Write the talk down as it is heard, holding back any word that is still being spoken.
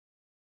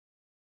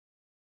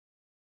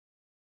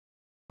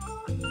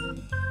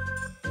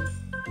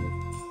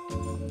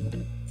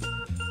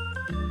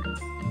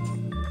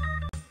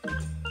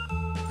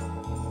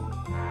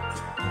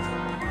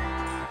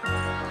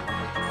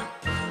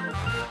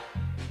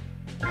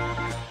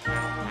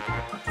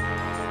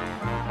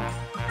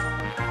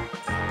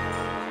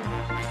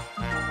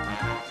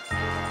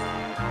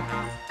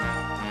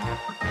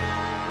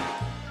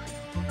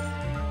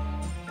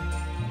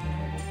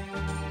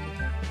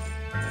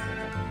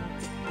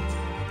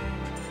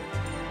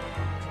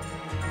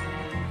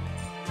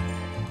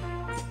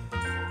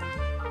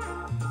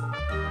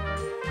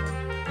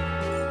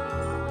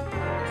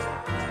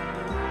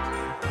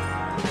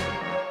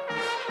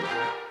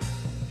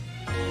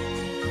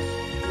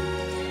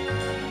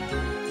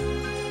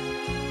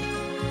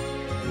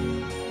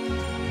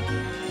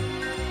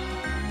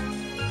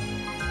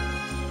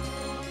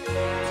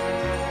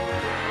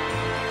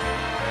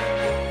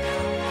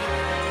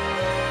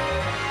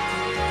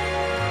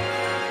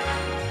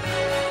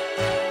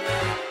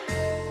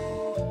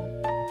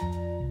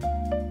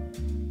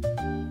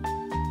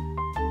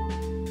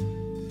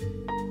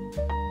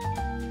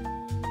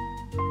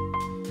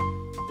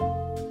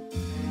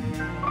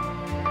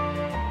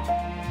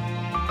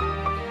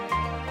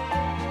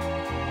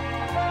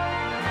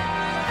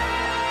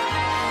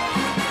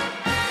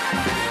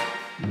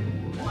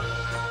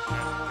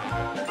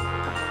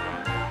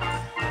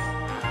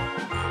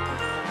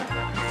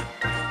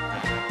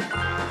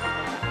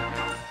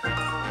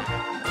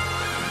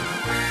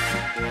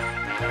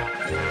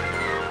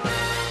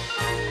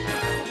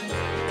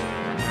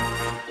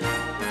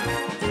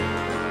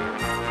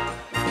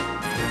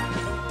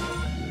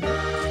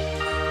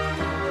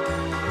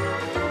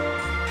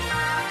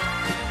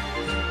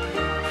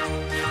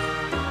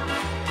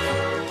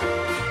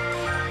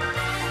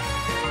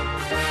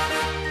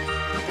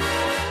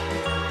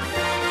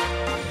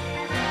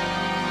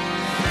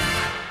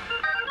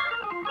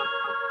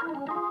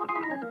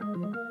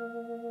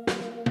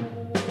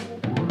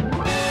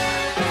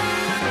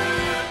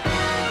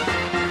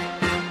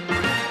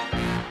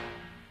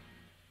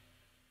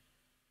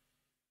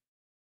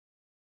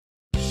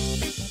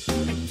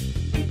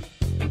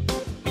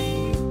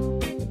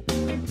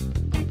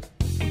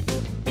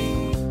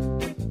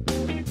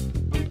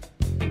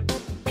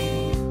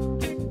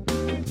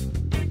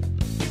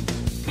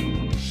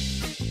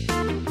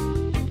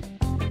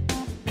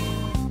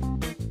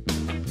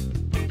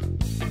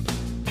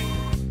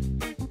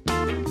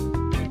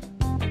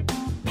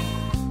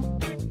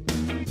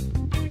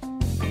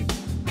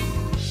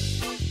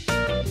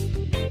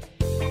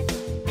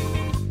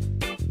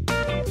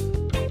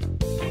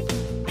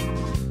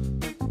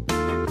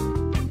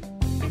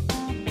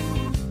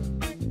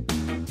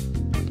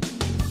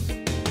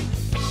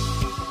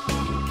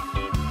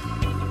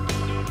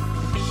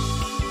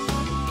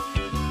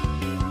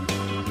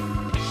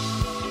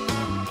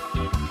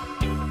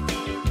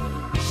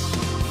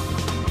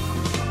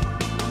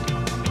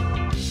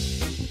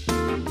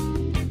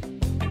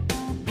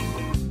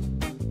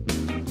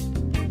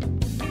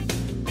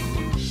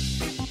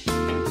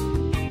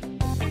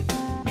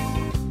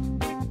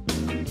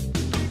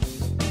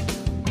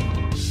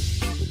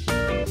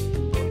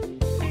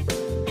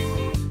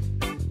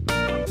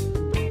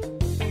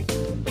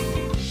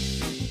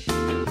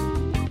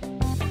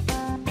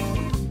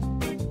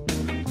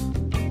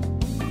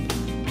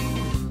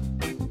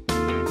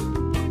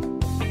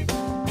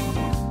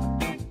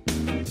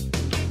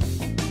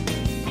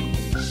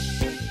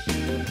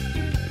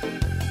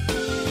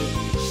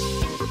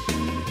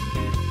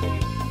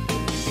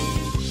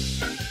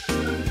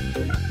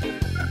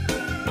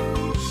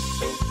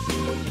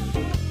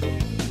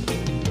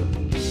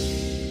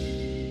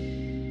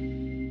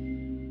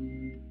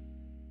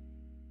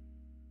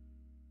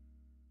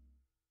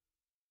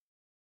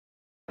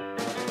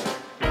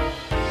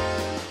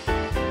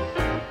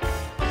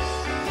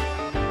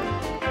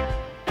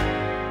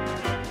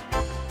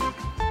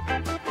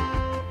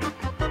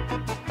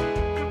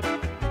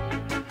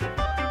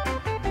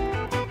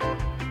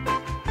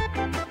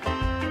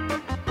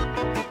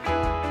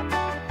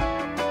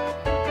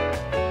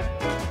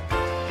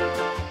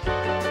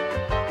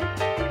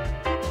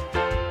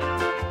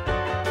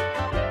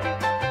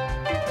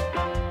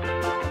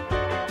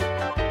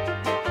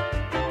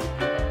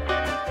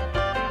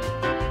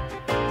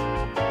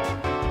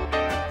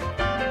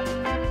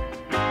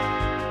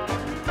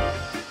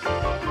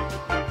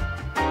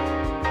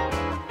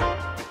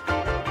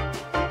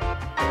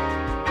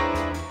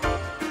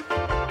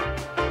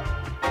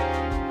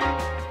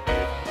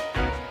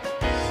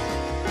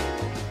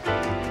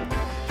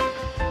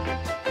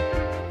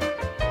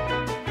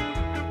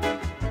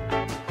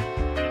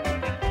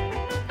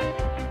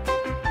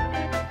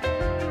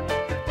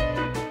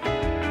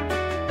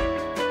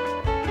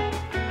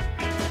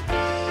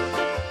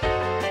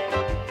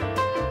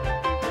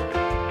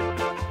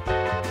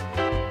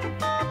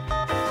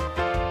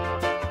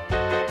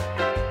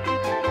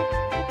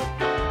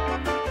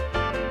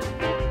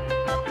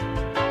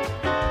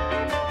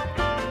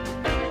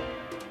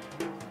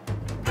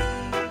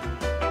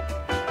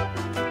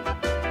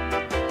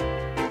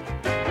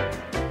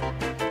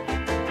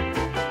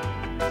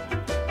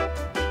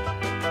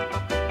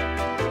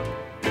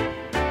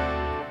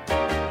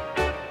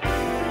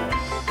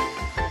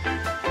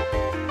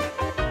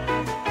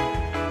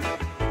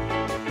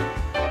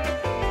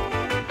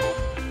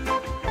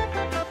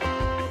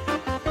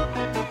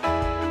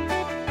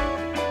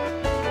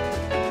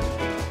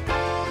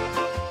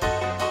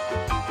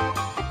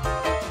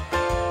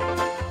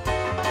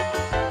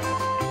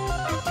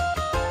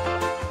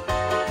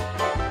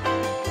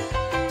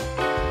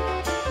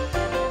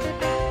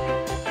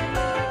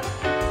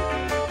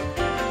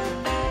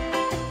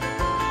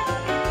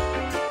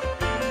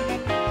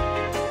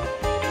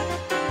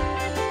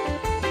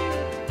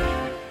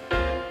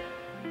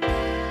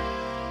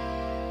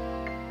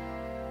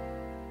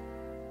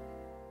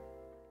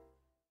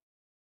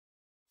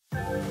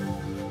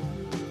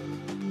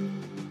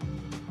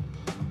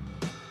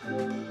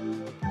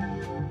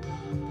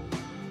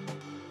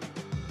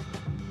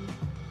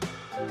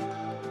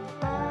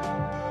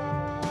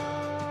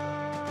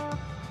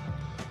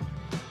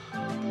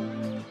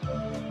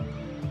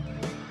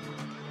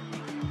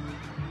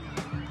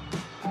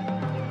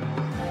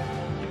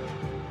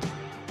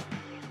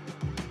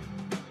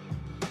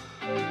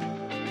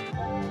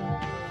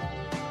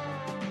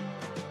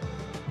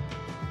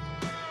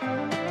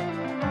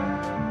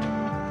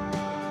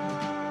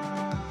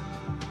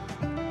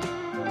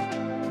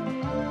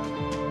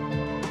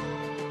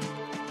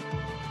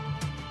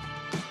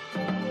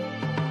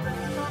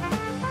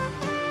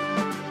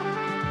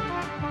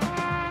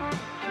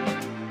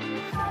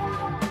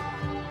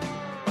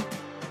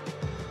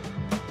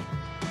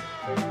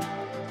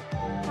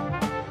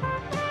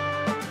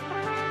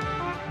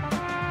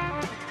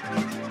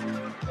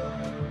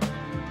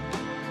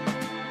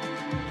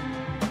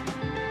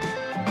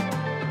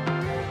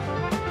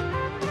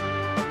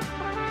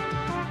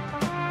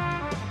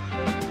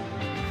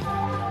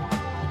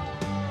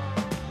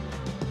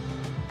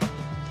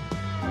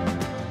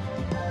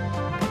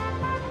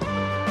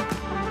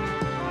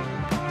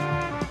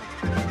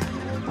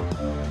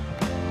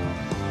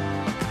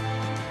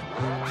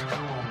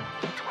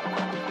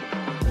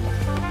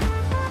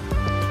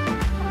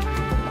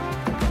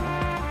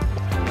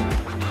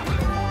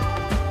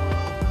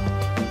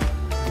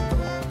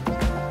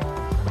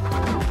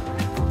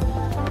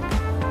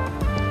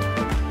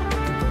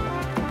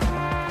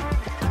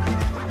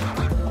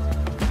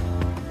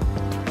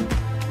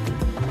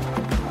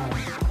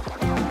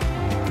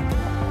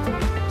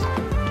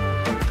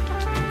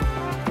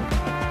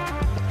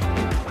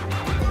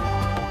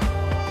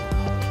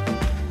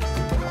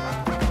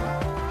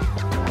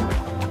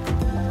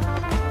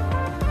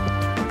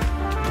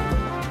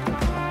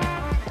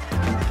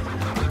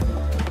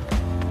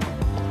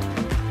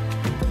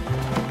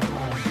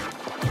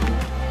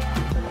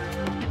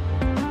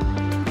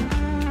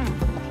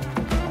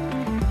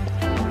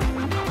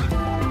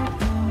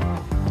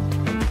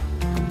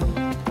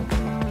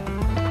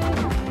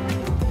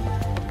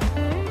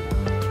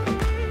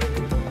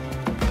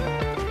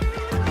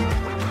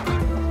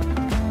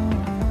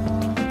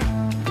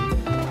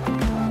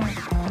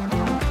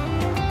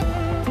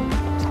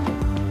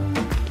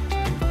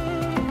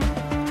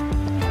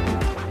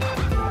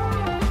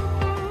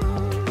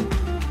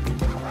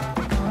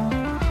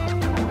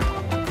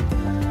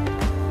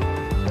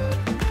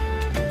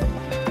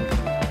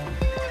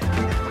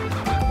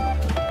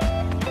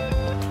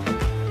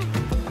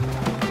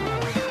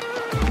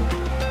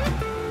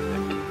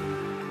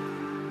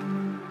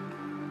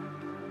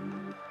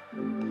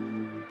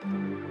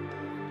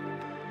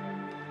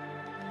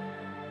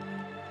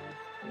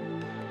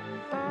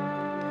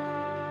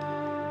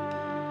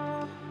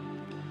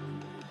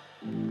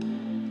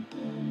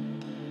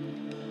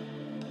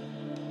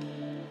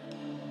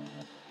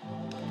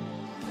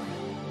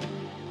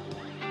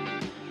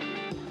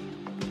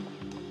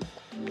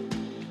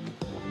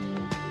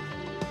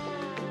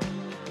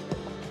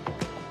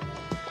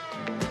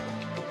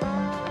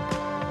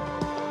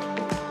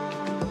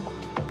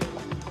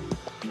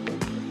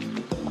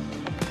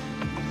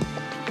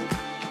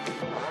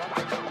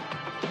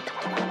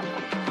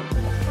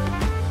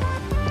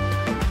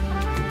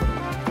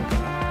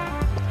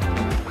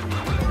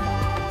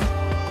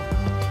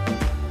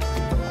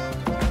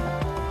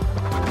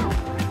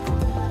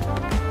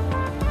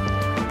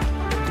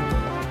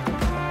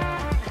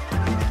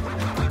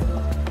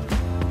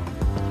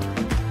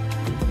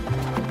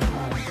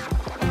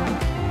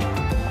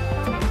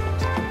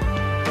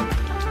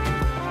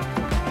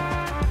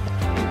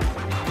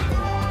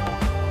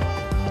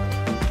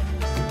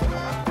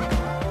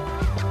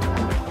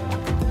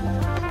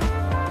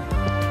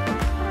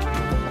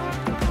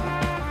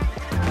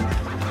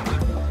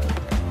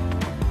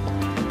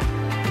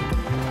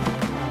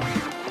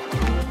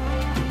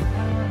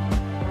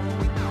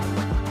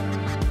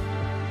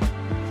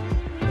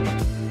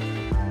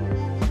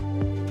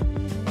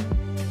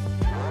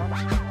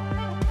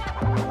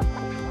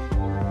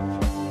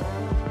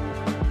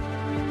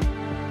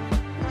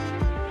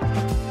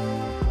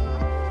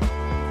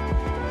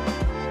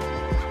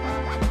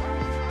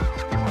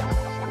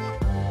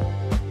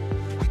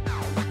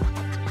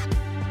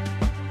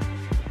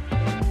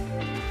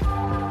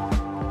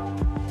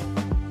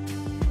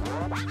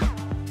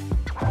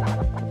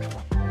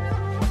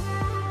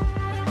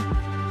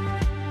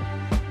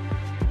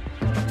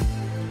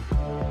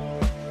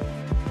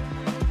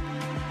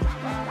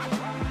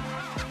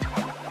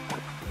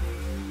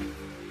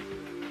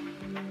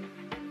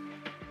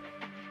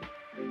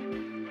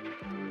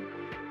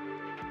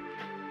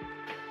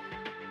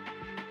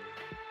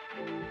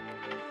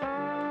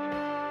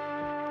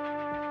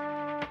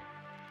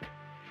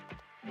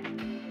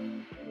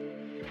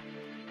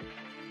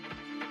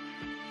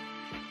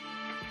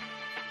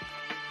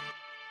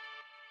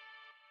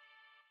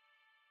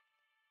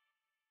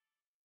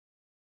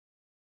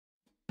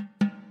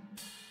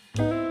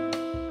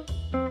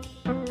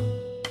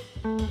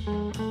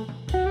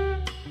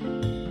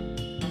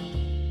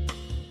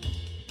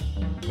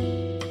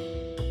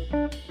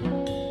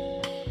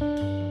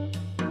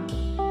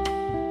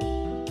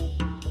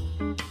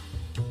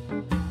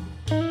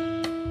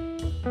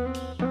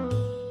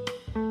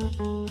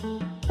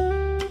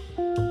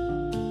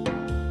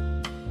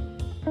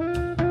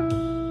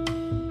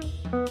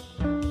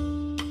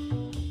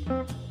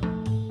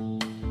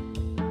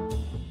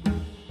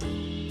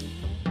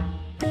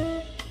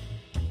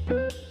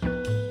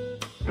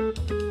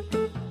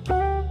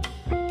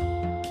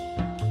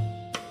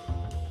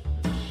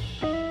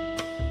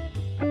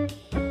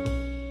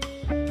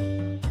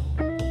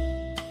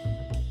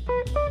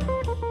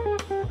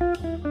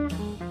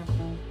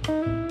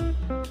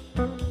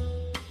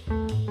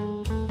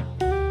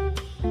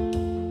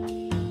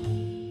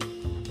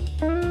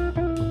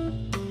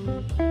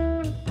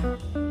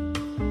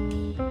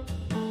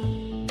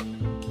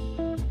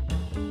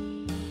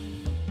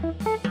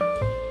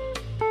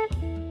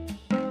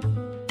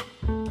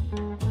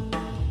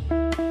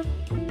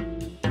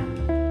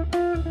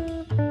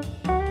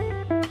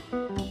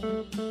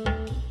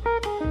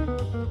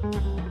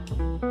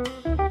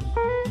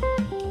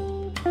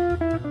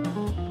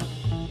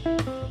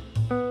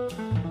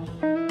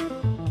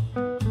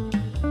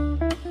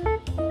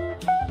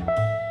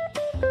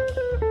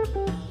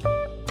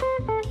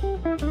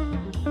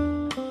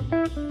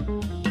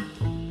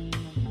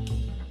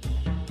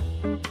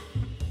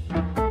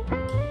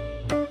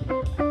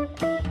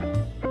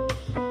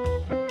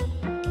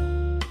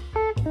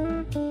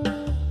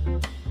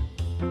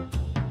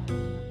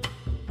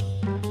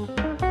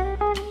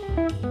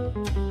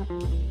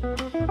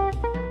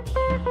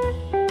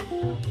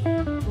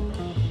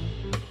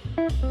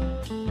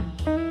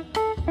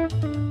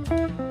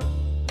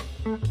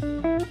Welcome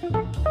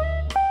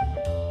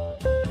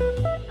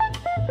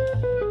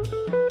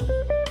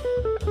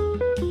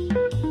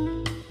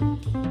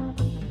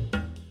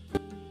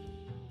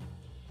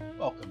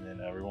in,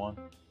 everyone.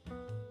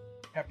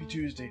 Happy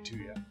Tuesday to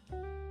you.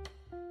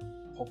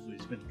 Hopefully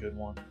it's been a good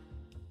one.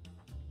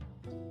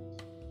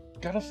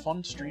 Got a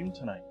fun stream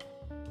tonight.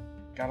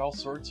 Got all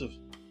sorts of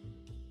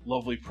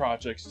lovely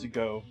projects to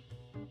go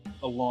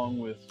along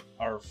with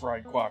our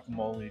fried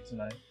guacamole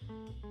tonight.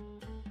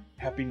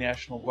 Happy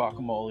National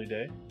Guacamole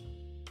Day.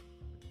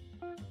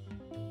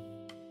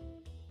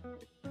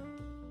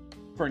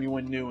 For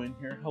anyone new in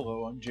here,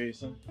 hello, I'm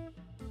Jason,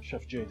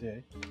 Chef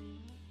JT.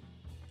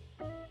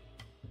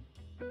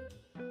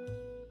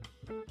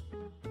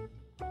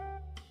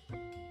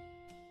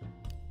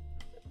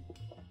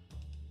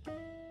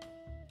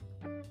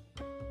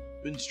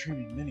 Been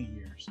streaming many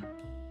years.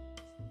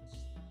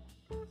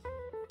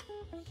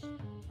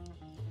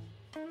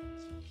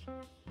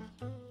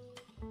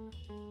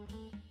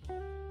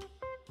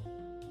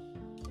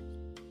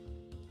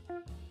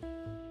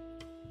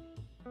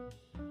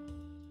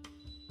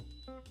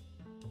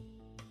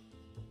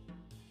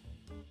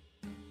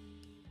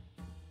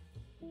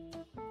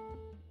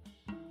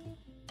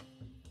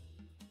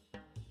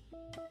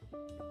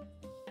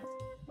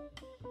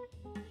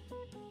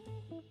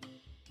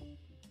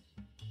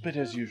 But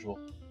as usual,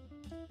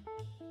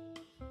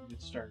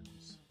 get started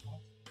with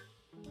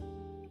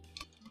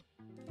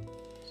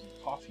some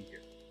coffee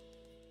here.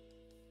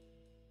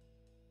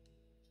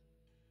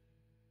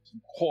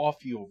 Some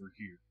coffee over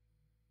here.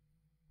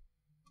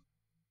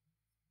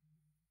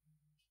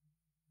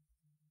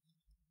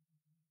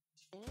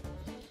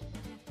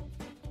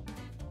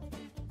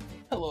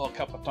 Hello,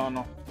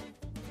 Capitano.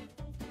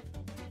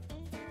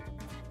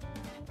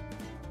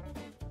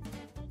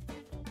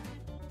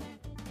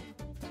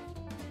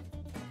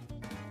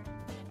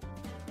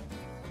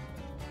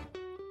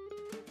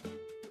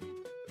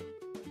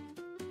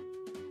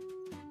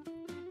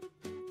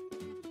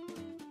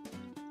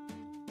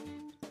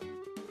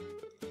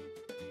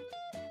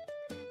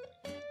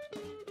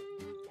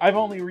 I've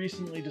only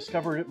recently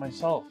discovered it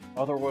myself,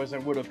 otherwise I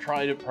would have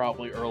tried it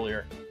probably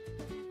earlier.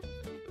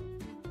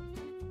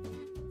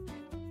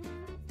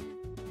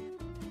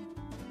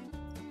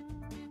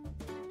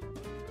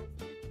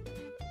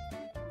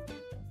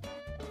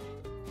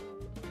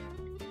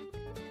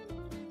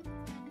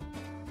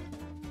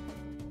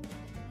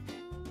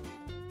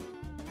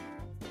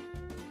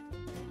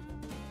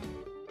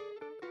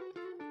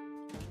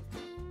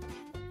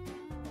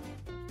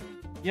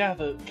 Yeah,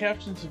 the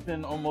captions have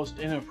been almost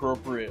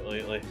inappropriate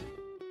lately.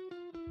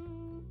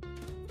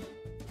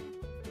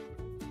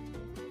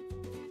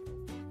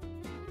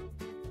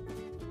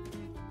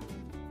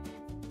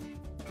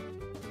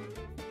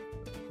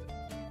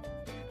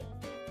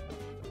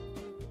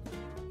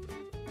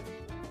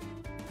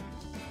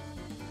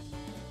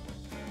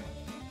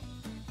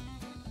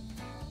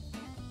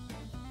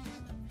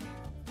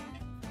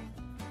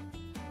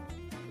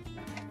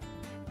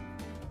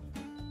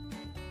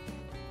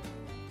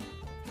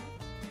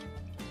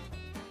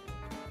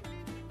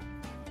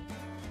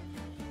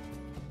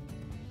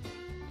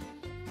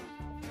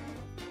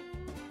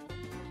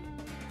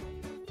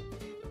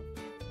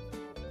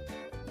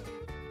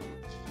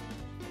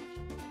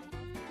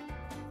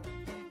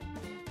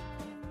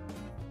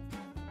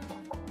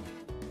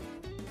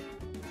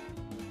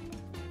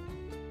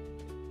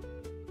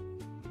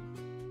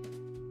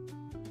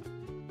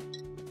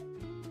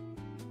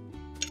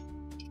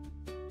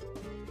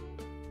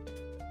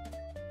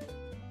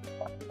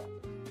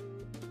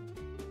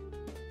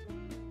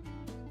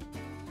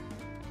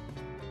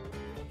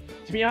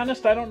 To be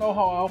honest, I don't know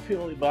how I'll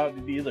feel about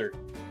it either.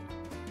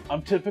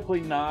 I'm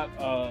typically not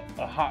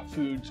a hot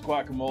foods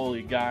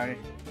guacamole guy.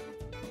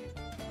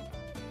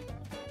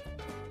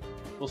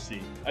 We'll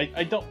see.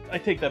 I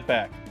take that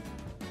back.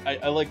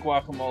 I like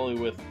guacamole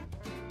with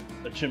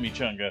a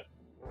chimichanga.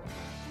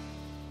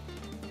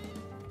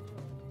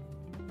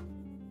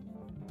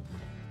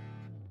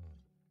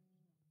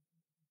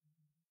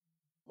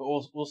 But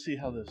we'll see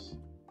how this.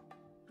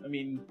 I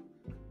mean,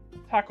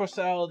 taco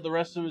salad, the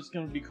rest of it's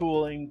gonna be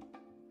cooling.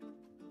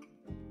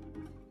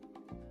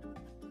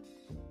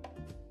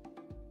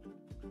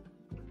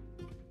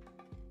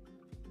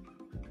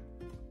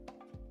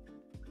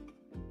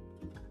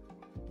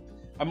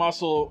 I'm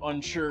also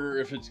unsure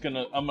if it's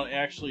gonna. I'm gonna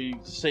actually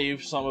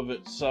save some of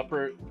it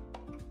separate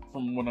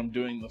from when I'm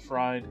doing the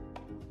fried,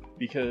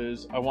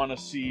 because I want to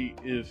see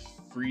if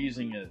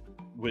freezing it,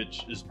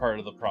 which is part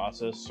of the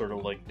process, sort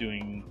of like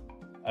doing.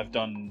 I've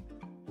done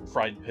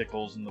fried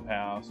pickles in the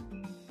past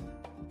and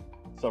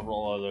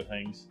several other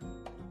things.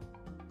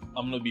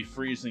 I'm gonna be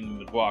freezing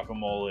the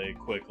guacamole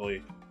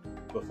quickly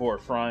before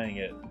frying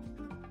it.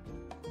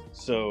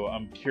 So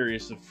I'm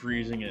curious if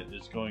freezing it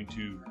is going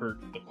to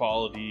hurt the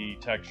quality,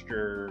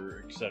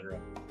 texture, etc.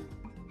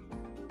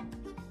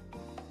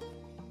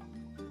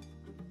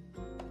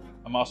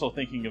 I'm also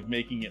thinking of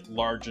making it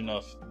large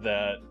enough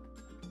that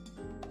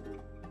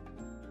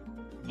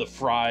the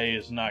fry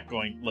is not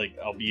going, like,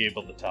 I'll be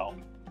able to tell.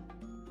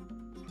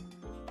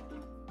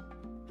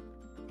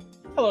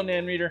 Hello,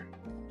 Nan Reader.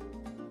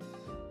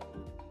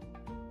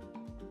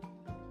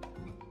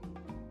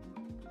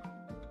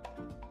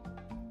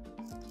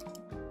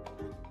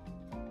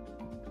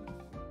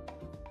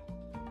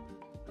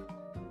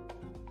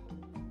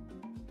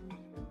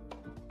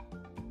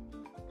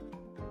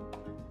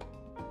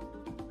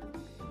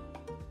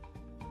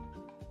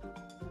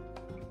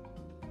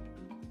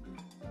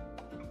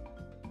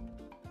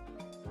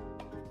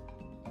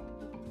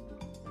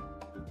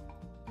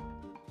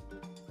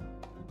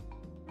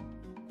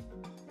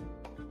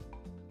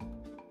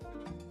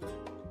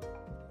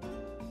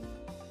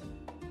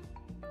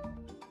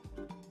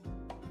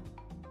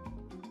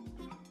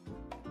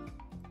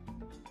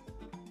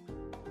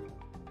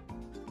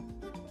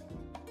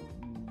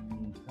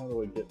 How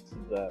do I get to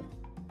that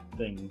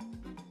thing?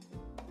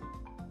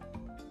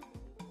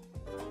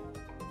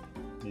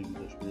 Maybe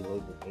just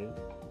reload the page.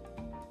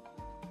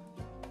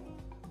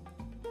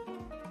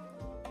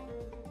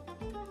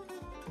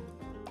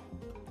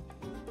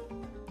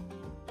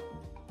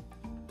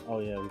 Oh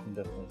yeah, we can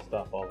definitely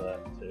stop all that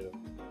too.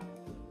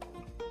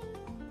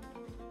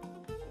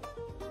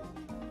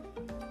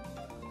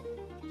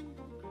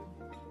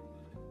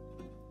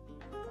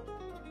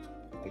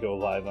 I go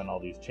live on all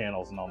these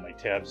channels and all my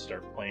tabs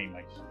start playing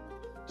my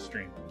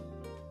stream.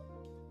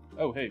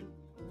 Oh hey,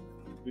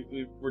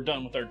 we're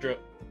done with our drip.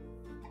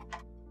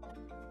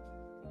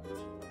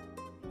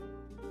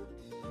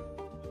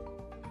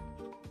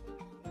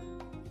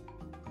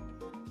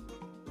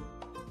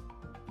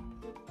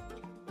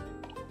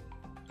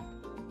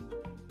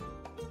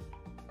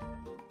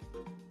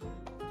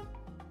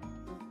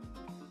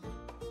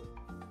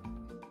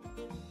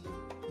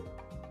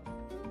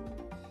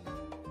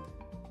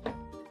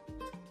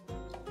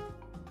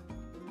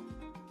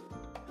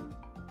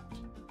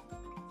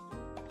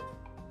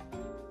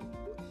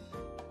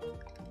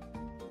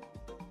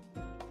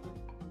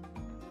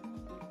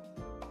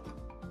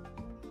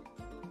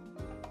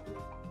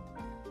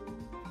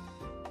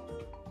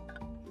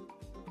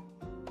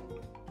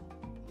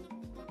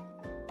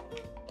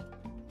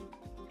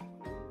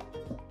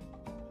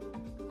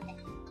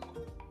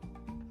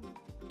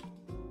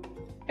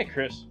 Hey,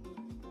 Chris.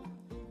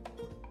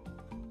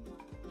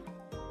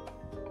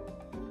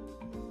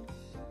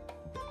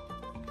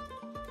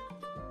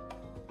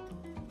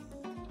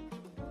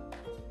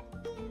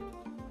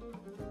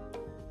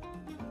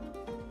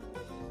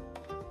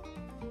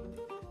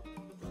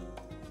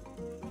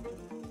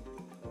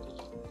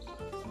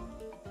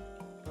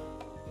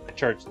 I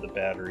charged the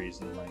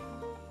batteries in my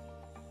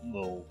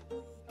little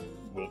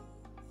whip.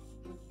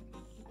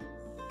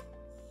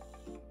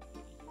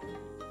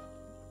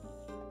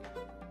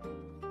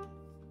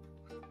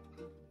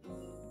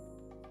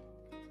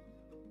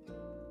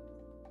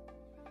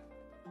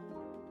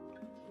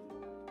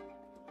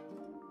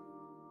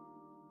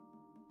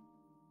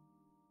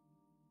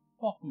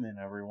 Welcome in,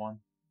 everyone.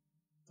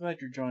 Glad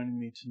you're joining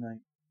me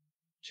tonight.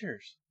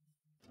 Cheers.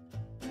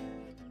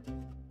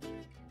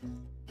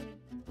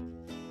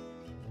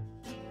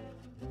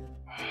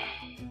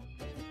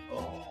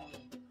 Oh.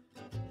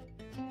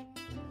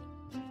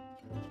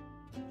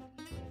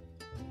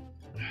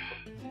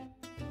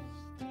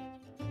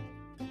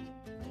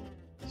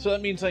 So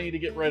that means I need to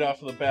get right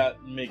off of the bat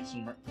and make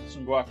some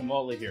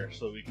guacamole here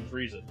so we can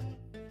freeze it.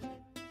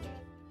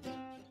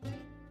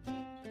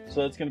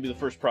 So that's going to be the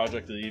first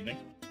project of the evening.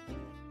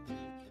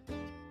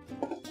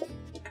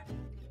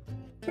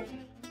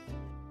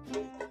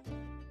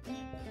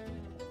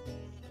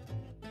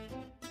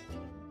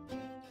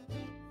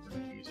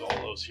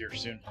 Here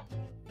soon.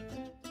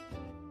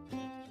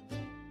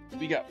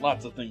 We got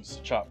lots of things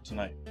to chop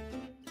tonight.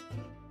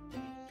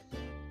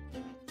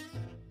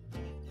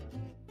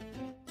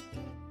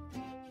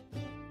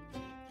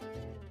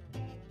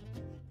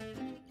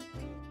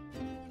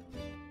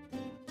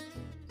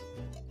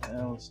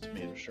 Now let's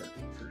tomato sharpen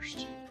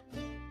first.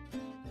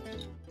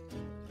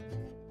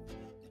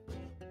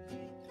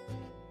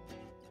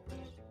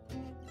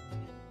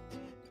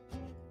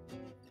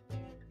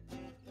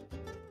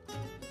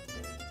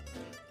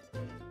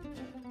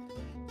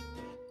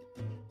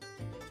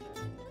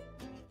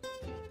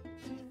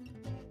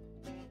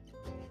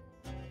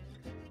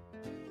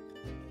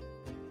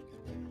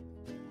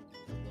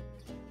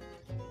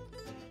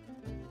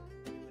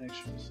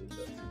 Actually, save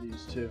that for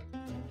these two.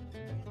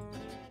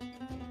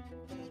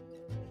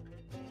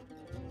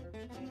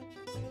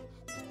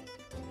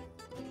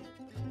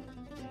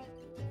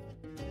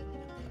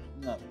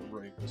 Not the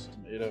ripest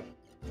tomato,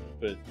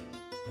 but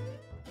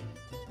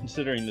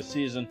considering the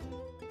season.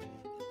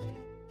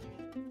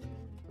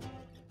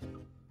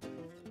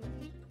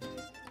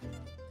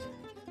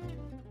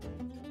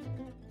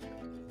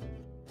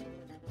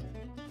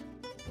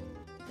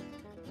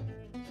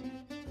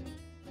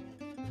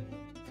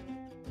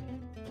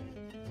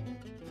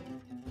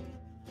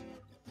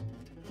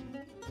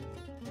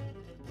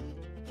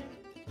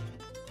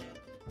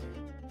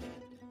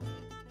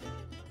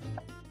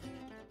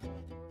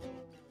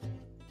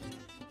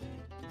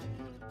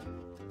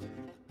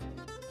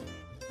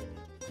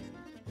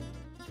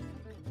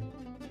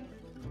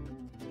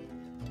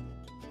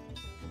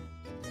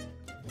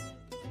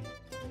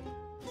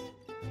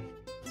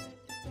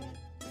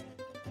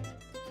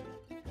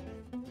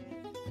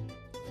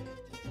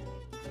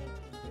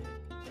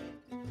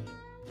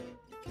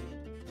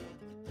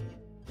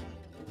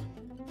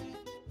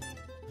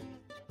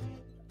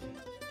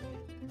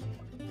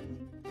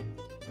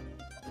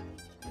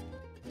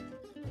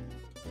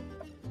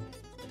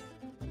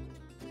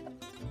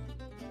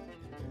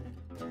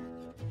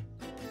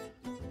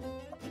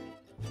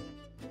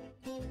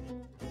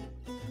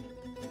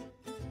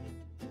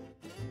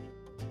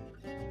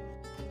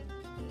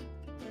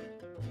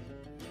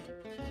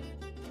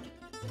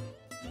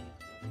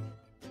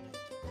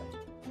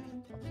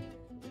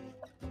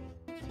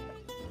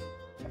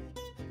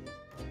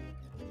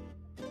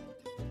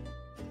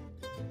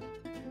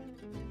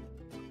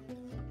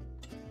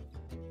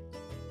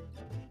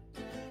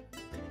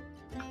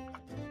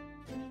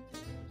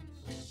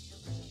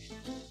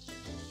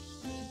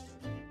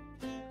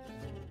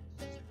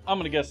 I'm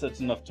gonna guess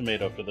that's enough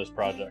tomato for this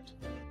project.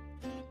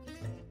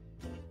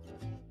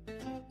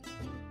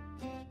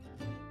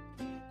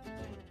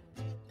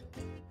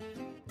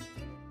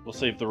 We'll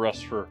save the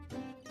rest for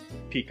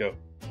pico.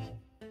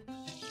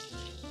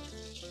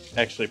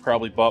 Actually,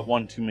 probably bought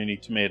one too many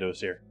tomatoes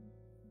here.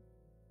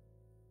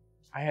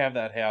 I have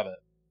that habit.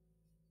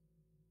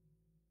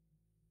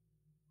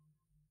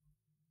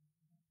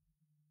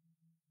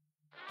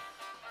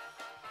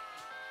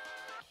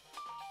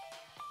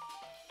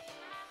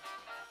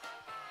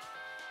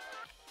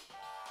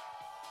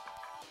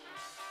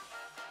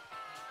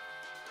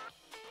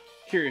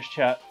 Curious,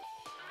 chat.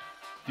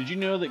 Did you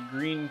know that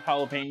green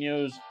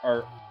jalapenos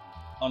are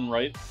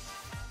unripe?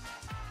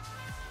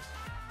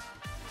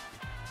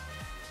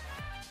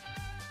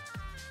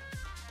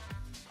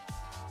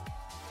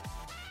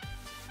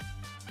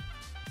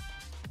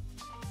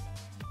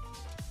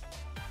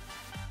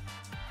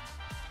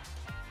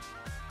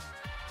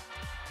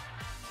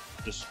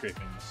 Just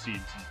scraping the seeds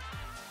and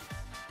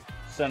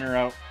center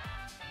out.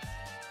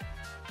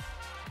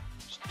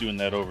 Just doing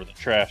that over the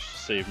trash to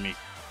save me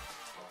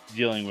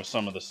dealing with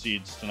some of the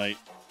seeds tonight.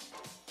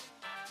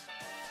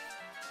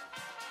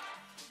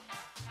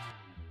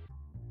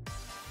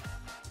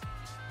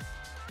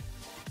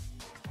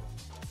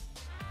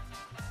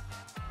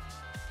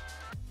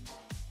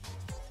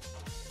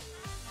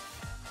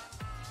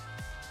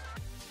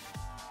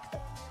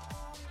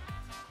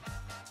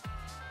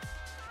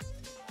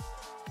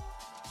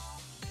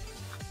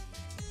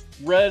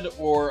 Red,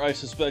 or I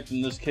suspect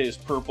in this case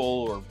purple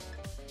or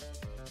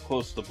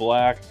close to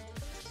black.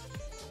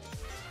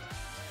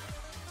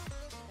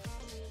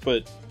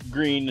 But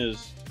green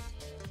is,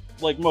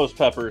 like most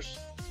peppers,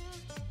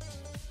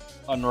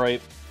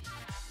 unripe.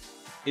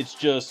 It's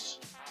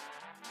just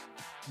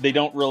they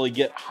don't really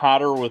get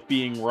hotter with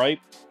being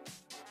ripe,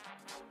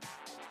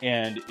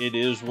 and it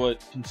is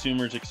what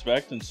consumers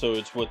expect, and so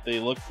it's what they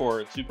look for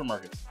at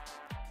supermarkets.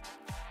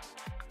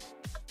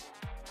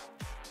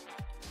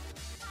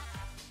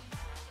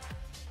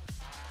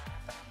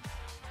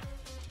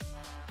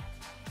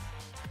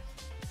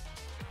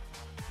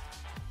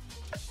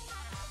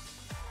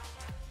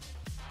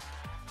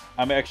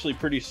 I'm actually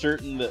pretty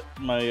certain that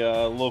my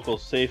local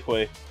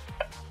Safeway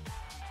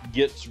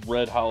gets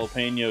red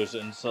jalapenos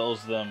and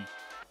sells them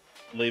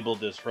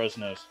labeled as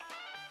Fresnos.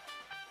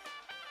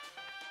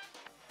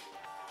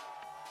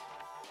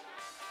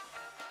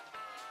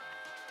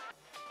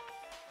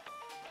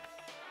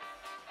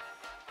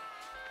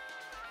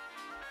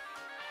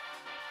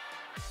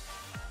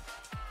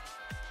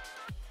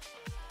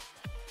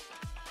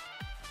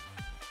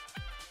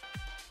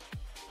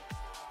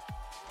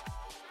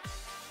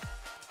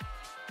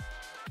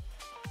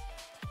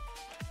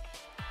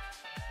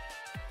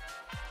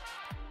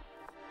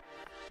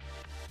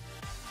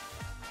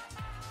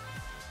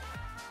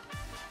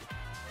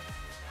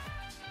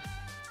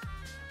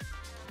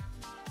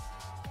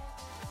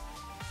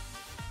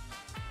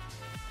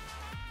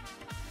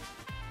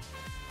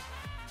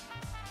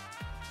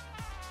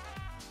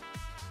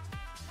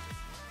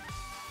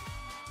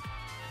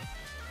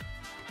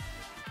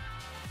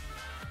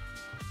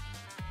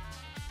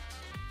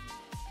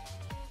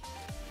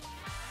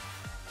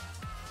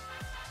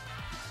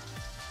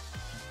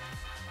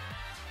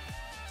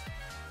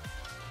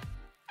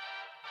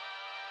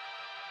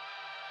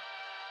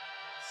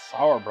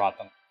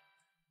 Sauerbraten.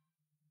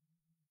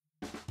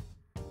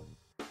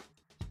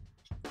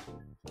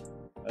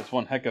 That's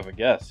one heck of a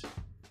guess.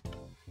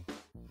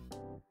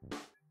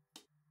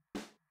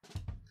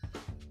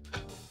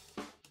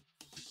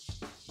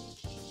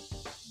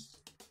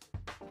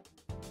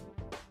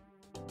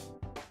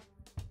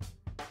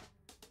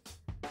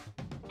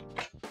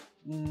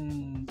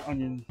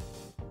 Onion.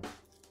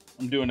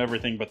 I'm doing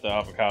everything but the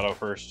avocado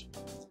first.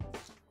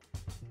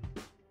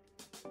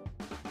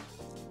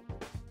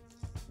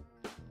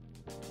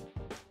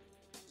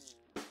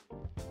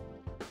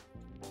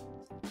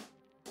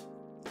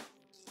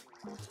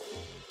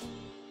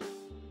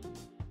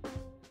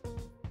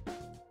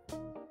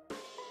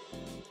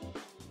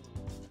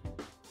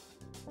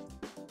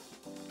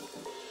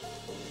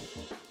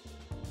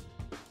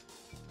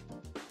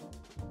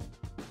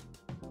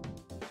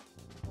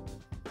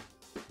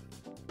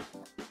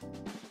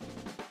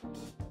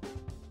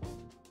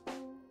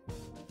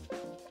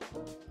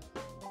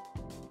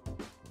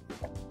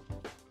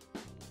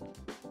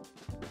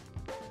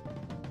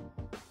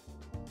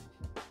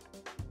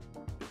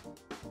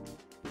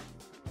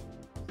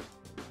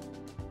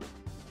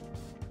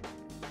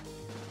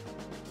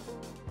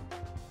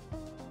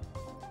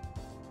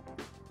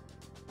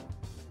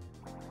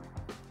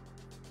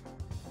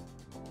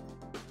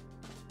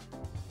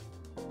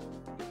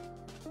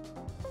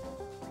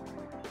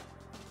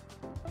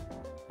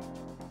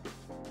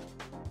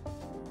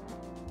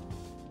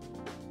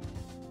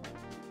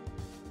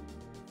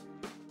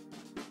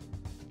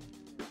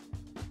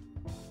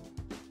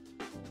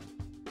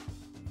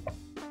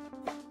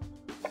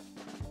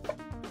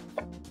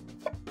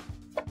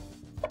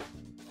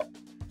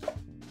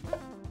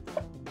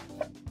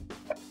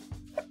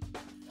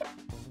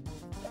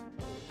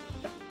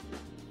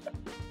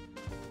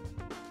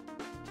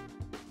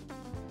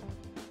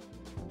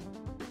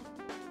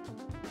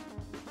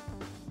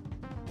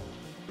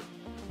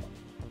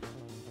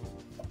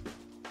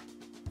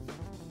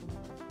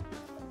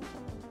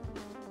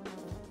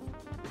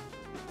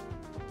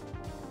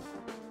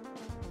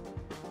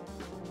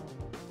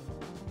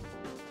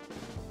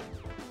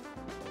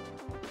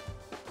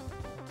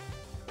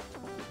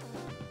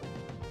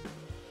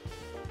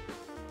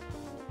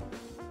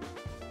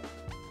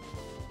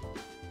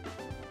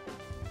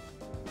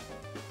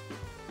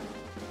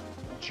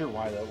 Not sure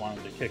why that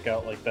wanted to kick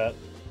out like that.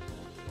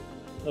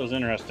 That was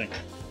interesting.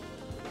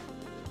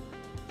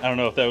 I don't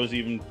know if that was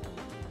even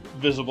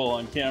visible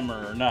on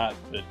camera or not,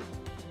 but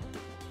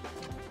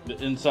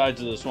the insides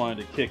of this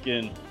wanted to kick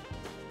in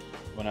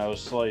when I was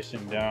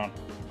slicing down.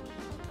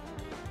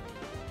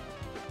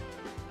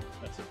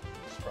 That's it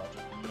for this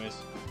project anyways.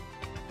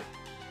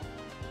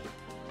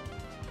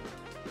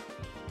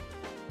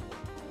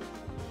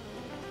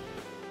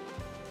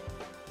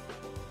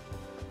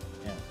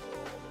 Yeah,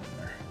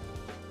 there.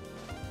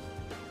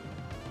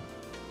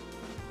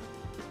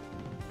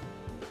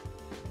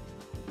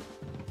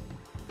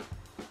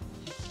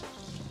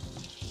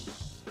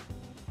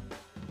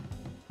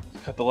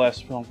 Cut the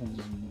last pumpkins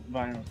and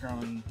vinyl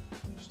crown.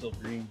 They're still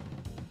green.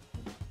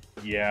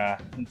 Yeah,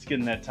 it's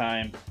getting that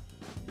time.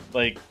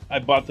 Like, I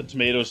bought the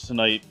tomatoes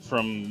tonight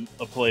from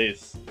a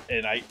place,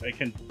 and I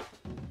can...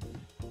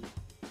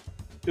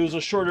 It was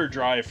a shorter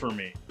drive for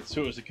me,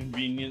 so it was a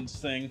convenience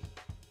thing.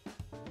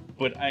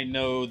 But I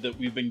know that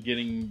we've been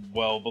getting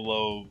well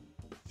below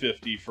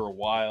 50 for a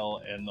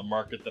while, and the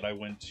market that I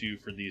went to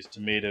for these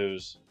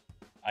tomatoes,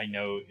 I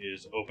know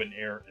is open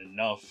air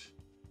enough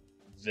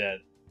that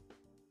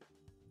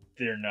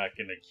they're not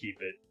going to keep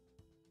it,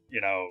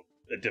 you know,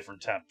 a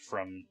different temp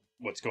from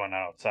what's going on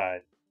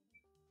outside.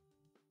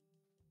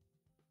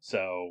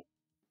 So,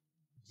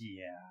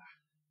 yeah.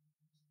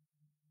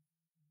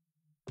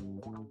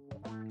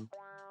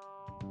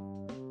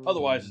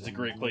 Otherwise, it's a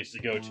great place to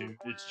go to.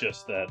 It's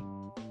just that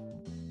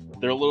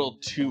they're a little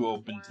too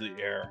open to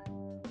the air,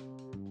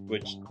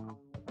 which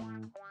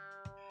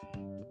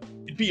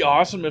it'd be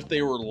awesome if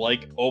they were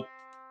like,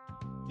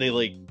 they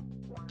like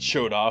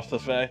showed off the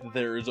fact that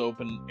they're as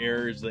open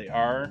air as they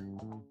are,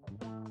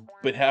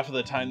 but half of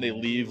the time they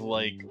leave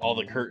like all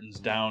the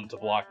curtains down to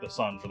block the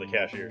sun for the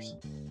cashiers.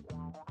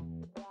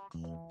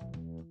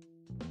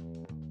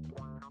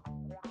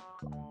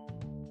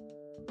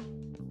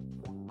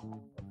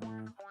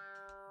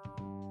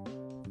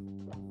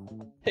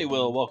 Hey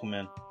Will, welcome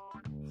in.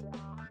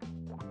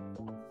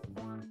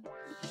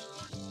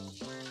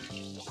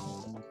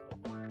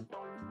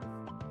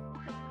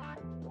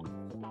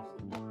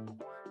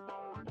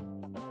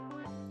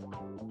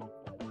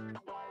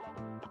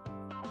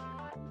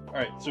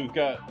 Alright, so we've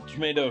got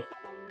tomato,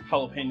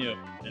 jalapeno,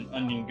 and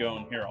onion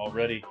going here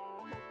already.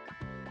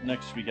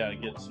 Next we gotta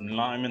get some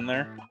lime in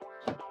there.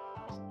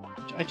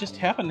 I just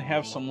happen to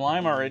have some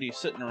lime already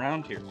sitting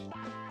around here.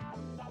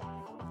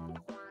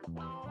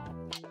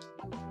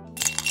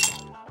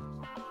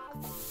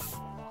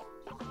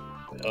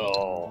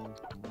 Oh.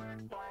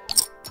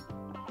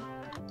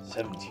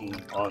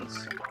 17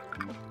 months.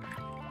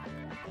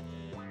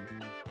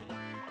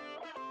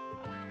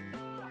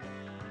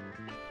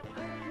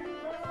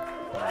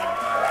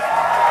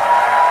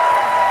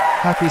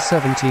 Happy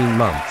 17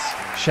 months,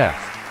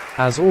 chef.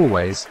 As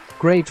always,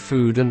 great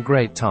food and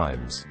great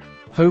times.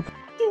 Hope.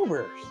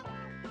 Doers.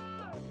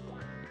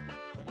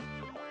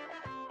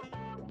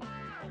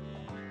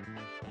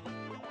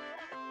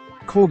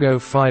 Corgo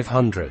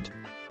 500.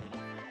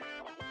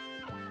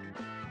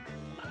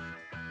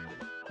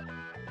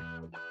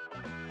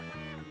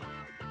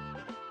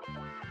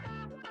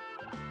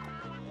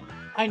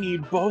 I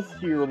need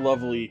both your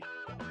lovely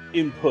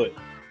input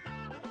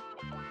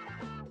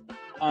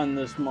on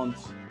this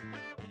month's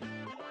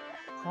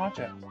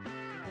project.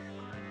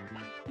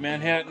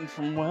 Manhattan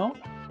from Will?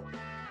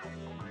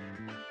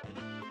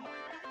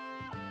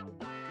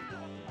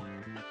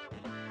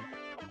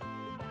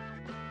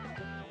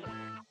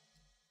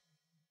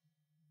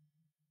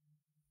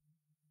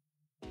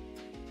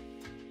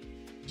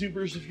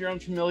 Dupers, if you're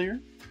unfamiliar,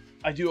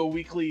 I do a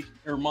weekly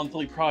or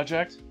monthly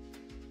project.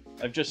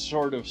 I've just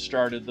sort of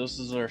started. This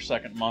is our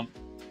second month,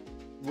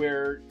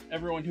 where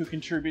everyone who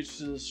contributes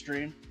to the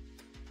stream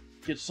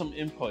gets some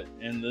input,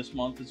 and this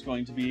month is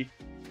going to be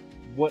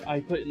what I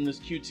put in this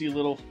cutesy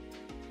little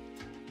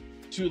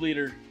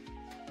 2-liter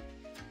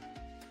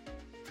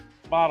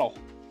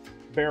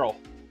barrel.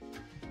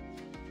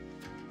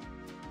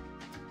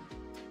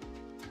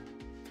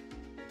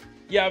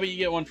 Yeah, but you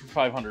get one for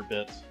 500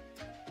 bits.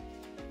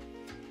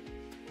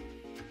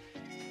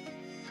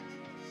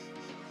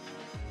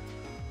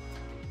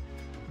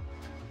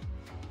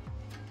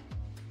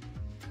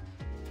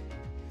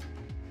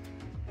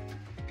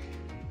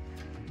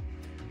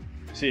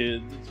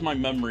 See, it's my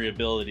memory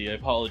ability. I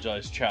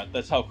apologize, chat.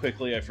 That's how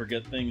quickly I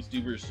forget things.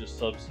 Dubers just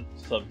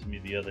subbed to me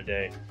the other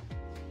day.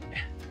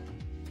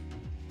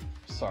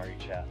 Sorry,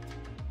 chat.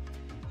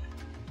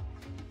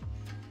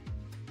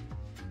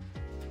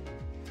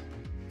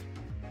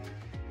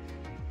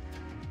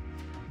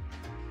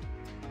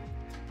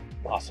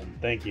 Awesome,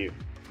 thank you.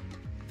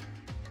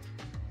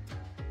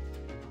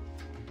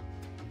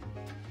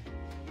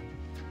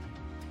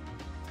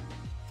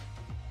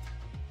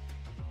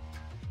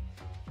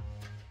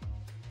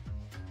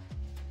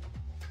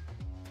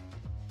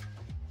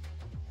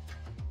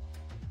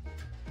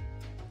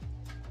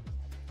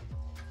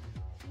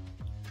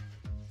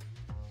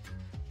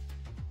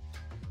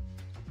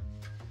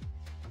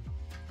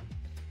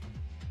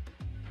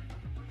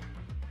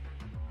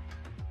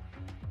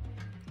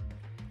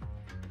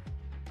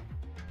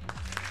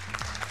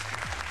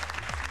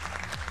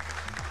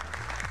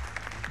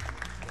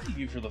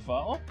 you for the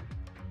follow.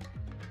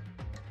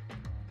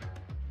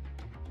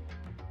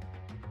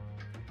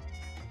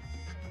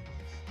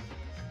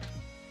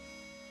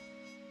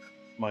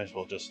 Might as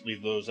well just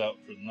leave those out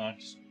for the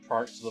next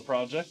parts of the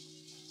project.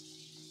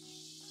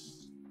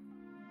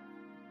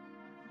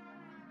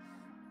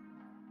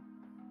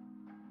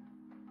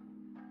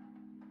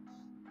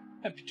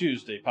 Happy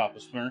Tuesday, Papa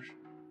Smurf.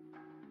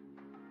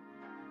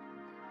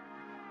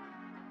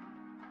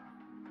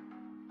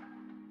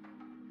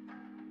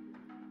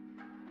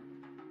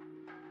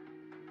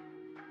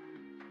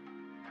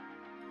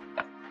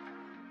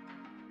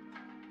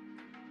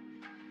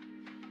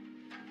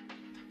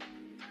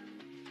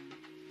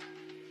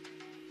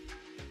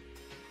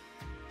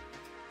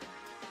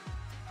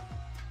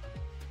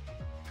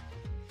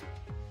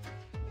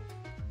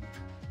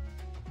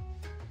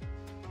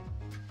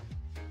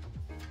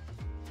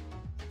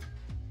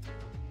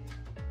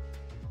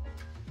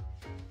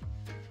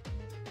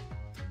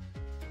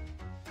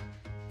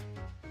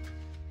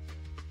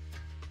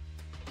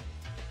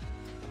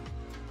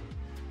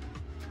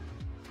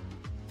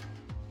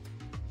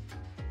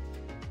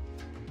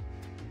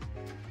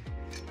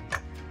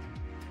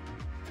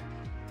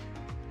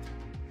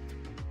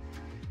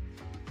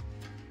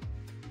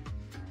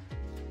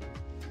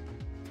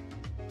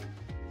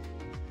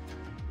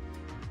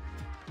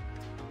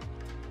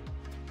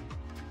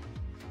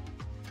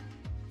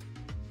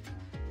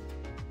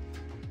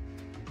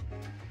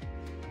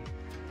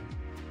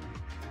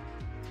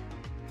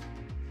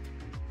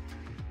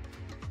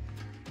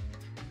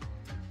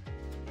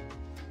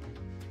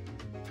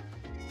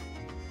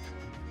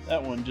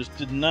 That one just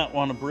did not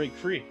want to break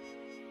free.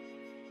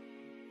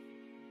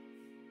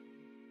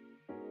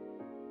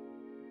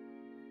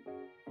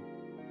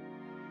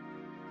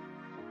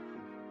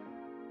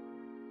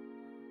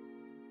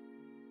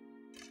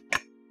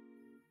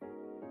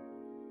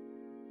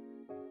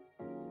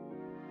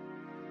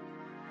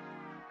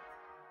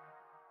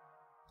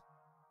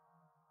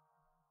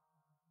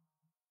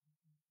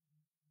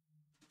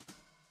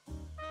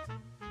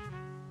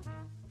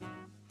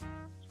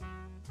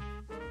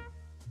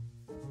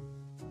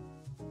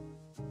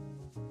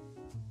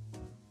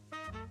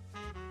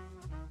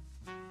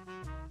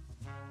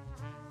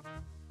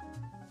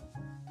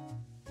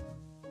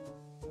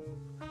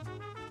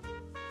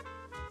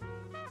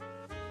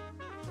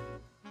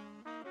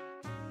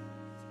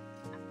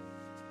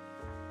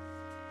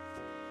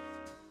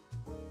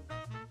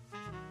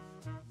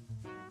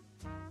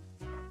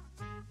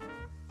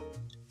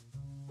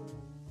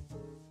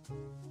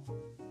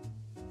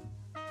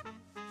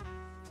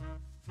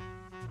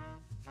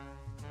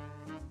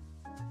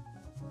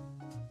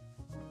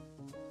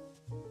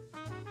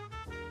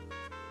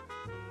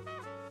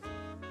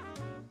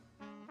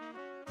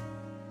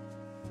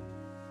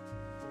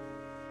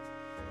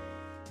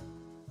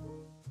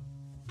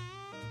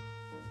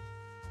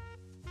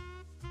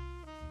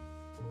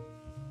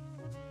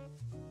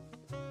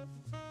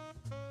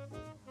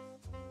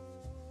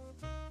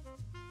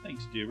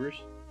 Thanks, Dubers.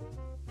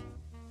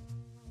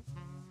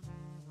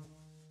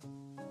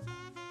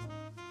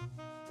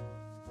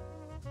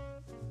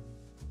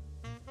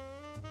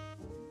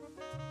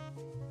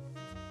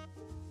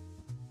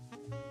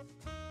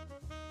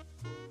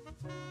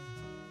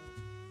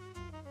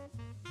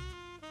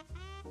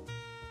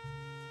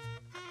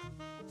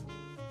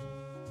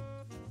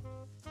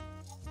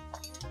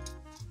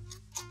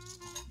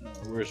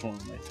 Where's one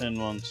of my thin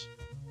ones?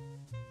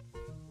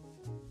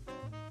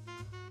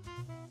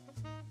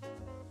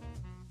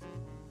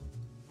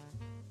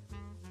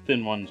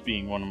 Thin ones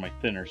being one of my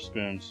thinner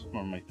spoons,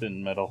 one of my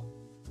thin metal,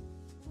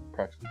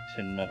 practically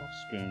tin metal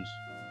spoons.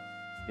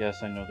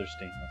 Yes, I know they're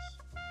stainless.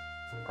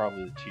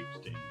 Probably the tube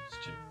stainless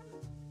too.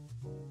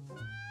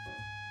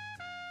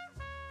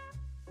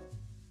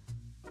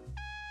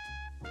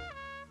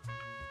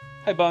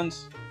 Hi,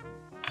 Buns.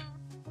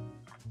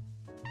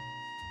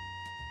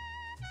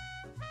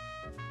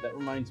 That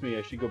reminds me,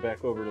 I should go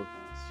back over to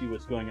see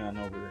what's going on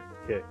over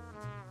there. Okay.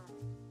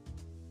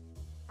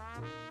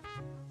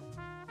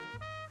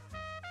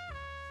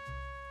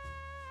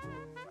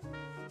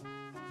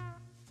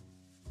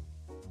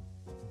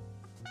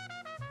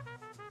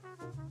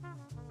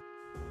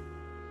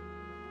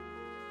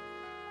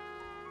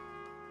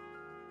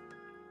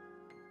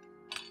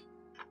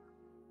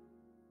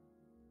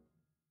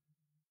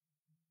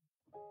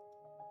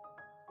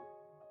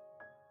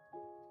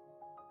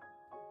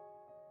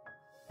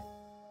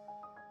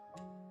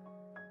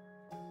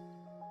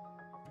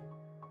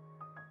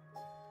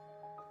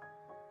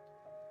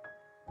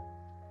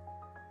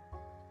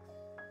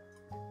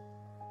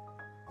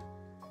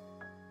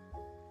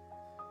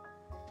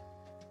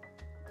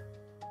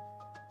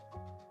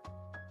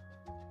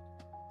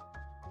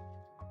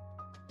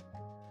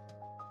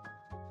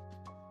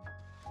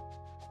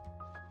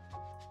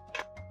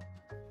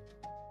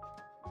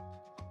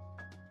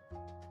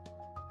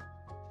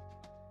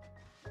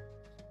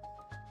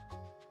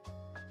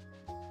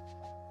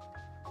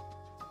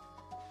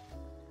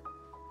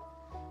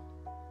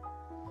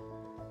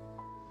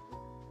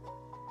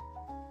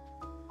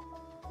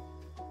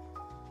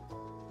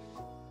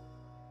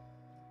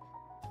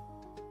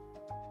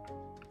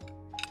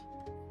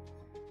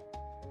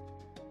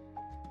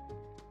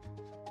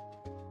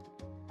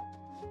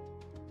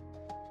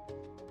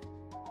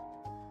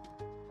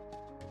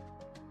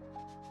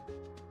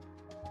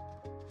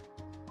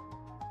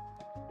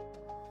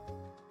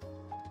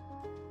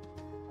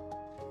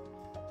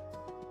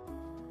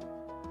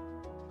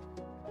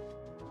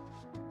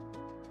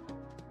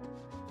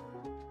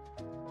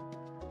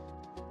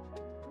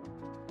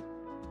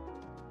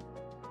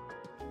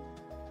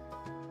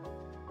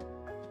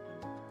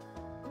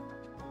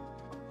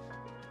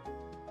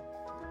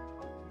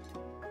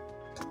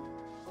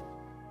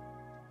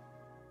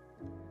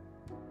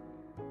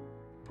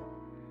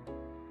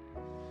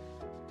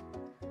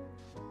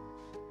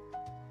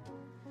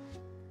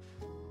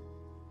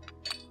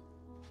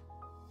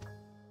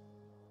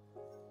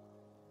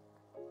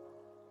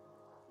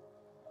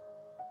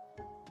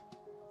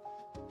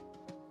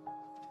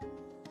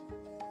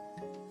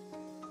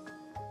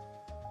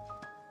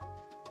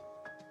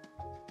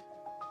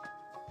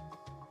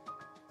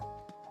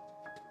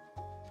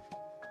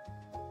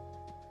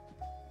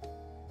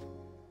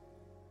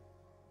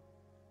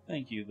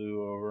 Thank you,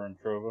 Lou, over in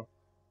Provo.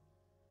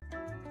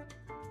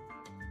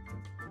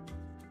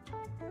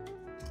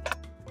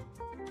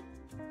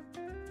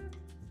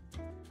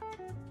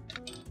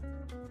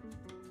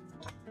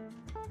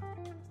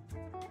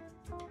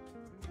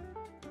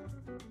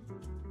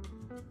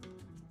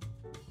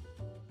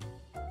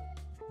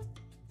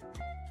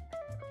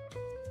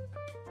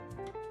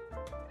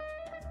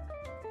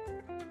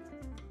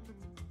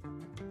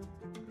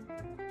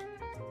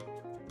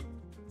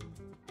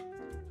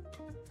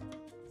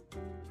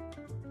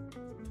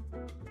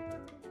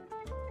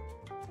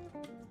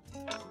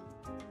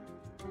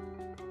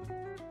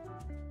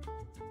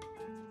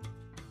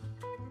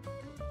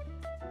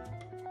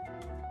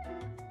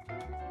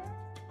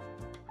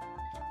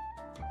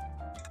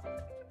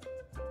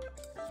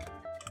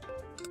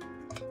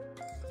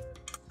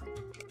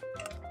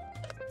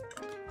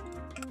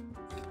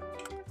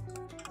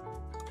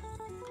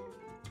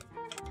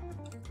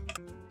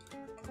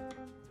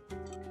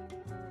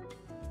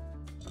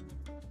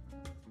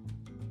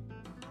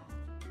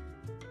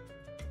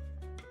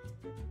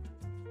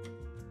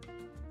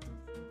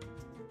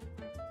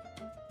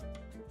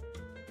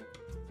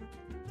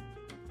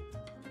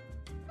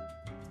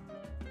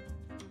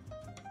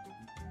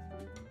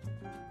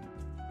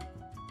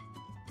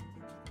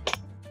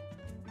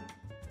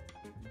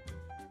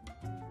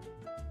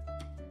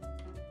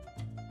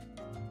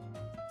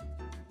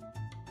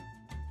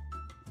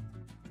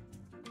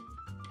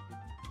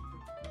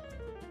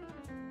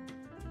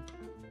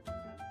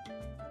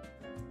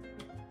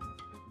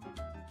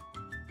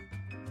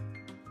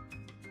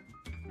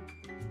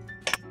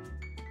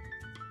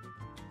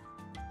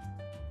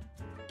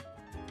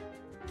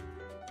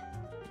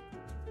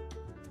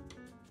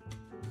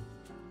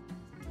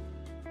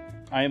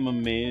 I am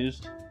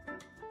amazed.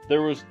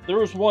 There was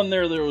one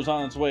there that was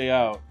on its way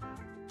out,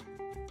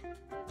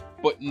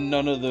 but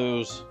none of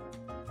those.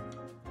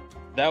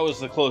 That was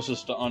the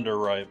closest to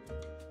underripe,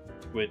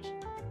 which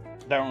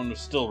that one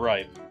was still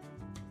ripe.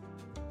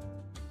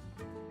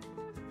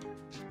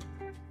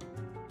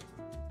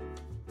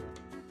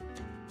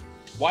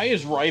 Why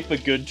is ripe a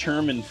good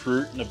term in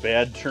fruit and a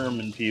bad term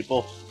in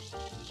people?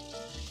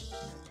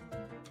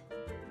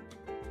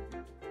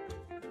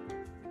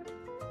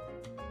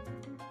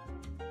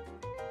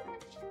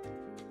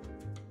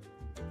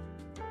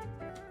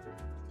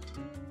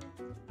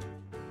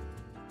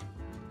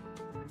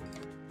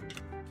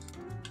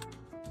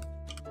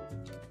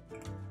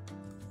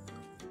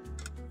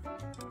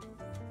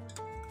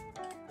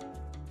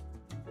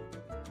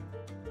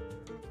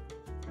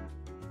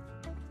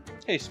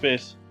 Hey,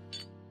 Space.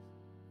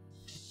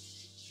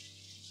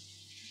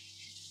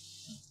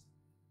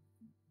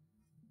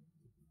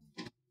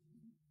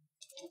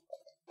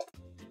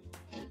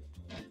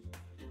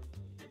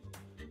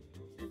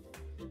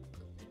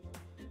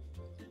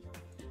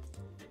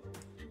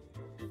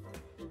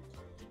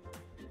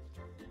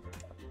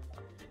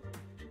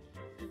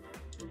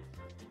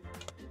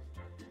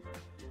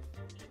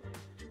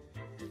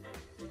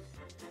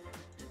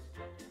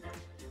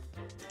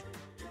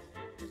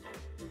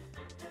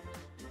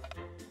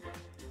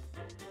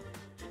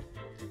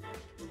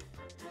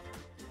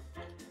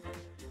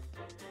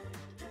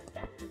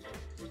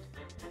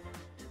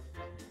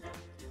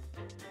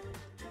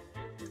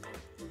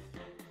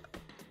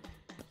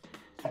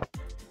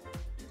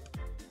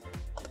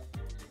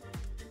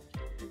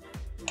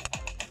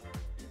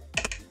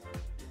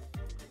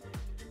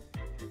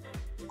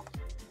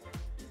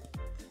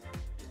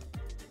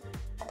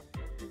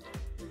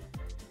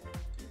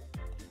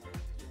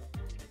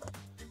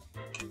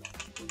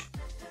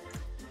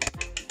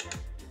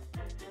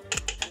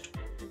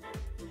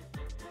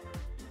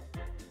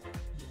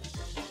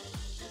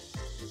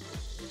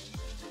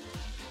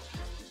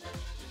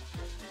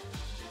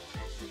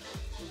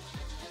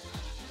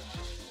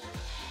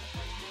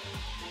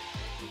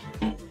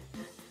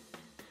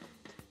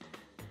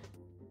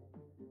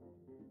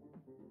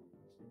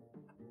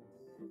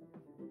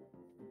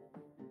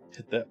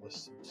 Hit that with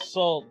some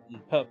salt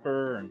and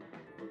pepper and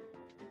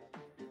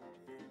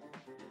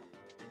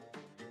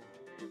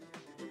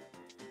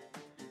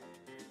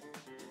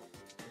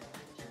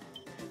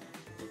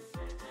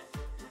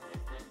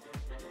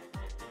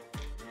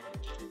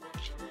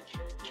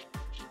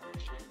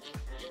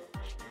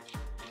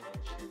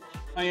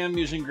I am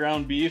using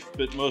ground beef,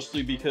 but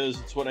mostly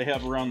because it's what I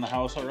have around the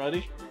house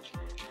already.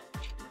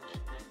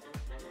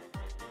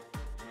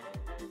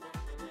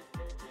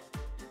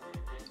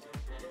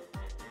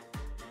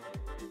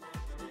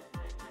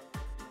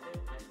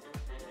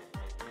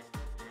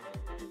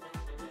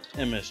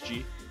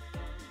 MSG.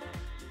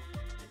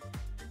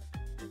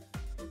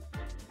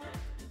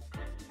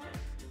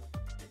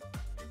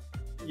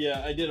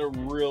 Yeah, I did a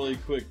really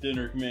quick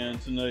dinner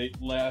command tonight,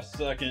 last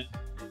second.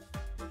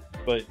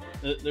 But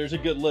there's a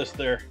good list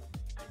there.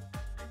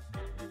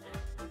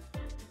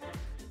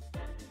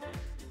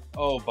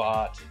 Oh,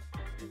 bot.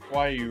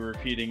 Why are you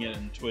repeating it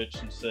in Twitch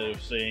instead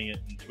of saying it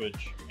in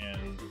Twitch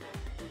and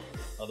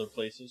other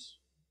places?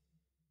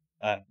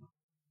 I don't know.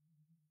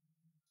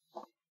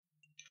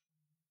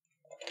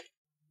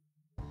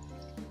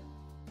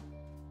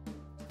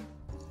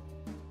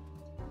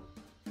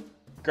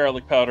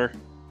 garlic powder.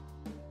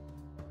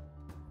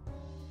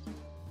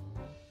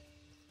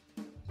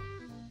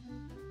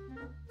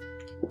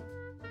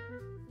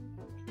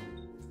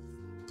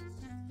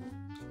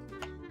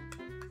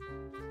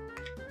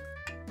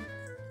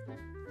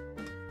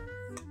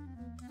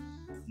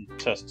 And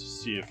test to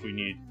see if we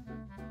need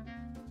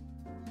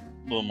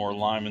a little more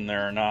lime in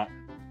there or not.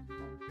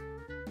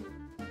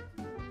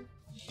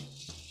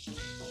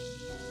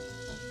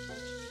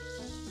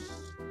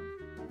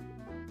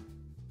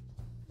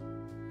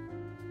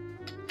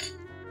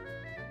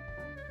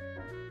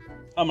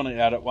 I'm gonna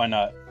add it, why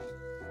not?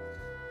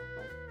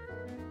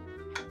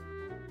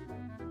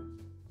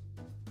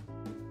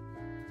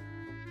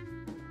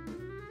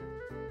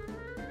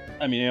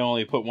 I mean, I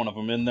only put one of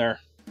them in there.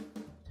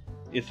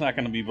 It's not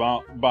gonna be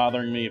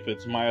bothering me if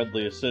it's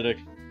mildly acidic.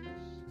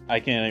 I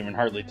can't even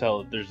hardly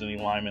tell if there's any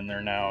lime in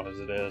there now as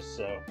it is,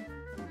 so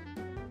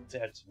let's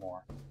add some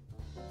more.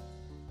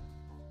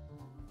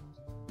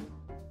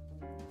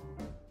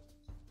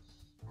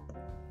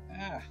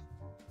 Ah.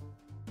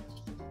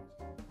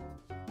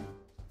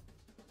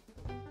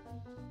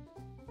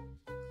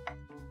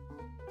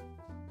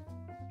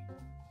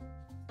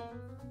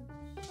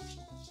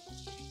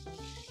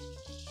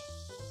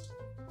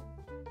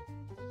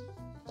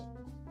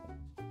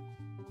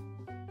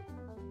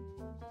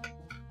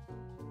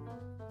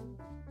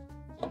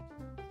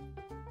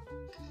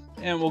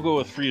 And we'll go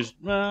with freeze.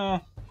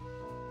 I've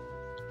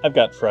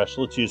got fresh.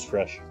 Let's use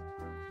fresh.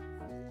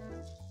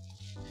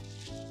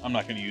 I'm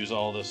not going to use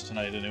all this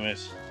tonight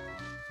anyways.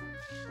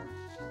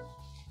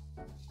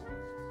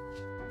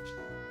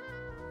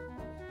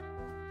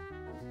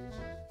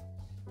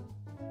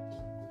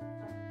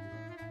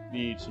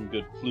 Need some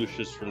good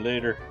plushes for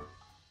later.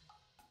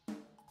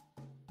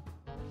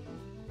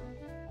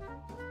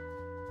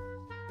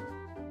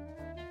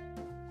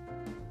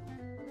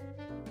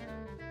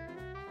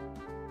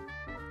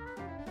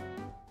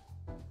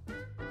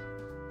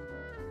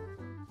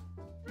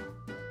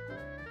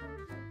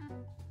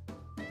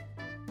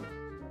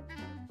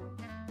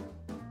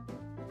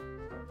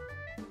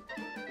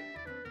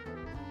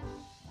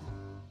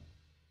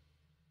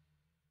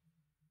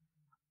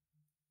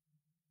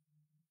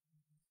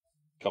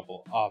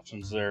 Couple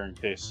options there in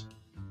case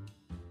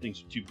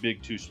things are too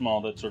big, too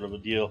small, that sort of a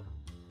deal.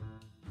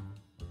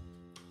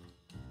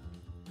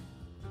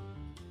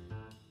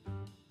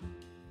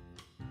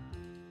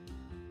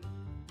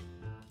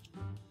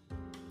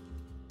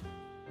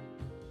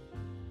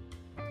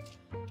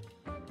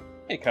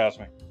 Hey,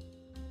 Cosmic.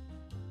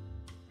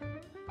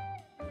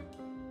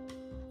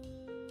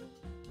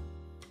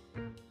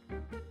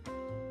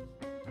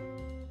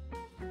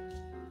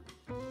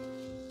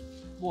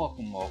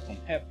 Welcome, welcome.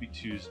 Happy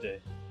Tuesday.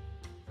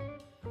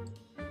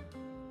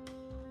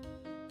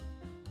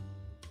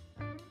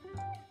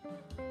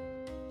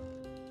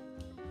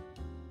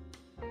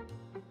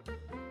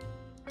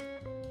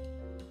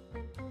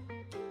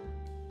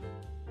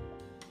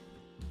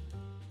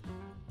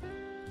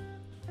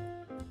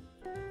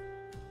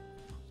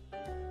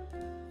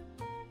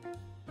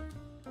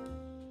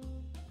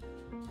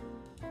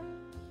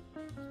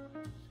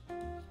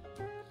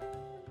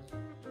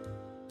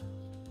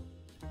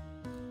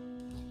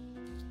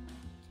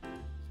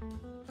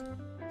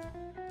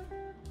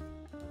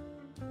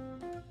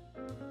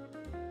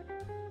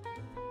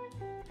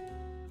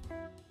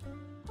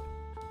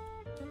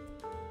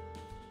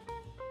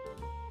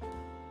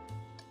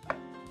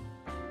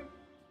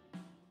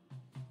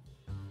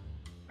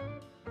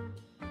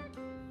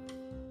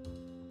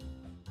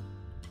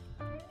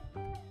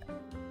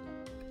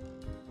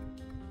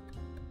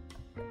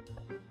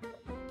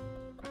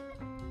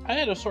 I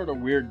had a sort of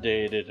weird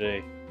day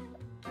today.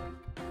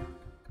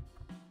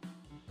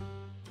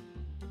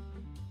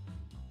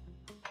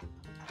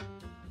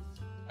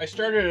 I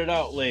started it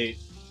out late.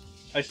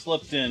 I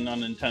slept in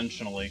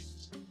unintentionally.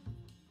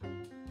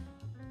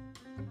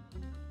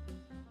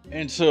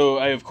 And so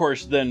I, of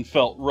course, then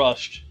felt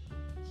rushed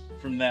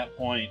from that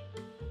point.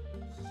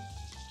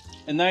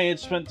 And I had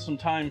spent some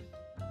time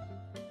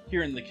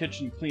here in the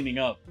kitchen cleaning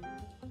up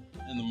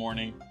in the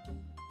morning.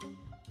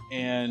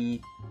 And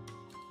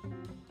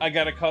I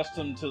got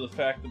accustomed to the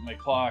fact that my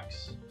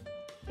clocks,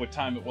 what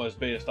time it was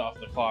based off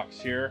the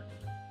clocks here.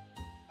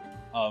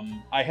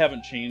 I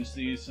haven't changed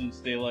these since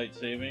daylight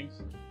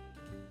savings.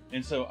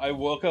 And so I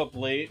woke up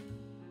late,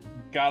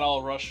 got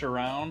all rushed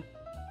around,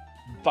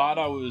 thought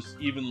I was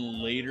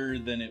even later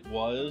than it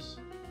was,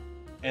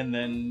 and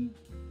then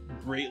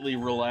greatly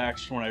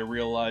relaxed when I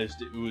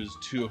realized it was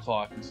 2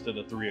 o'clock instead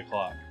of 3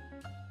 o'clock.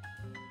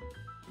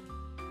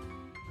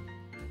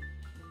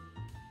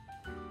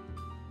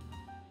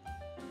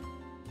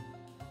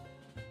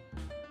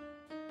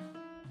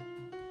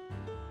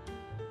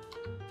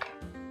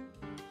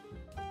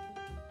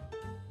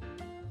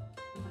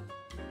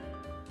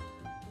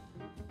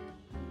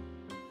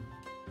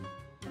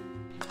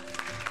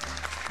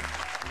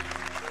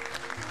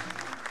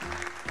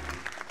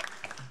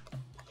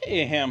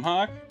 Hey,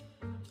 Hamhock.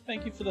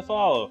 Thank you for the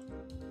follow.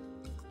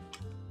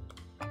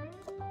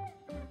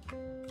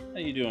 How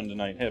you doing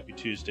tonight? Happy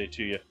Tuesday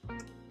to you.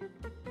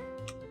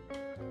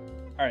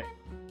 Alright.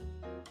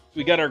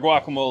 We got our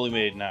guacamole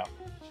made now.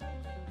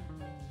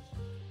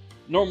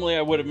 Normally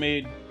I would have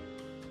made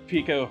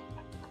pico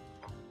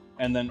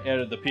and then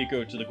added the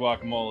pico to the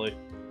guacamole.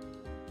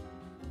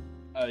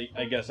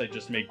 I guess I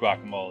just made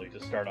guacamole to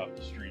start off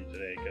the stream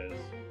today because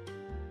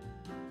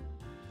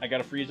I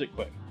gotta freeze it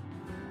quick.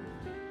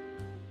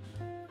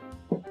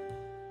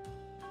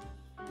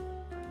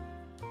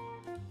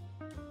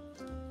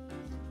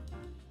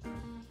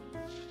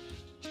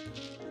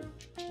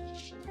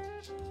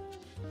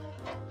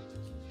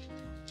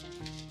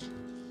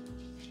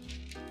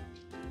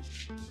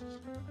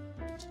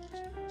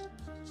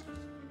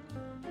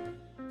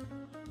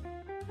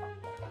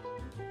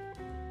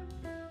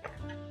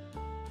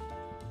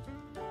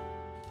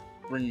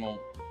 Ring mold.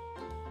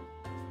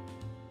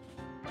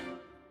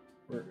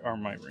 Where are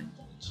my ring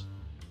molds?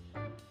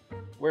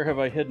 Where have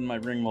I hidden my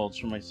ring molds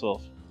for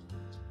myself?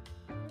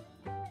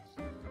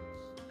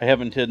 I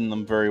haven't hidden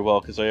them very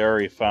well because I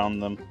already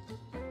found them.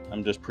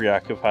 I'm just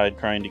preoccupied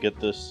trying to get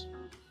this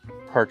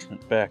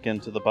parchment back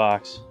into the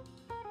box.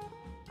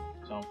 So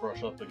I don't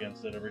brush up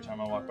against it every time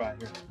I walk by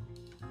here.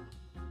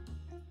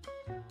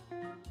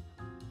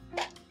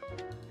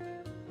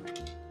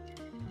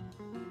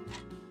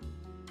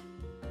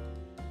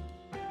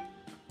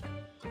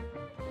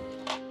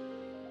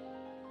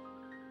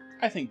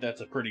 I think that's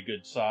a pretty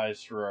good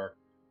size for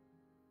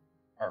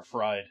our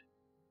fried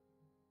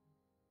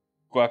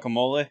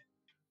guacamole.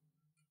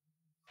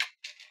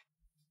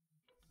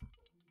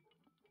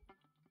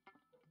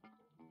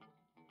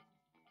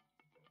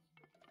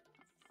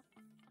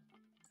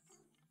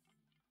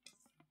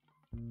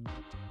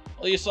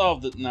 Well, you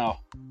solved it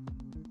now.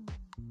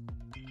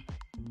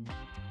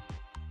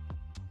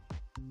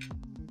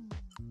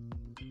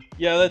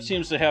 Yeah, that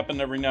seems to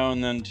happen every now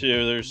and then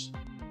too. There's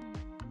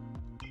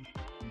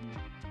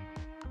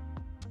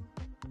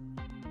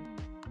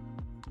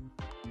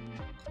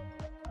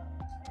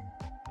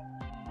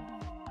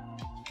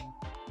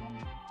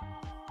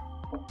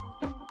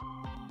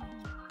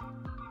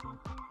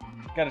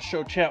gotta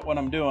show chat what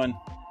I'm doing.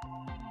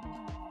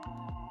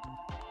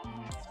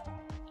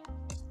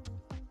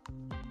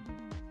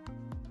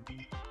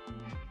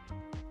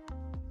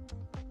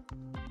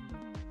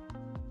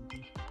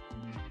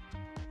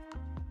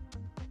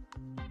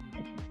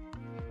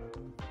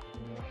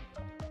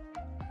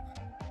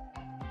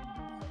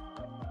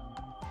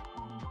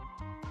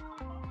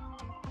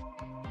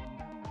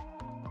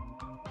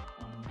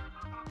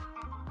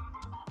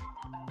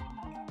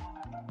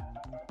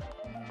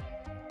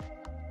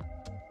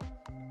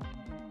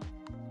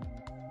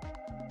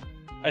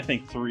 I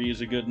think 3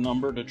 is a good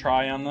number to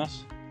try on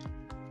this.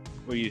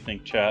 What do you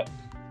think, chat?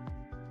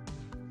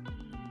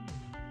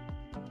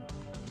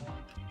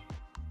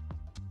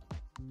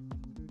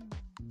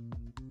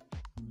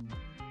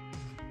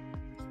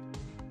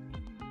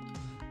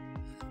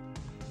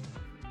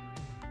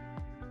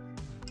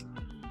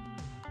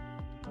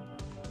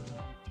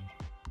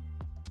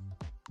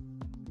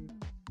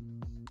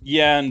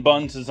 Yeah, and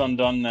Buns has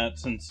undone that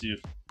since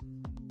you've...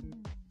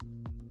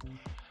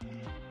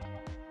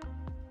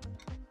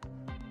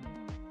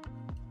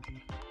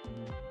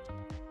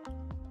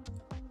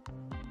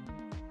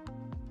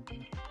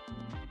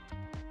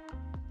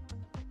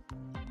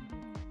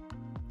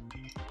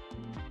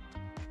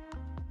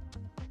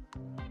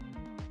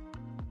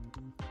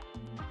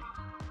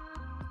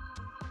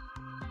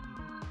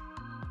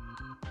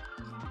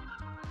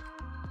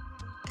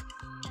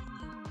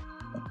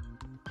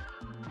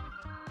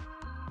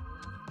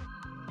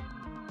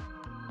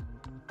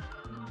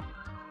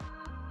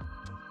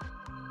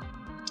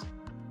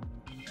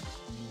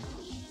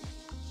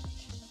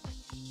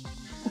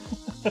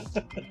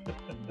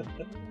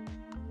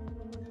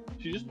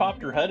 She just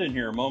popped her head in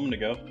here a moment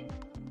ago.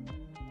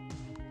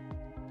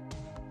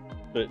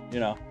 But, you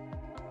know,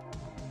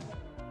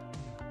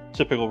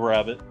 typical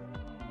rabbit.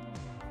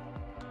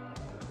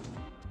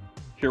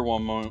 Here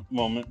one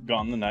moment,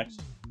 gone the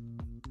next.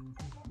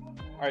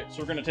 Alright, so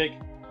we're going to take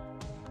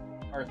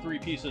our 3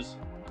 pieces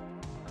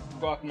of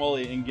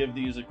guacamole and give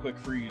these a quick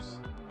freeze.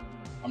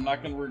 I'm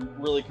not going to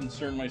really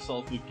concern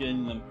myself with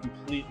getting them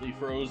completely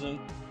frozen.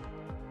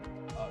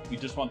 We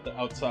just want the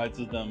outsides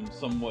of them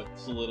somewhat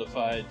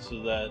solidified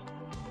so that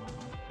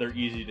they're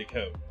easy to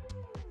coat.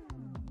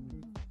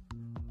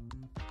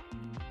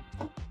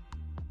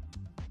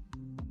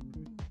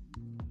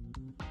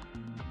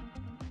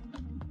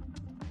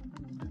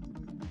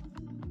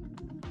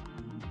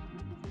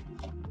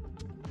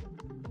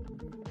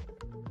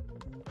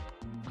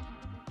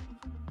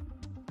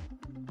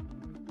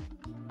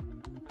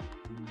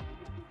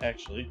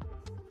 Actually,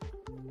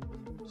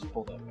 let's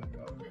pull that back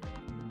out.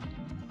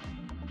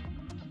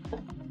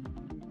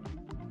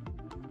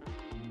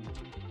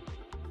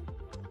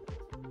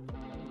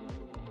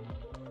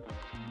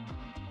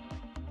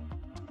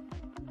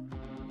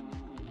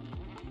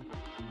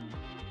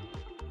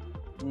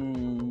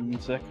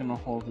 Is that gonna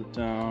hold it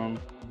down?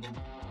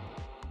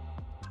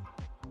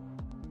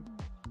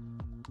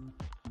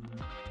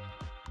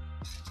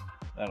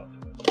 That'll do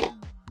it.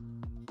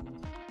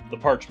 The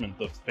parchment,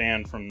 the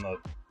fan from the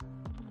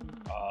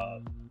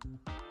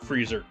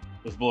freezer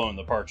was blowing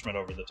the parchment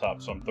over the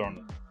top, so I'm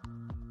throwing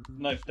the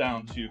knife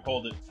down to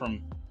hold it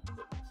from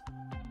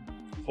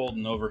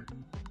folding over.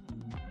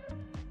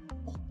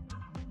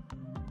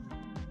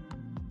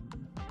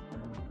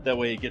 That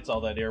way it gets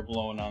all that air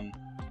blowing on.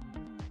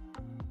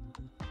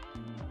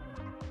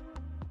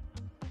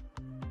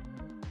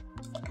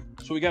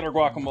 So we got our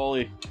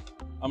guacamole.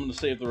 I'm going to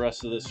save the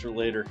rest of this for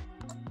later.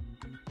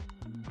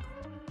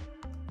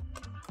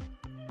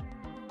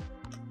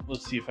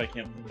 Let's see if I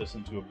can't put this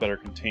into a better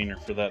container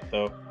for that,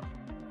 though.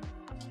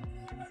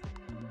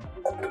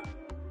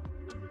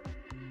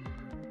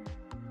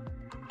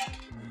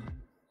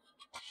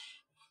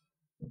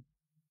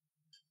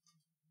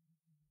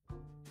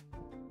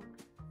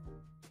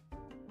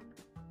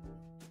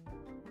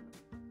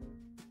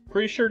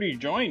 Pretty sure he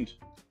joined.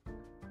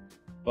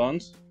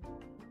 Buns.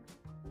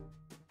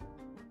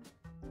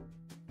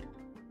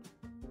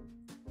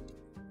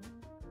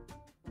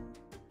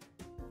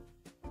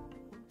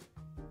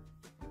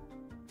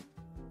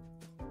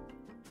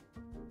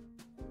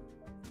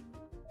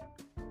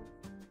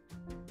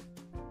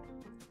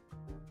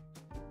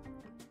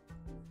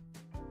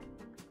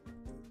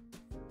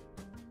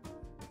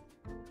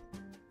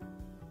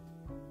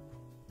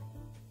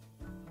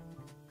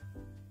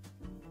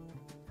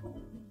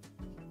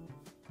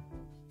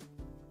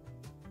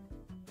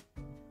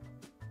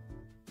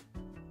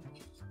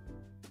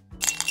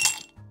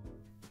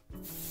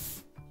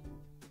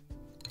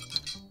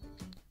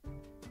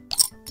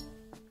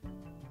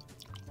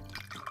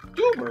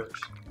 Doobers.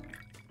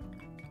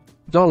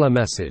 Dollar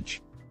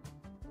message.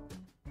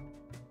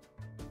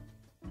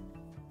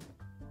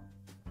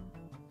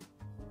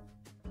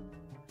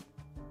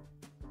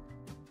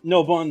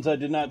 No, Buns, I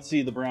did not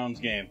see the Browns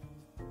game.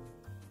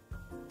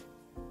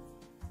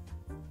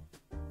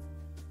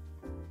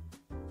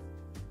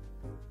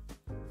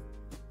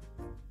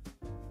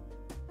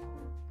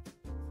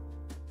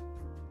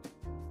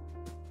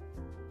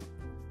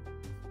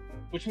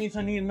 Which means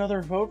I need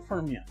another vote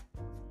from you.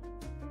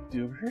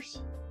 Doobers?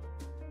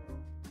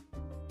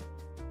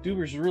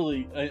 Doobers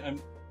really,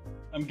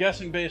 I'm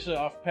guessing based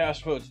off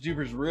past votes,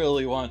 Doobers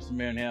really wants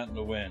Manhattan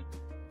to win.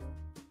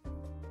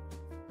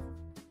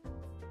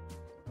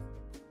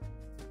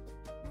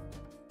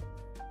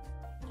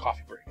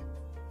 Coffee break.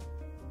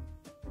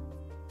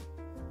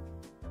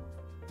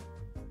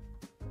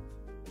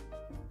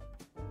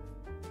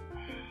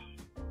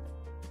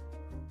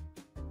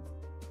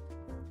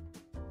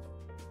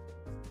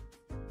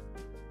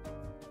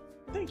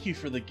 Thank you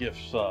for the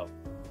gift sub.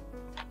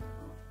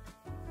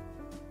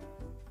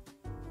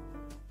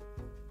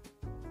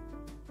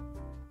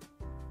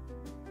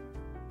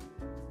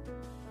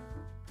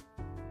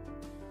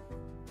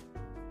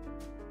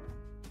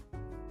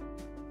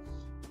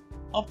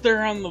 Up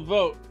there on the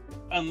vote,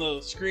 on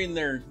the screen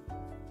there,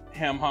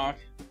 Hamhawk,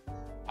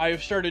 I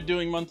have started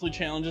doing monthly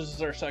challenges. This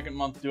is our second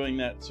month doing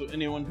that, so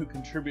anyone who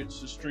contributes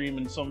to stream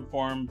in some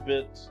form,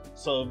 bits,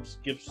 subs,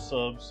 gift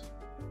subs,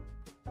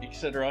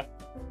 etc.,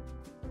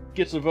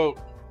 gets a vote.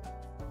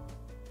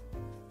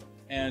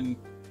 And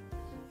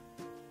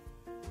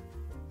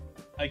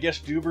I guess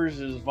Doobers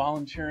is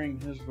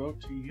volunteering his vote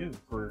to you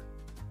for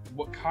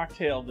what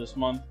cocktail this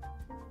month.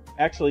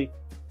 Actually,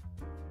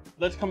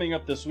 that's coming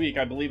up this week.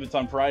 I believe it's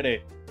on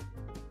Friday.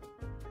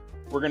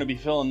 We're going to be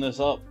filling this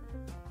up.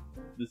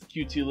 This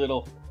cutesy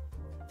little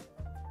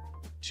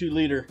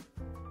 2-liter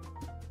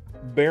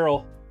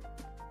barrel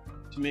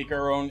to make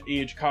our own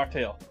aged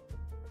cocktail.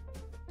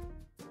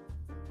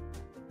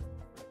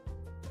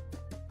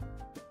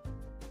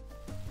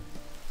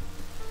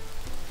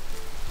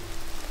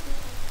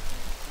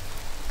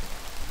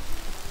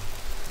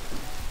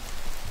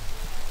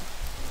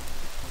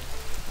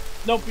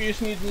 Nope, you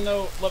just need to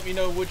know, let me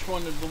know which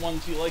one of the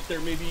ones you like there.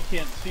 Maybe you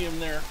can't see them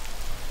there.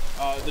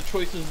 The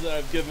choices that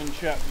I've given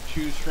chat to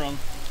choose from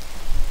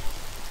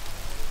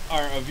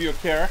are a Vieux,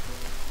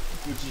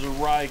 which is a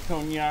rye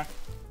cognac,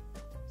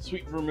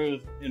 sweet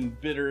vermouth, and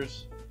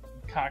bitters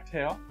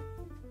cocktail.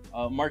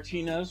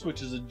 Martinez,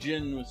 which is a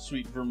gin with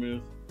sweet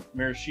vermouth,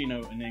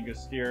 maraschino, and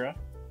angostura.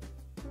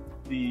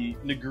 The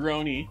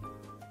Negroni,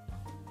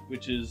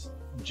 which is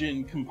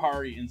gin,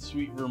 Campari, and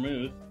sweet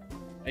vermouth.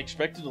 I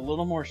expected a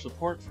little more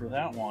support for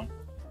that one.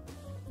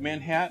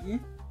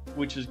 Manhattan,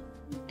 which has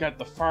got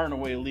the far and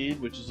away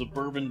lead, which is a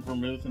bourbon,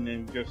 vermouth, and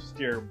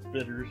angostura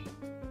bitters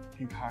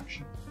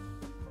concoction.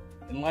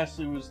 And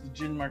lastly was the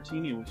gin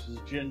martini, which is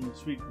gin with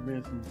sweet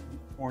vermouth and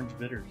orange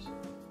bitters.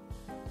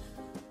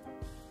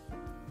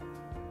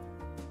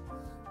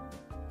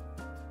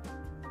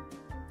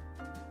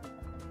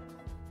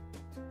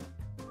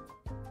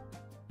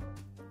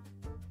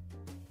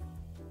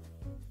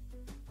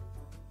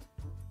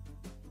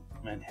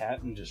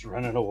 Manhattan just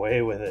running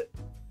away with it.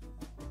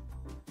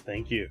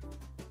 Thank you.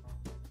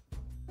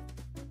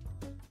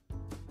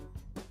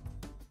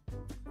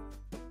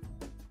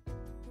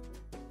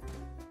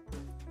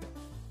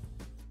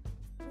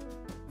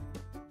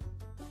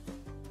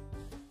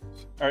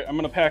 Alright, I'm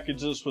gonna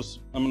package this with,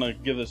 I'm gonna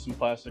give this some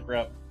plastic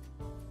wrap.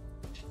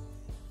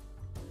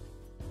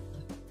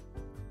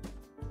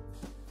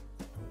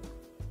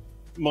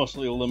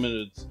 mostly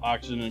limited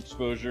oxygen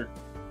exposure.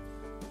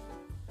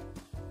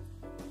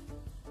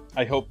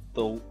 I hope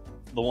the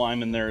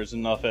lime in there is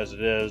enough as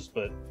it is,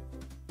 but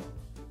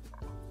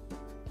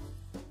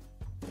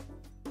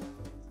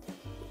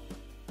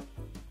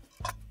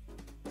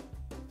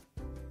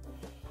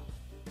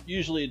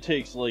usually it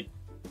takes like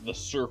the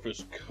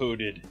surface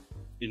coated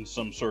in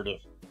some sort of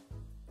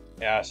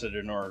acid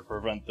in order to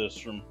prevent this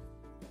from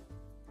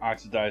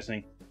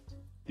oxidizing.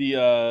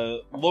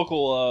 The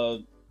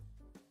local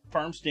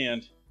farm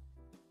stand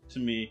to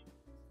me,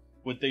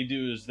 what they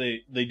do is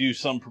they do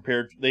some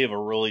prepared, they have a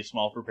really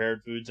small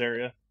prepared foods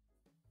area,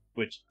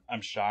 which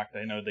I'm shocked.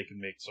 I know they can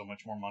make so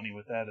much more money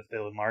with that if they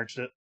enlarged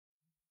it.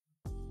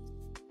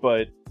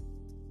 But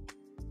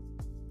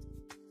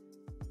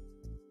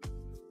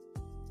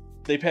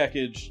they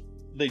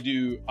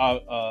do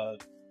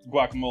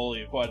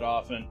guacamole quite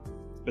often,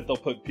 but they'll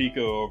put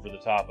pico over the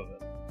top of it.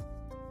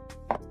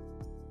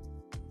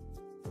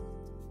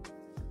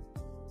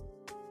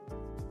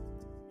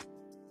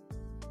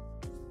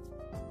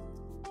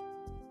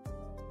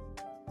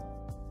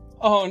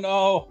 Oh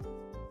no!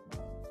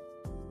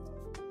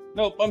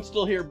 Nope, I'm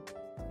still here,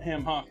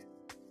 Ham Hock.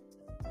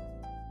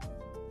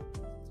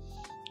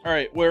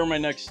 Alright, where are my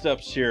next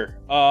steps here?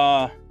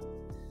 I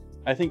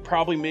think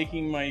probably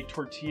making my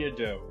tortilla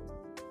dough.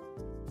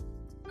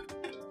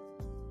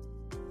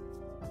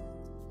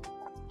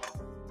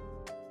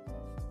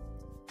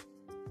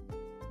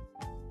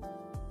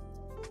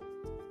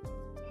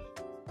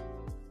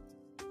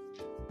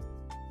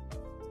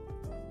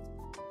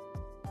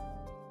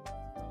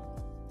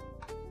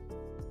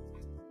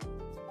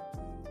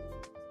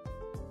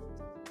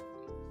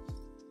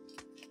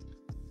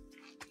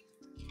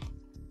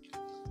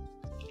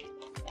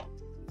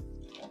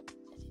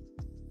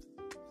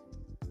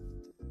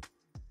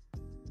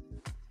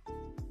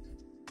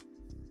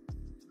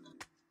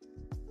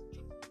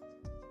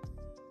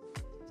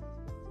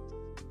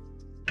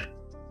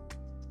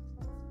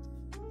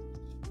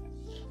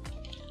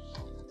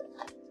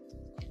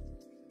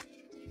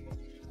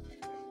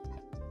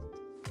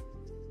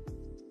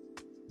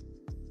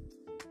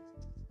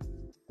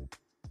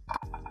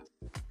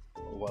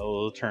 Well,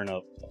 it'll turn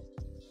up.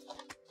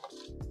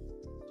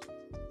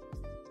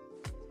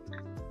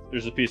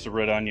 There's a piece of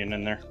red onion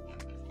in there.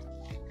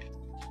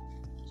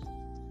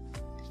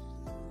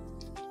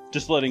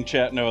 Just letting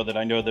chat know that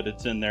I know that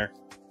it's in there.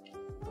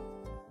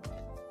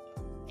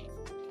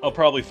 I'll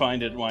probably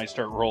find it when I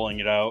start rolling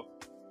it out.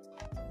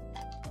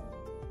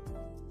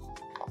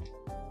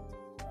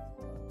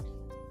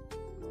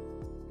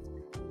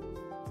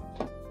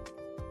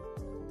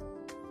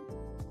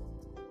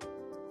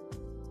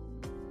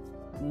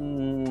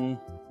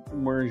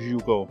 Where'd you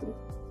go?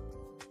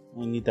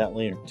 I need that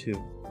later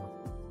too.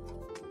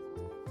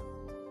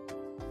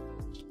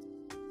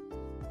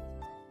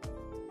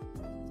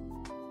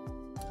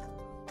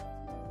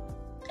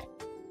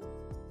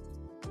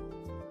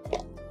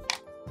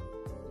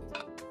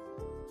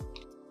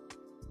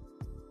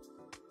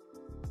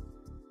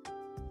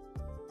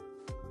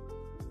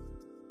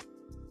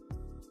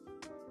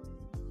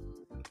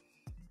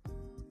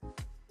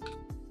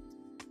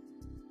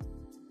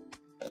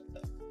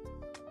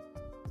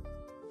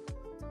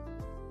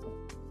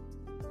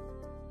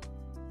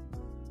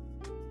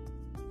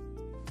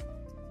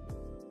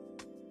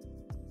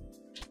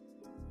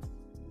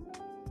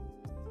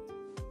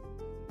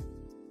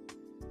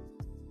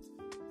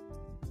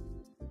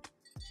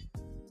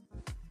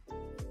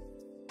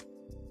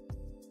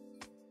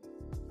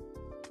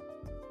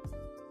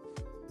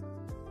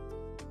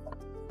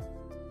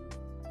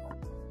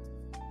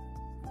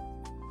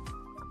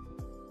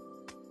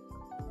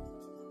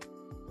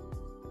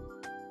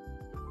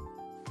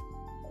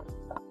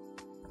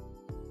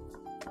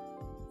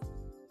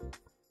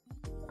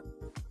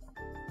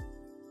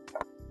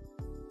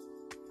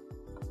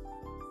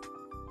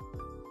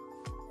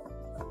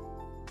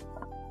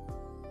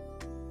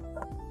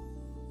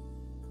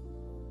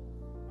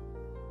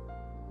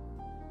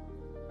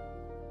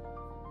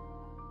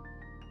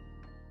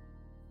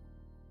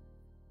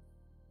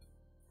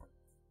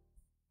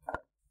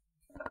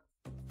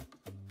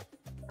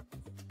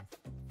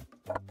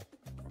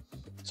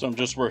 So I'm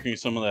just working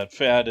some of that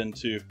fat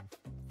into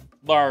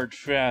large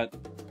fat,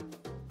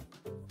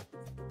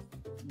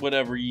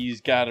 whatever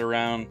ye's got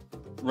around,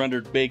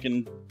 rendered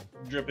bacon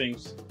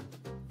drippings.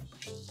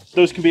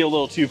 Those can be a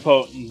little too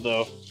potent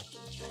though.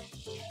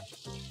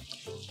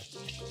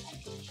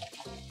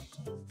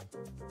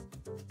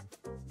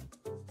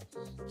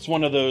 It's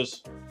one of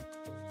those,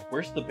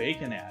 where's the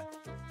bacon at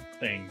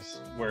things,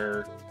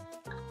 where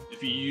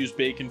if you use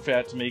bacon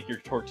fat to make your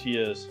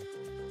tortillas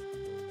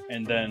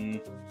and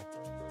then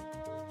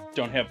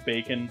don't have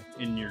bacon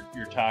in your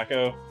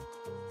taco,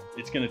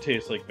 it's gonna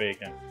taste like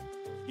bacon,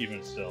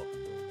 even still.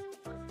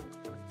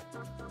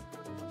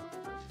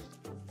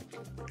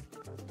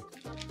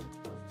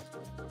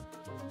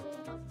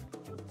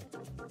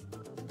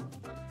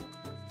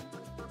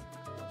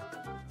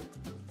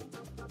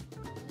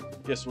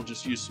 Guess we'll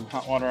just use some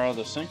hot water out of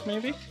the sink,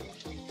 maybe?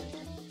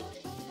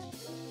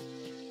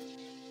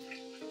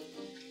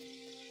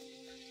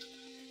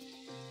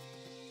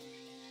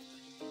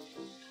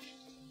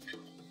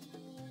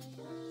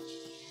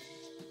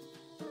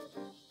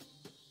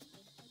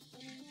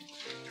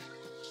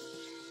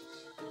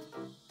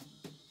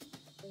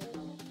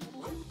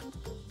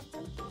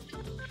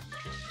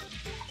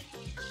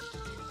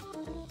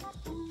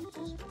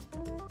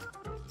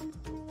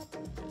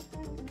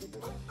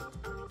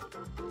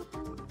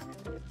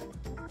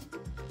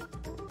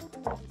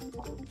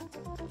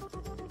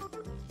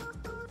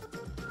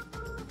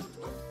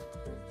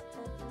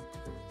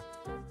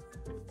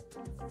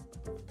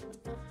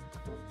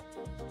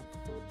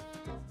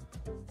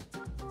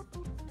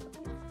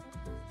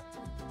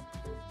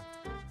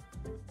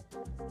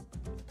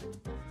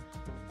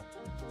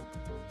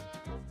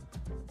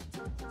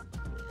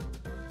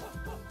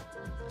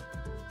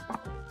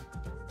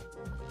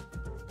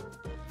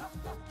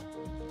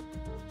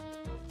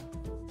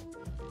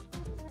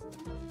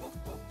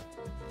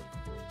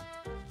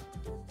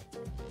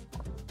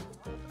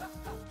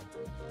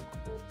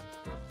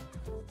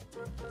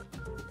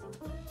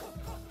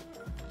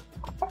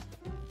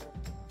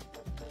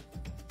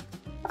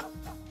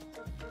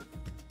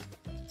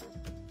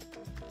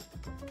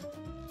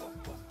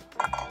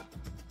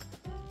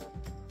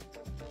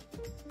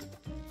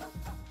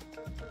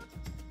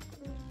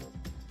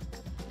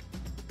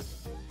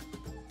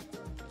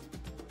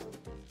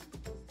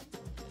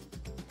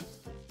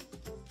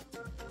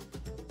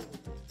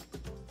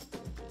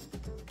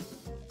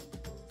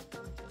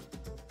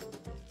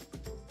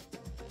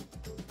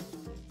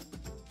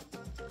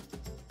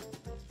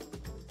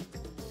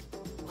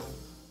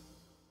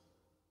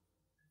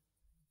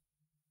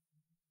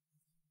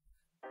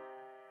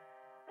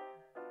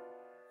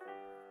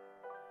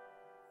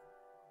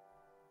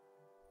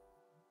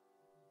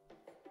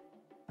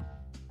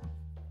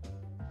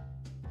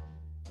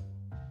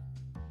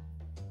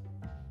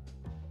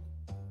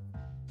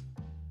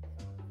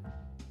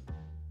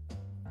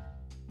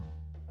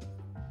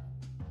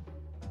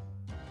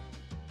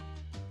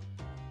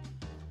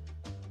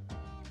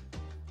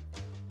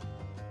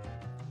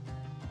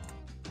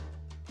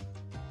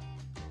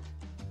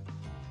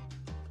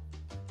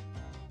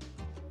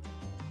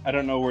 I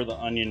don't know where the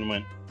onion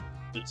went.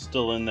 It's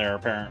still in there,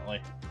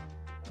 apparently.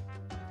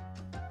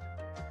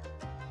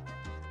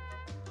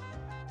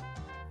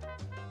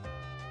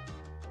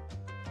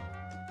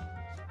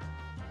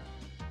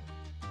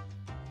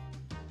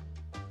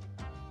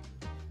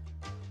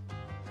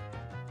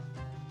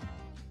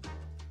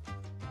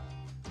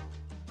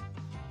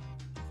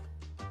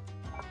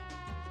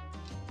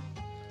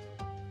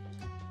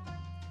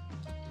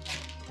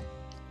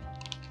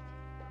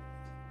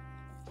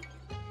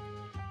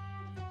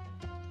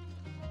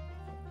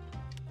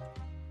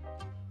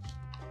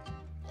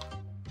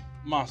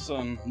 Masa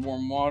in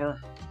warm water.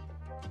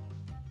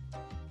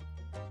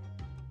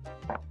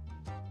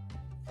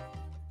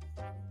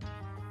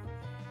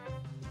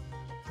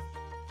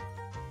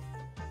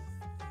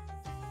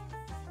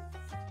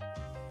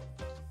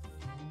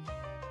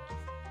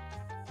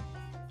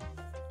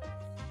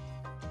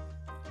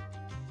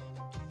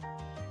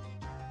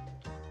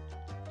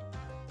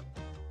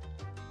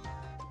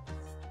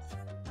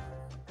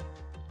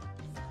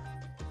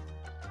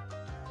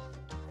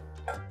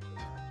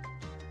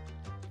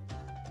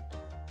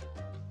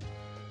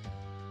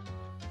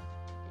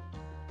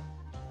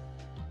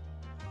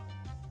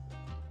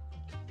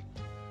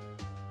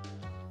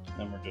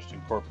 Then we're just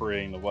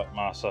incorporating the wet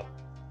masa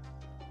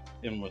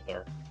in with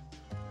our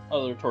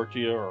other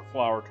tortilla or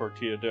flour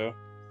tortilla dough.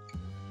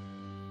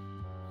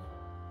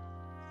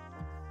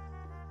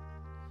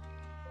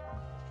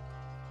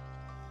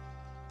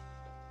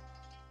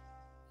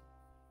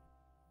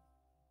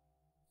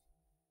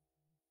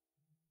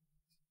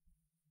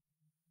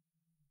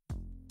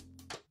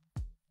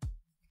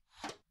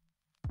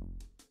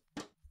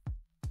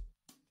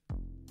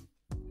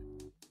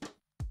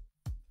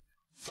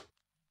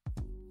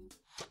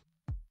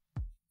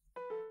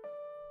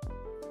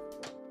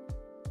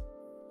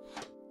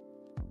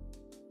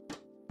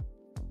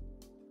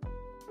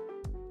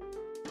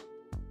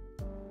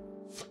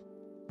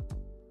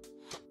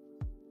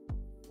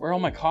 Where'd all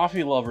my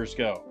coffee lovers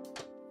go?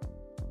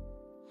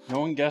 No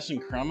one guessing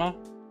crema?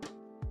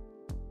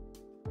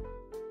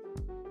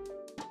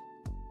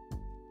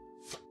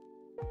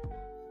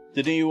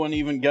 Did anyone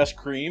even guess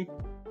cream?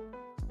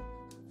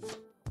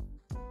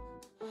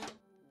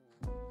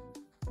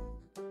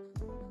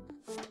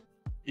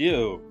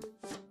 Ew.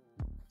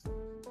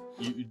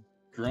 You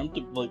dreamt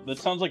of, like, that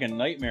sounds like a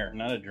nightmare,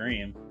 not a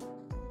dream.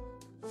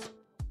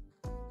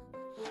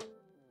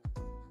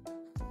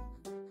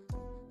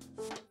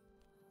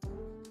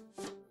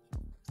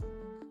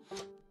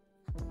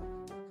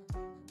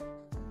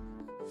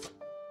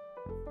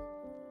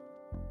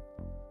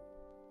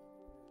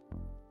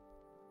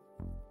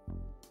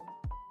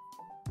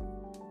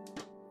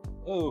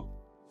 Oh.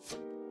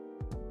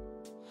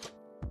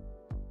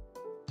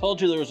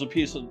 Told you there was a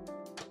piece of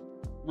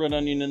red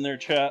onion in there,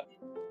 chat.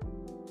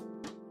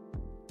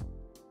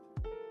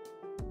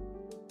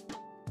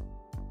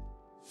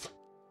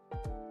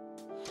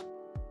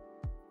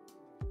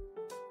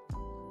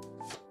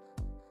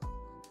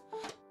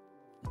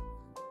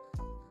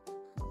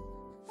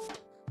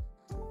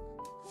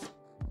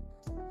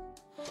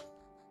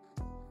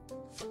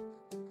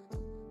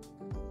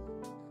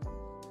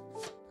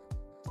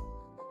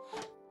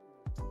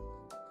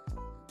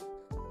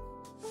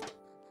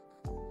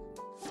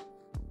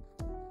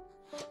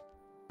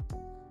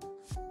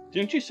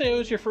 Didn't you say it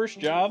was your first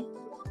job?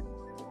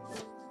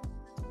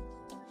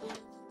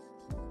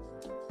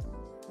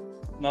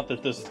 Not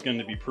that this is going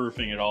to be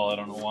proofing at all. I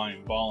don't know why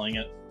I'm balling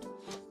it.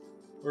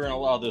 We're going to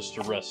allow this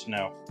to rest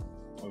now.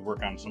 We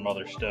work on some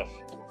other stuff.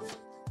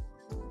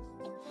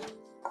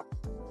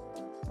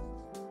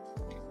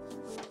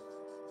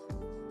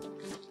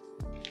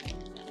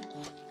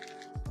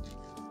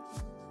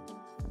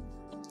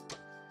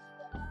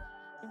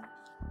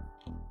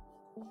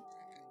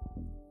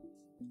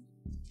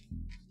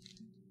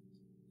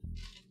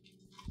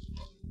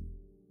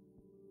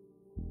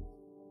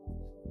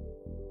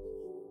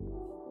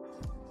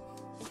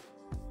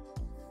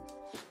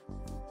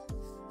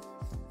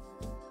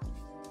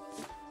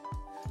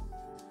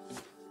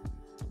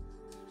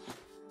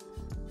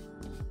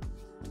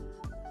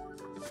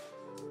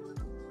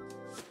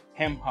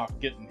 Ham hock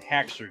getting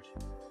haxered.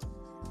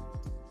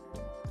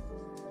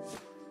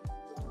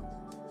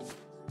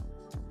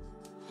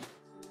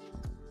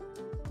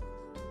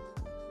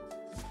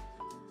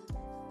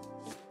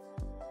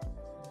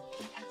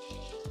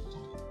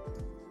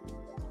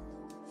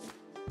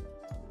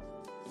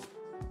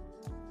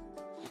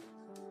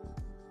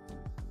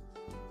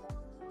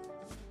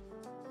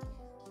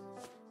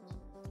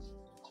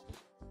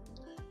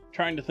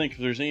 Trying to think if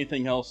there's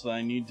anything else that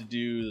I need to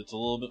do that's a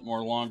little bit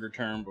more longer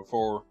term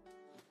before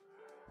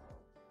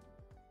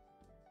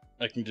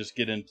I can just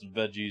get into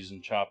veggies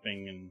and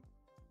chopping, and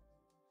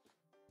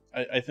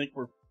I think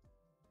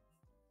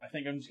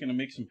I'm just gonna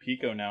make some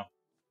pico now.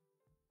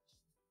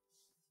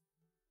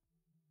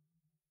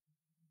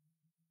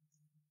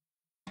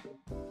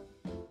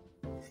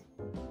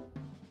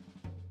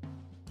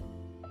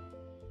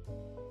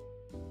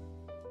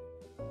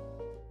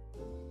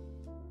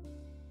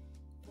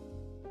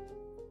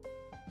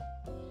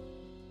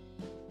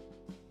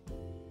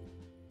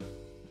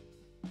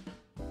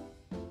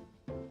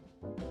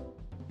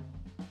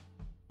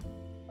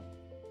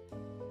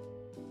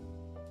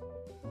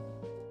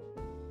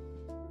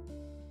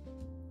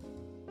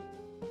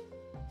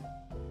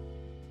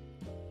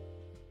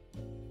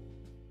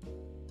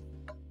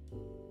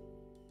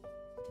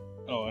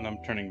 Oh, and I'm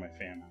turning my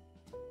fan on.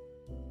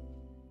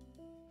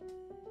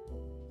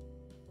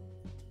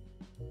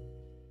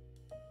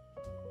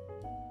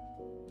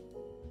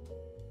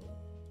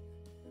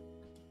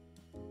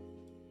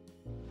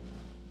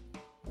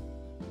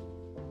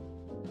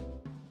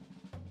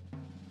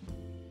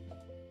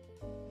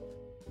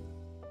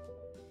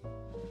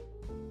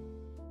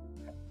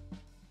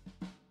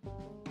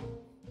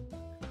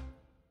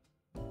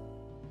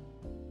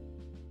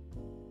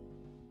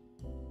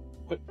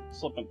 Quit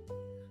slipping.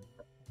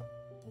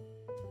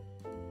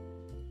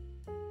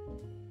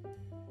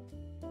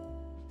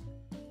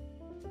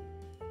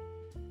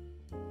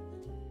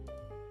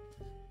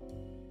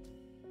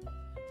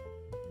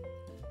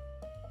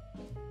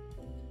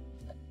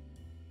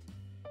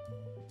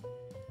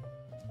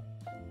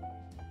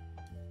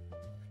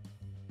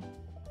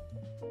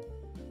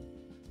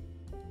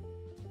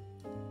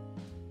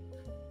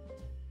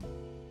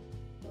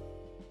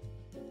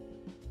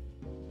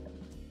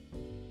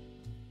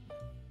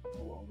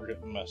 Well, we're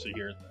getting messy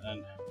here at the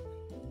end.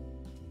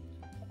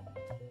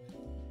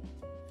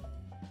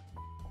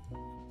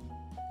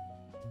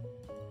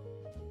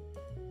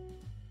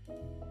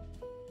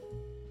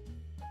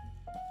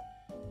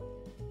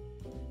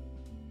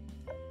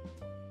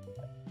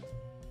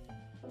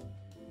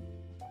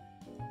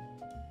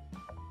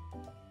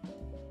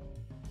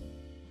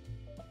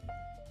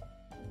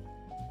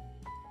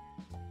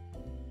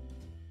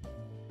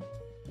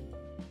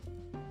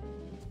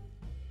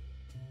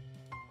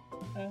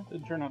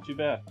 Didn't turn out too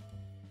bad.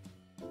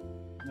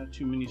 Not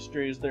too many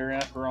strays there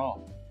after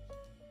all.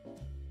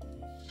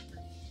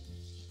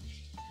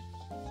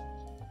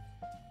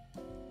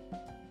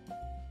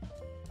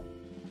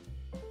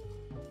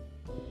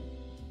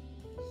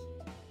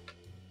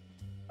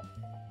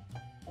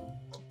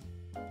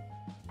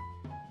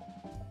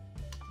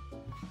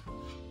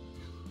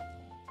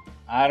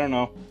 I don't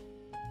know.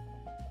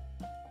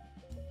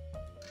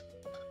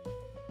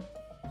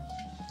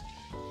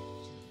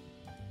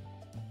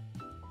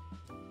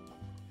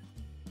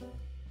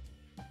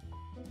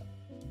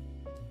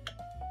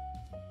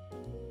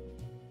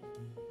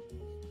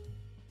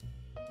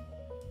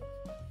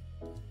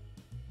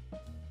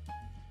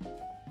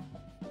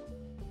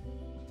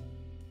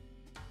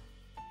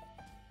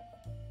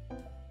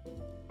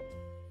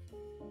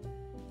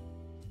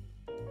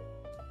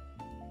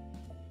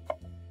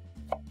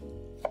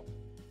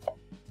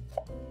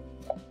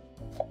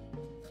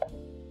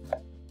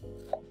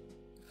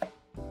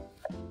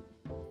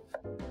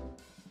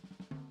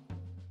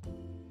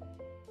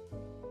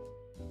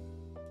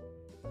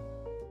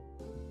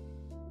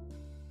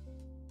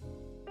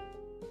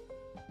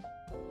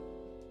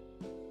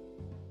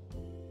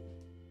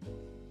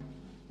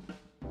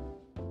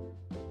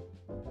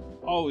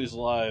 Always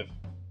live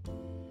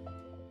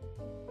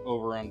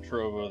over on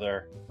Trovo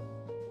there.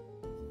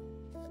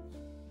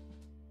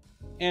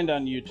 And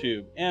on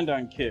YouTube, and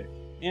on Kick,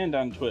 and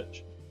on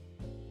Twitch.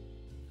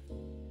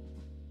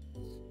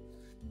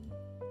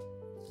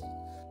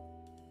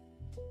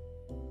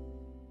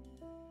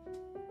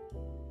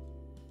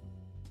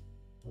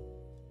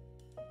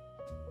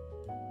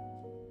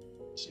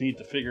 Just need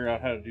to figure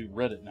out how to do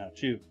Reddit now,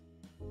 too.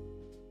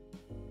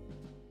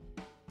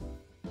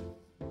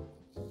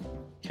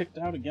 Kicked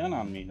out again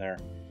on me there.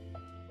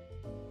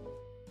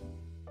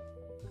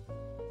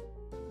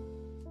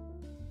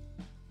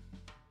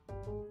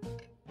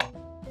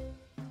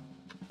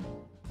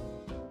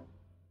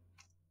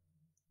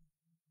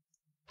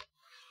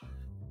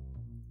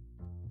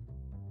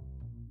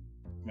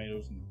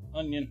 Tomatoes and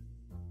onion.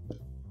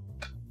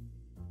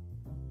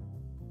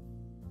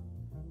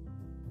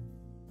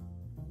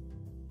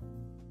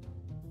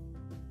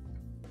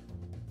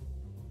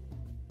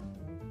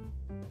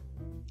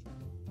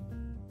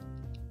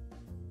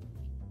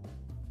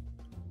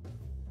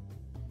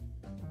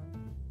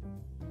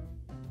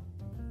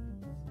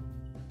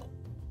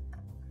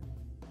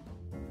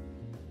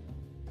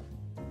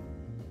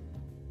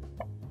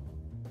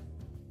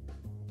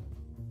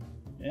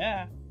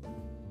 Yeah.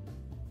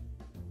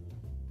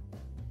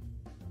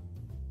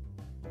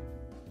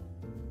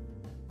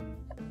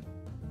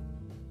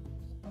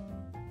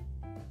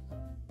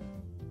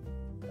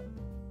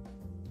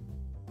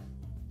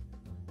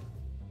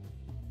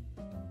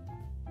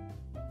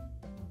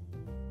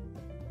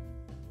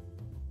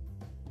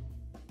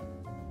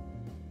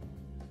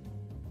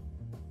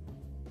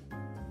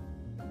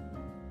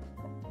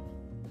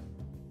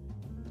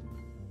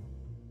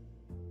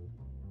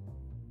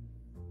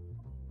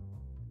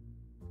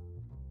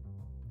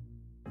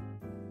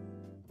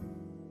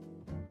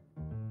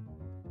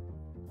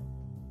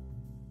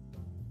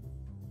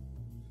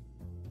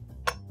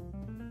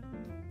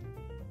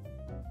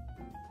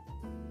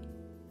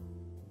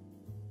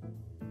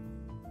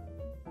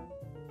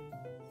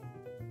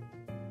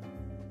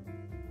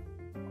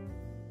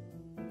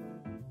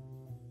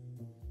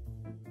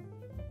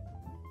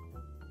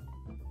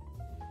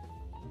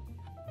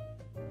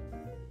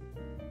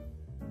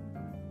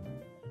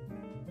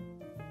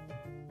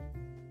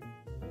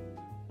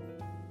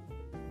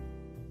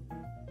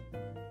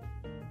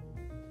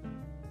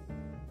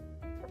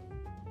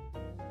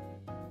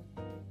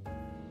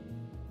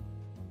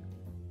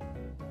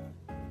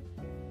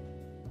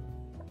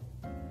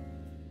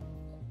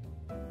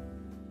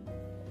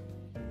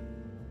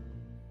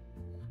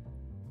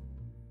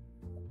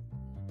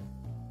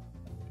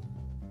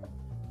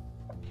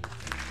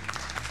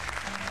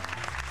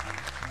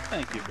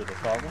 Thank you for the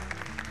follow.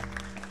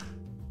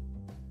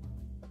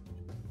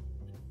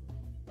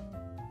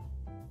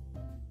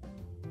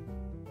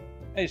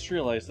 I just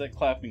realized that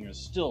clapping is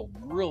still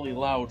really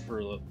loud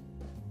for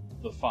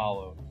the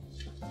follow.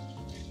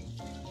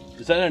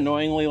 Is that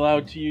annoyingly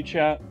loud to you,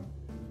 chat?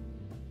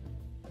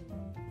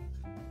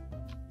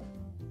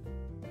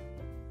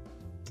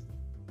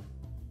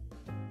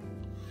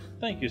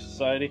 Thank you,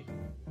 society.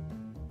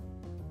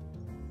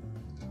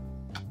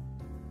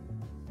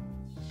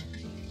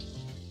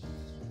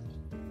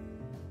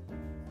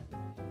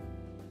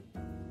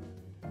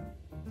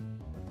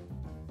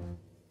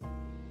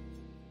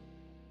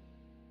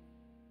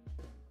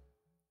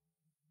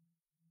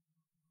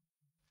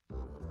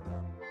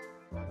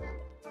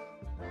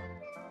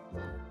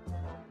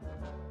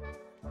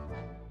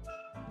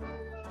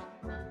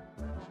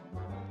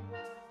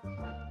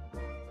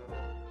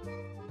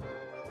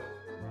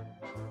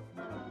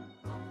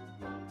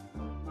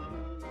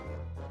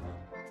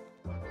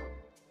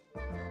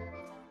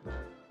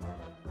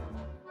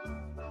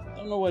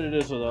 I don't know what it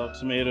is without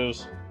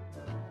tomatoes.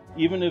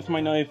 Even if my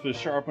knife is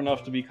sharp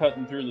enough to be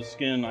cutting through the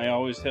skin, I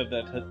always have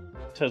that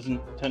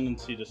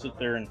tendency to sit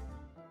there and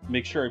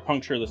make sure I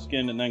puncture the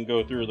skin and then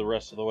go through the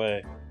rest of the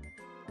way.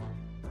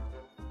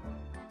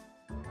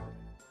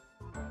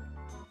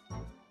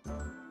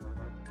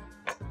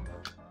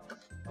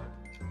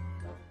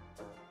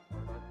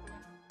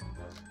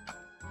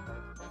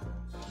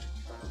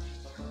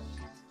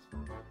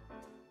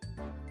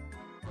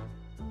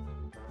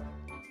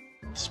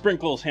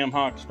 Sprinkles, ham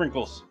hock,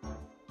 sprinkles.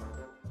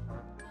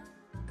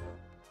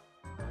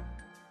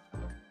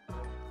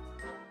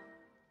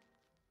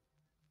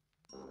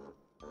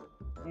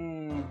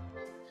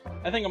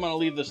 I think I'm going to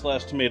leave this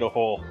last tomato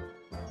whole.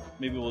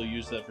 Maybe we'll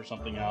use that for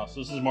something else.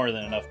 This is more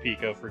than enough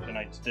pico for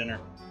tonight's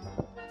dinner.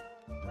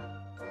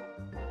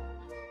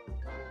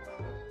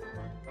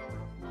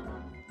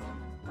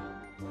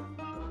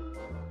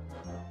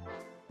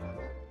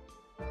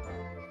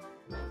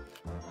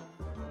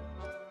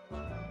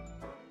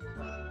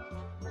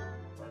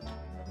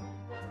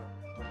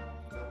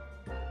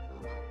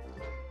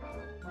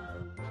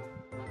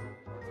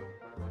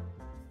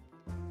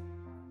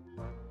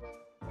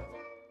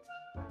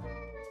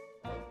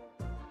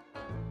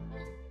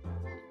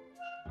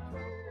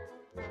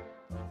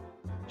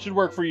 Should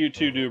work for you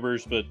too,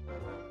 Dubers, but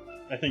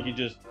I think you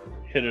just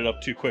hit it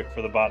up too quick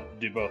for the bot to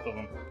do both of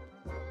them.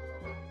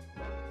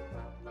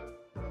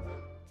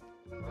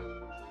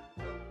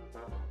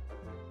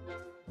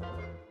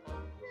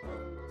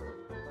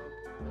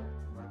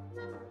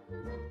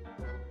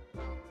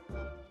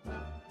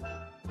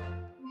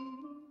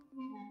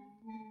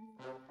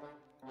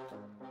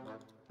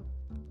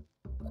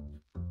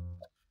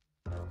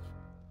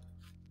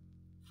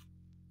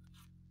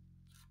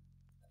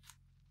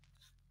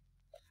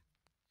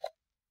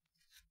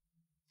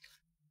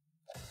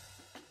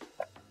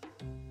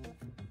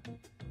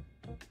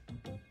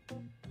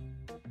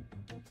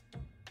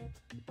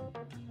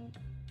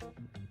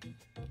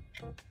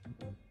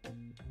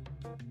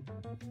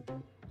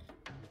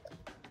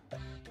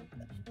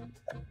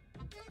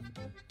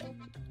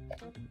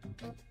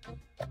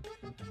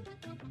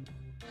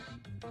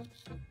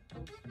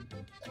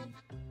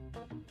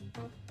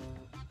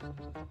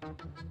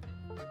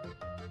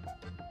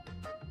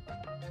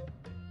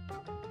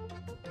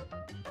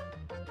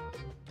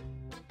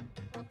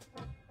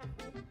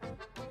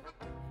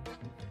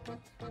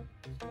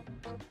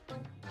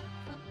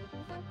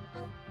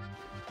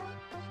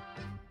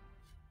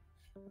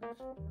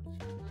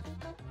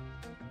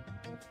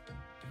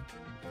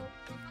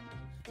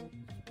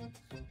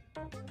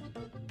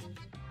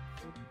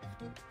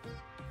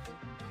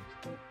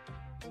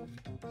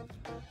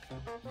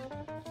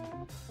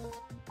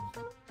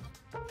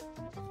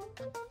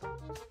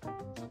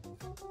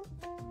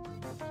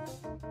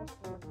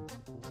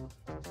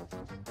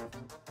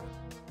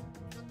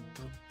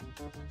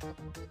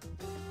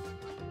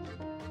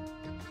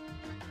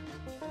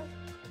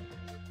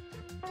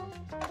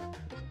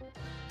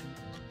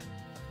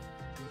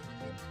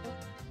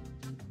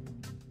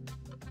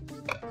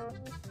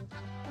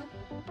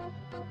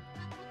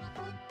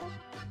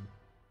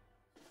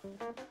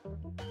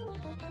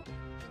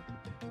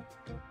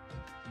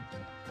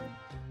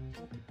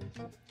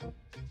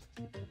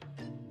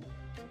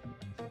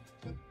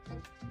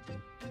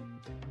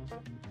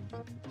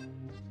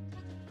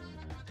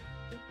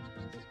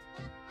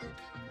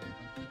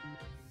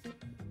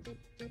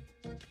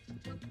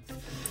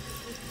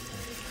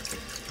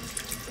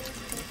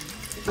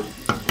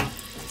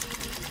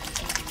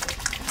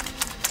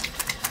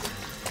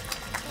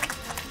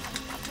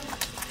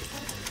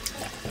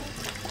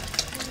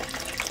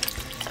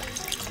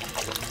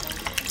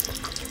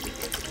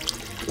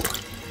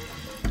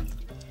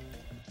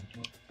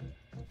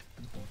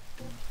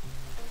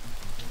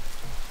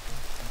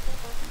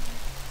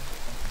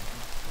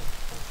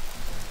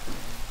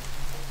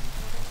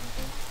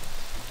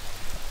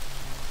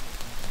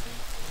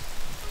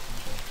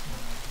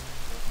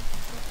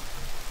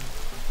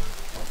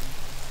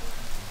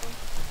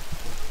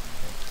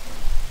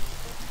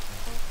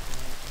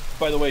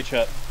 By the way,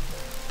 chat,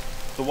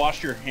 The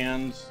wash your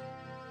hands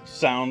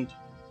sound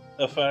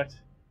effect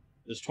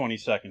is 20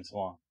 seconds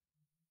long.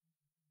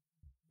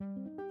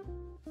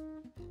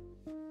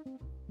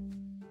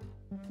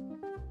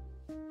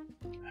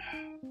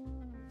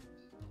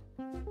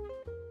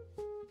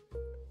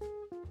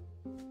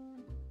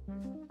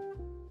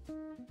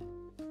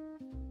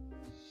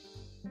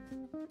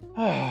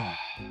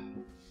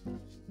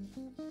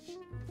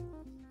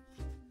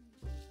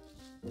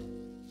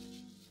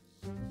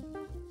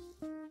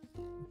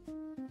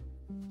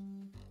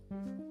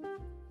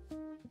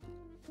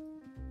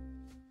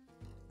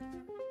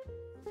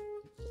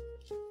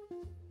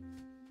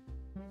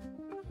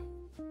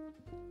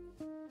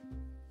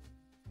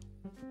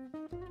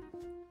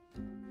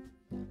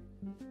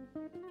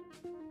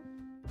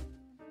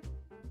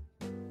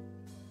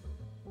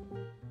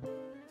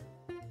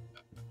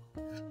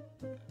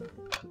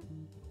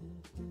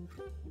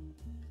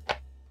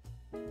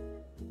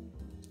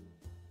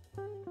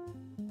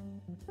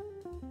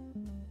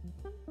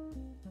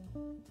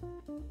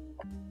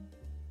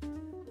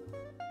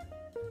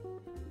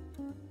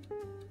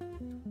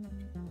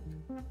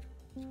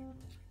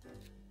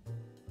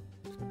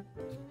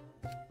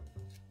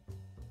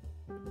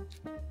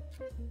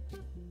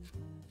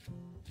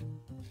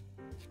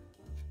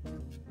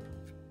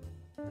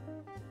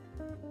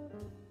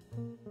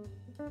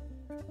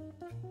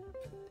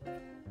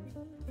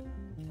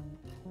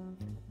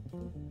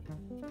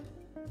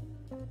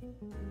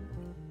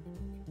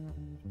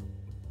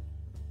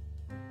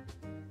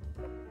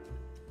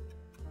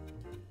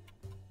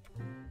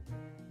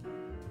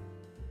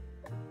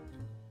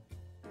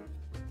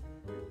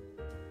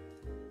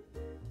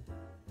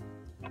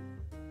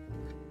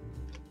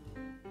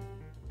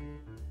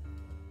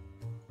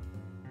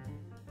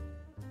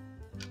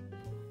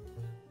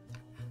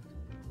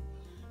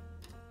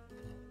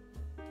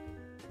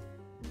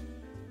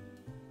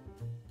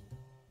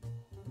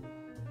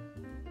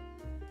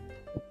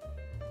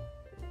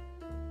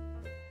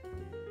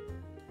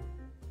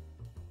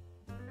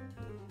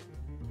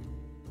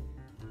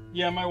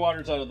 Yeah, my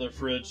water's out of the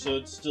fridge, so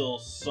it's still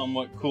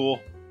somewhat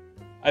cool.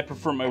 I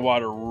prefer my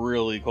water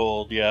really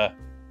cold, yeah.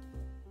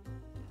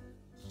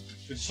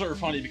 It's sort of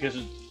funny because,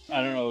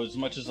 I don't know, as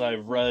much as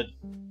I've read,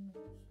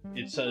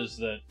 it says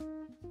that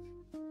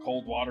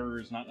cold water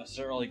is not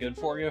necessarily good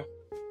for you.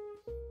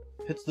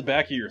 Hits the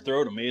back of your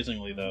throat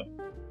amazingly, though.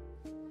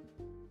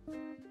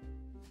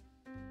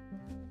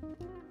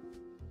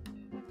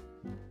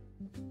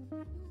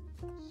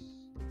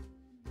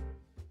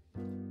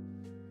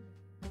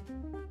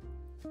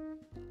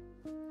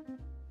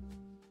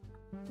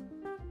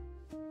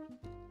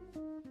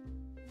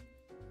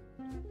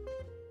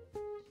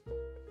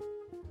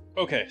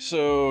 Okay,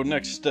 so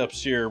next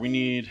steps here. We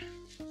need...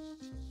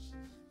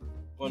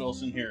 What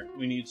else in here?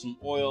 We need some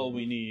oil,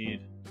 we need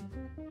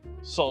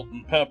salt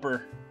and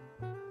pepper.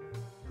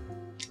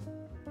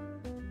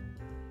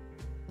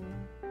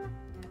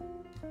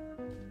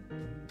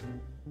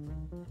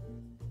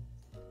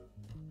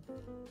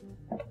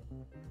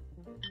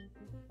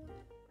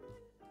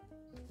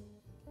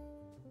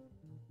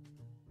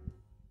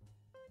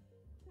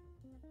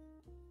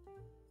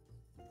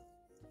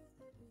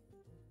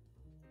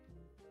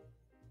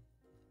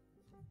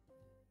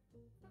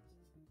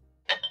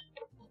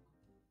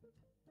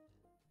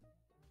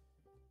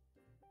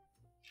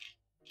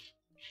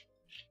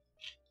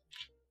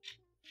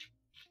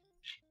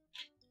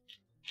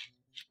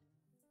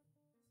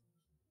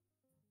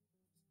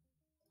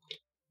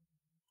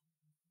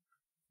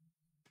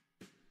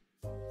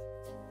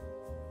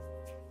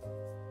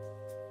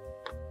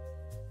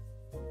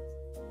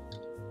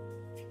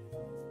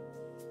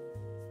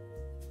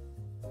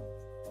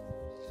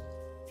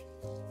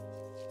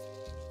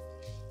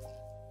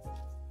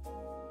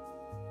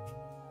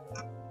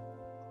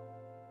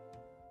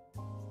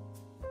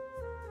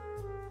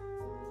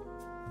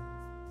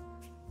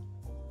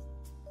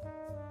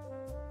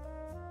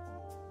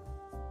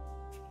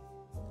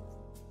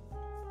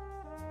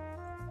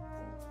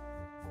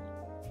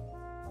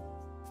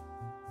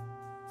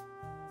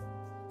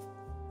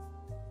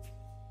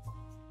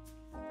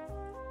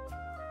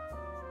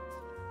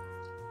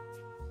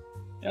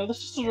 Yeah, this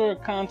is sort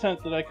of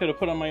content that I could have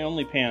put on my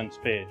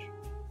OnlyPans page.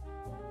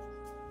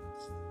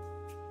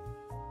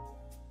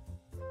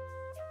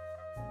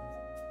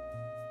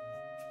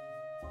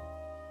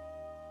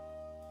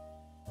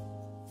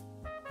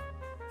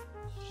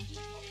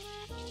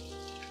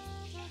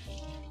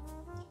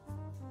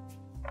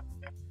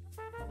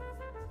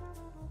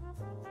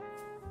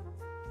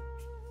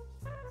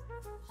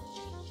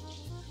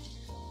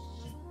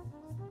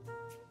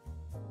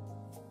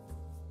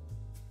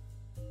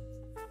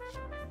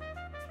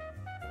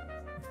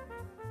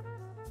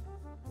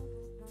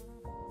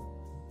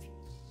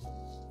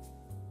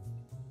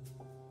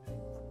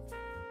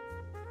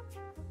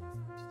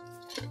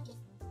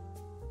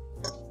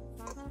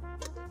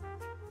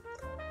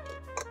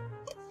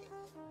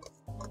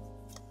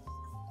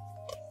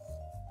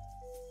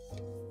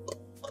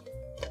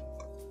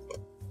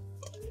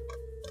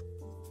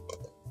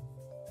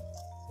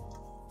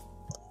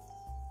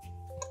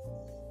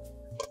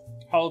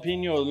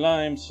 jalapeno,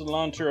 lime,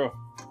 cilantro,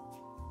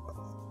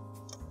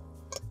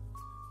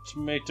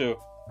 tomato,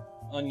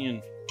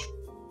 onion.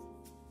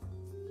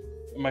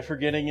 Am I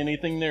forgetting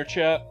anything there,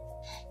 chat?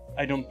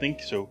 I don't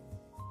think so.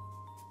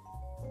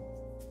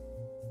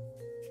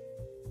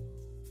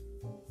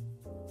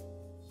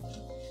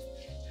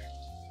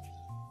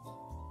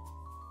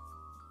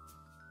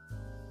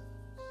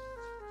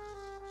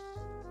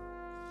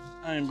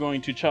 I am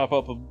going to chop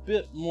up a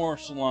bit more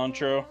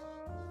cilantro,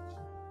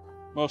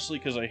 mostly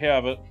because I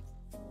have it.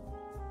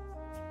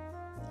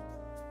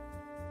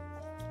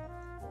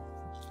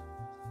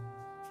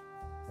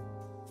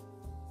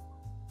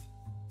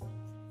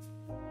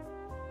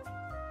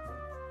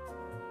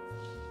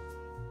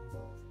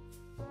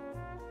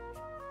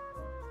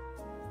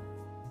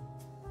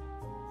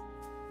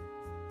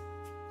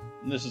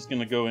 And this is going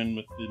to go in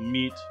with the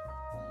meat.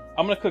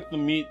 I'm going to cook the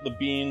meat, the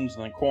beans,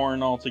 and the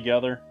corn all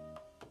together.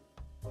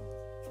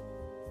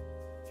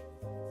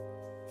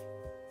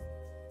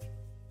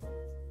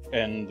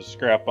 And the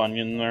scrap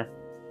onion there.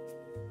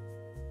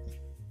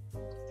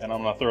 And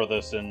I'm going to throw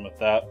this in with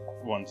that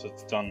once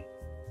it's done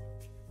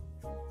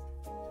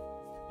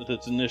with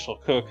its initial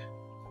cook.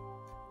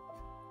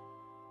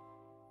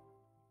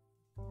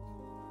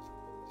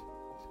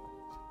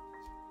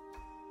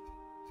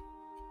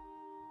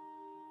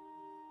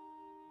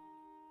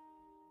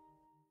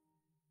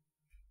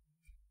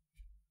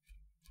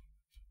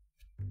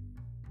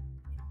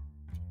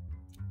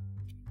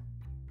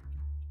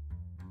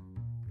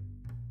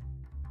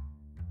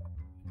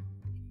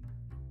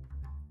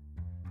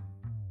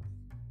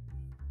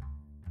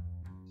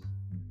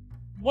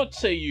 What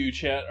say you,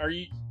 chat?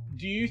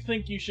 Do you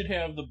think you should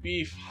have the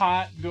beef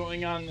hot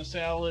going on the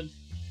salad?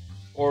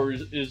 Or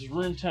is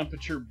room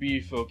temperature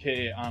beef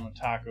okay on a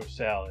taco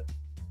salad?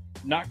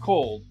 Not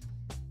cold,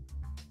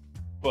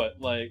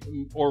 but like,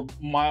 or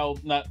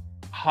mild, not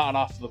hot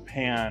off the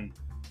pan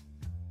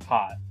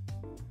hot.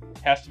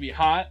 Has to be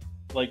hot?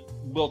 Like,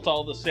 wilt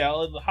all the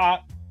salad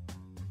hot?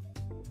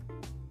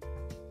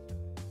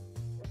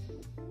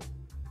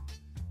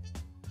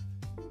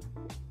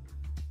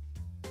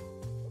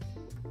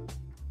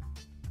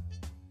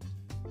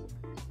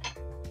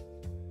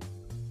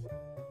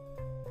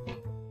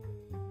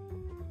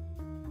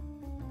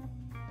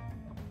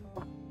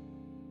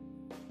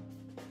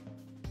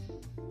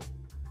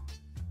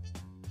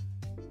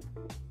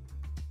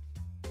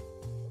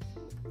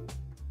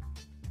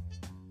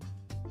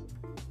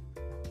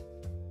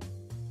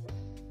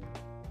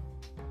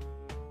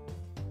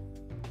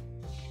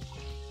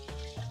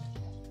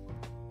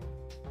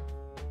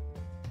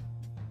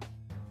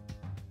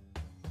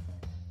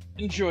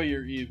 Enjoy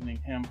your evening,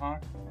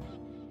 Hamhock.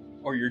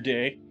 Or your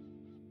day.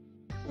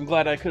 I'm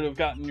glad I could have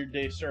gotten your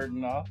day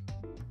started off.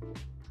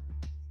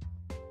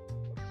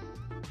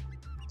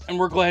 And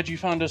we're glad you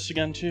found us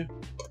again, too.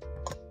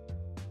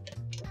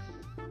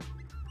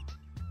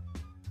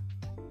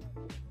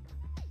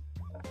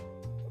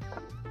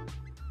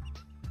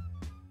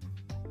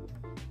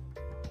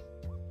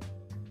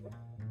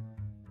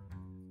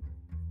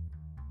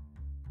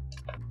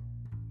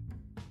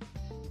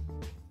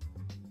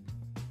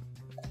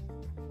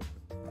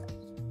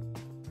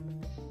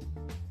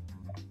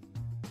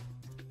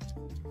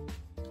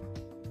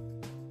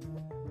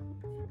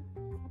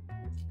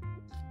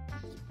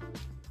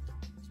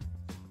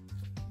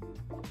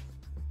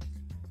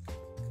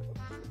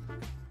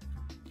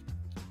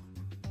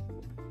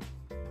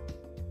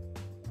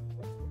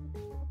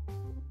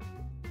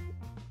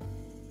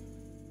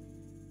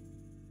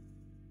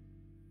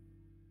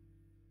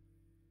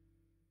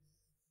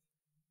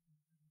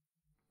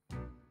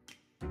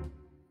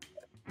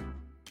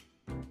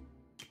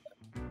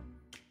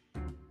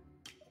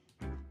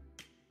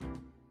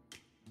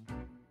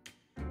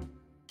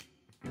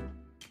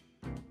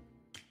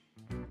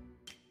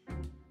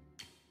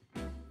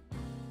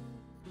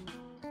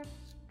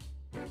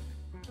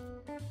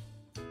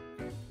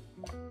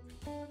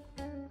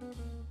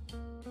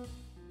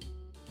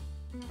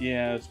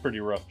 Yeah, it's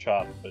pretty rough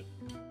chop, but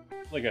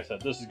like I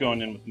said, this is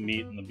going in with the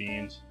meat and the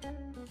beans.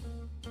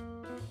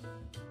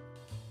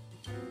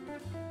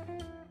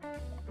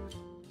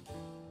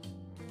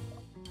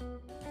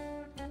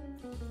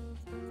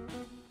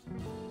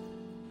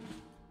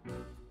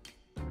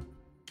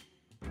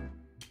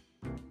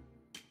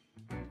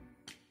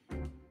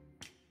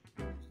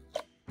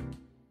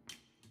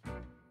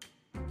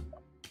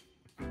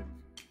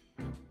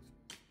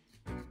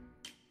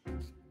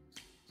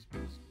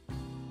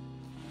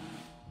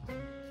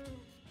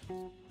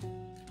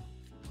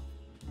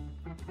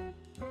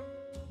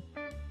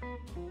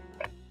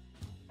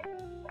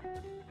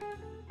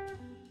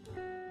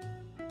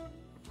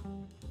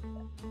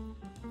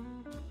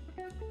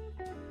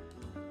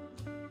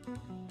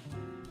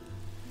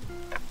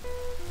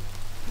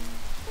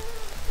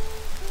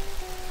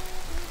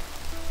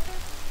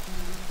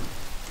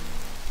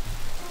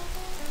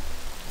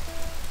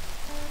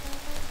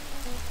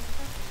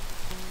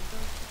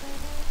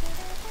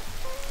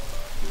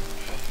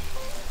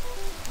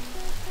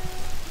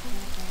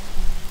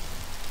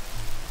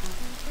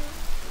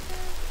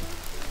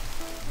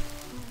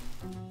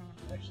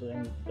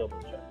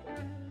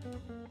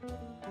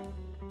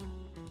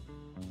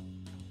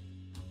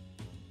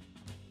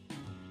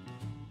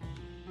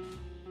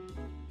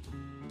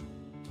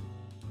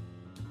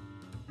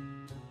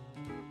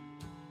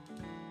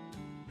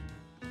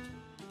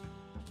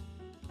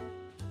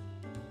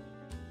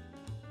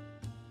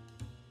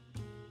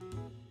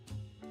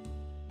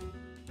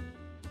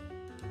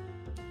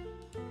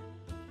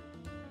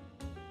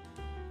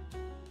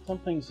 Some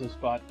things this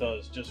bot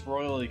does just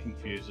royally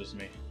confuses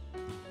me.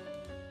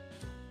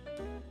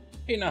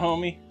 Hey,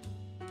 Naomi.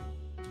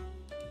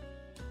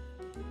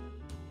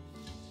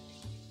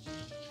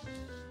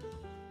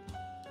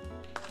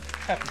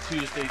 Happy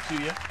Tuesday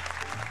to you.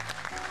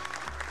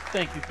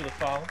 Thank you for the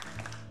follow.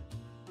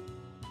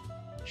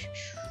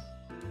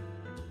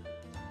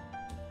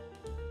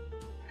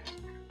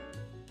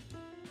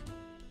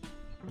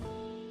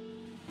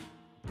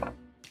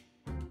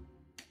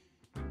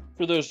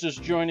 For those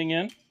just joining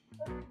in,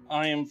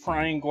 I am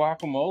frying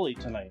guacamole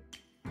tonight.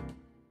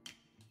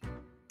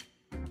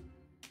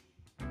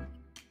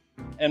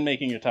 And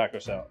making a taco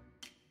salad.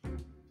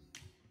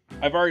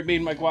 I've already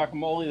made my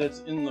guacamole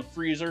that's in the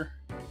freezer.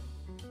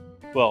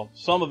 Well,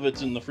 some of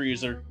it's in the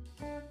freezer,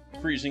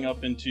 freezing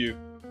up into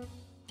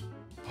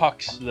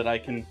pucks that I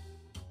can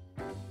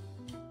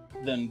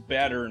then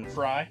batter and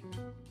fry.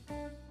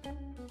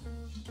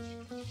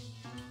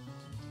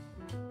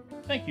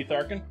 Thank you,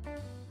 Tharkin.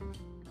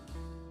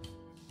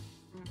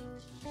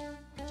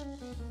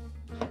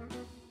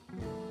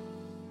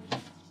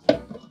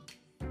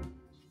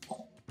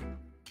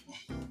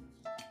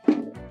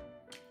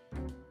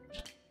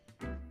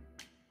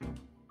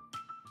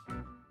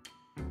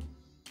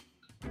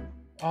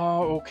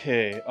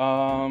 Okay,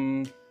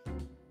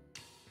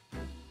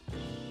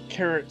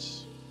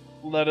 carrots,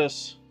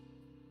 lettuce,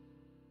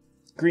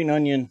 green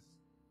onion.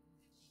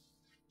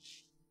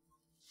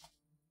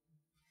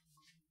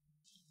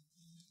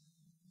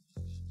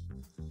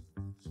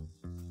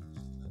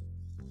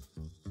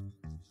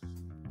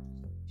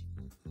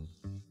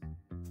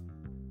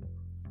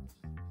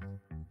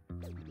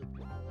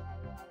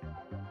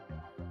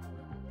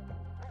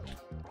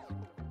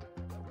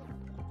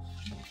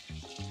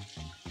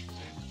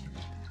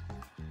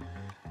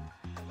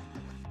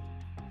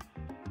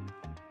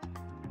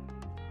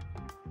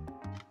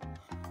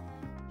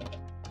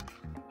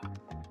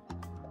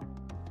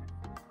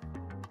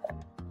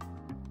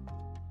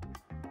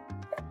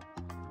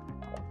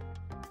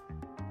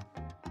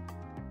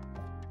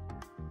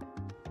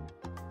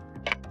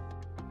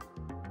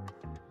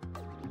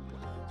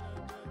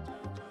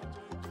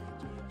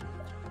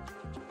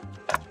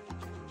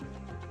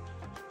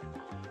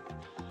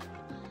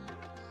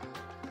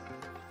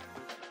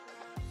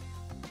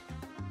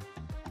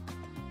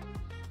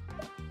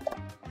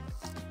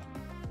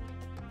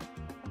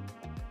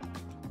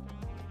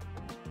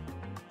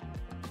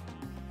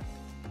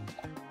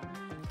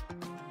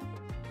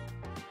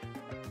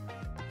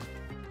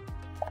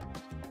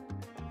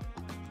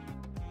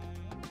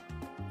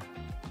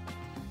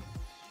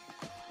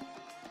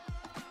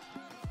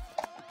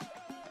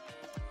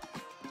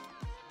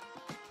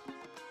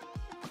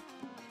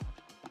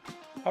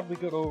 How'd we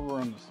get over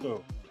on the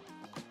stove?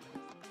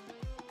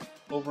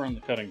 Over on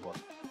the cutting board.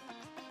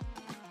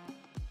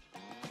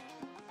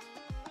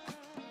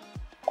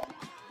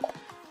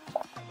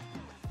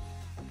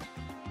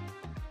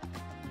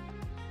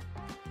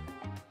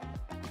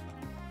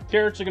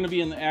 Carrots are going to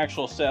be in the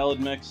actual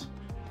salad mix.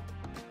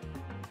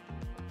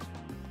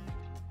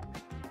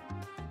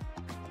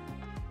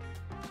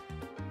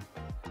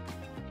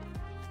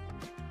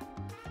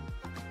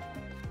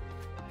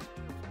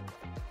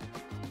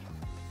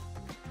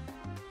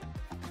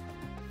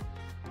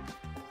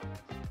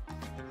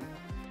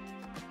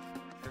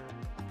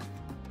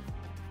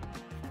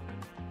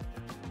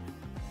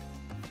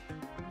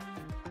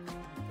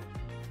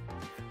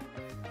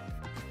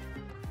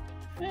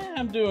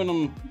 I'm doing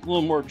them a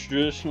little more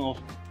traditional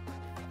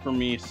for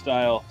me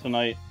style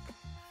tonight.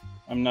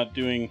 I'm not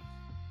doing...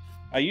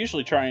 I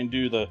usually try and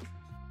do the...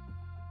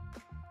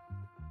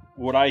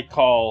 what I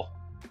call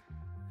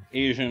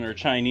Asian or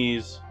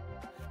Chinese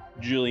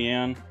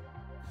julienne.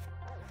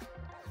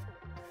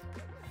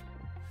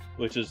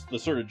 Which is the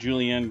sort of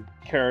julienne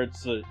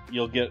carrots that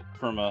you'll get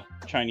from a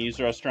Chinese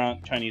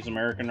restaurant,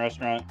 Chinese-American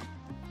restaurant.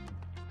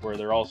 Where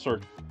they're all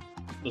sort of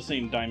the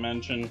same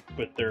dimension,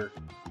 but they're...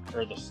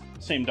 or the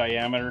same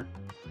diameter,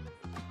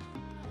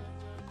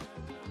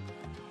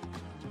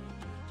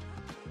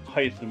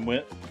 height and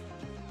width,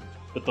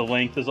 but the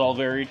length is all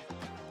varied.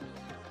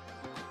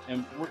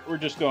 And we're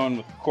just going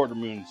with quarter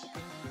moons.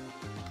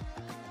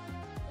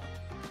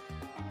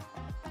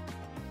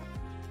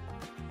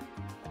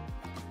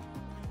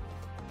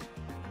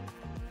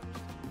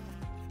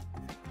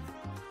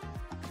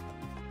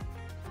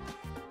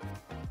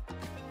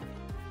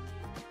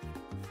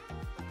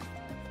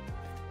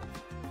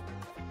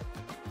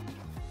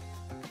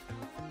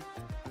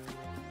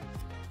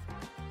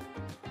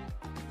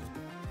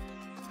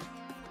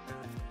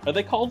 Are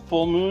they called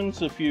full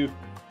moons if you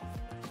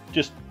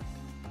just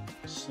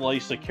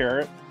slice a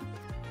carrot?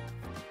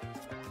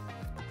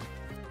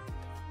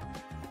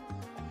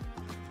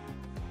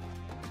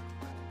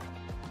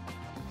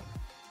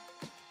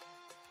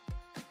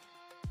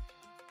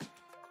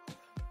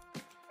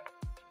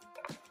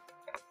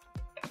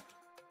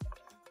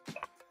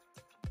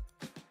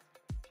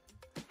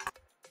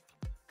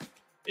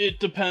 It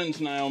depends,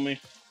 Naomi.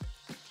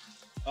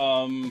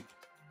 The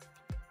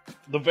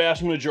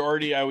vast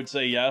majority, I would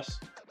say yes.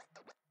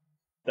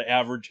 The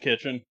average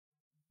kitchen.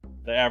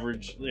 the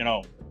average, you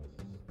know,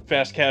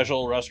 fast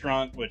casual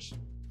restaurant, which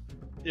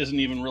isn't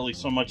even really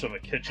so much of a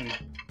kitchen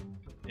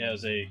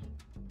as a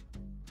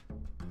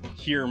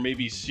here,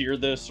 maybe sear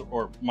this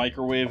or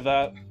microwave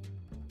that.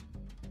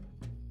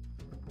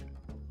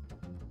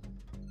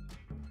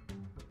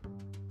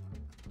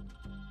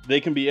 They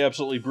can be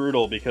absolutely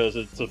brutal because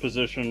it's a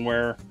position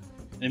where,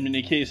 in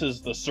many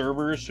cases, the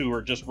servers who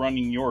are just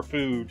running your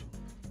food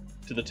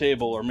to the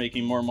table are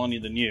making more money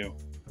than you.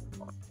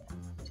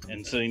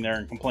 And sitting there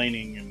and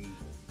complaining and...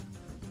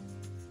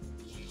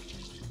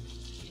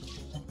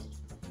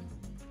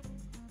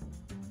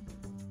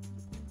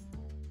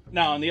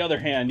 Now, on the other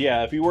hand,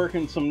 yeah, if you work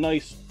in some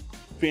nice,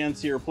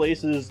 fancier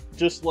places,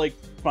 just like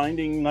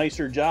finding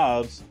nicer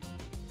jobs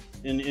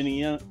in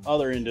any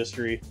other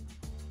industry,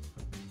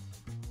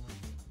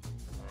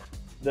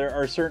 there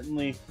are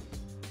certainly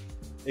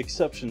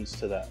exceptions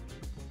to that,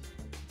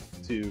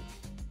 to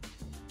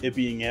it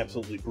being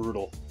absolutely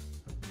brutal.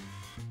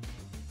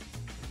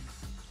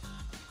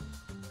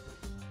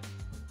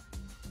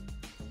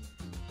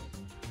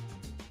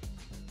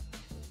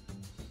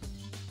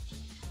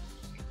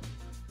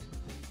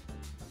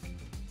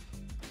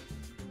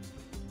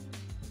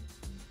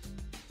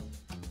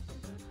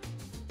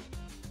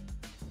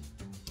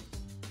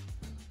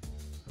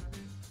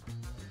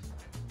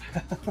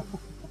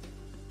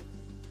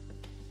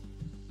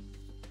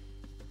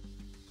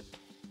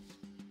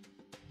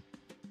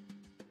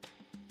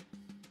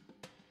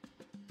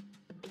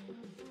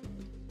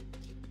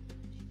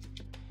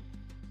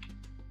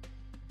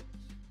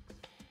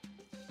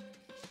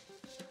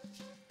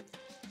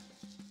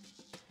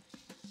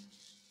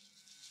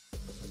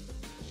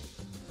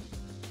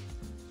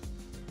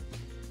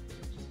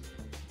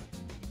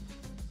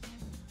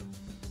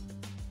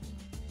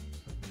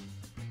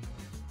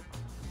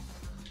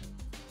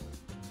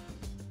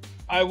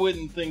 I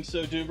wouldn't think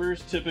so,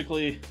 Dubers.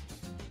 Typically,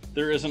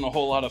 there isn't a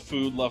whole lot of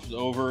food left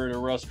over at a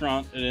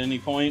restaurant at any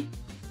point.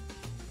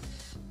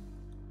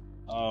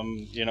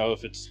 You know,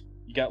 if you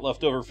got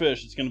leftover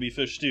fish, it's going to be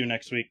fish stew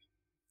next week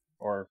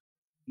or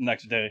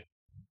next day.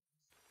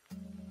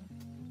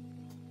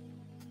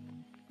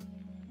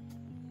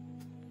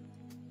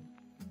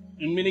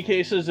 In many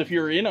cases, if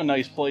you're in a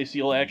nice place,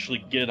 you'll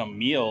actually get a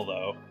meal,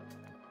 though.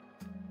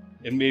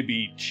 It may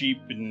be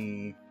cheap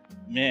and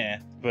meh,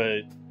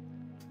 but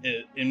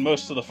in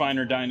most of the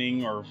finer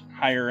dining or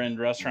higher end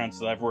restaurants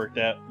that I've worked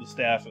at, the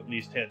staff at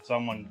least had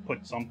someone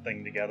put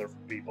something together for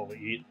people to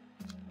eat.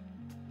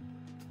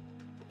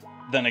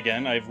 Then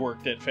again, I've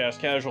worked at fast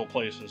casual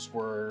places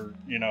where,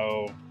 you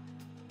know,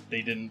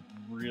 they didn't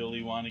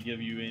really want to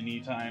give you any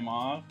time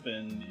off,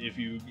 and if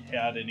you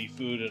had any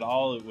food at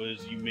all, it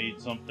was you made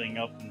something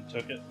up and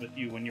took it with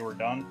you when you were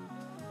done.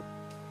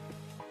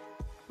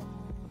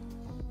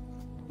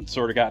 It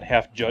sort of got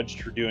half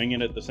judged for doing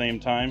it at the same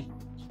time.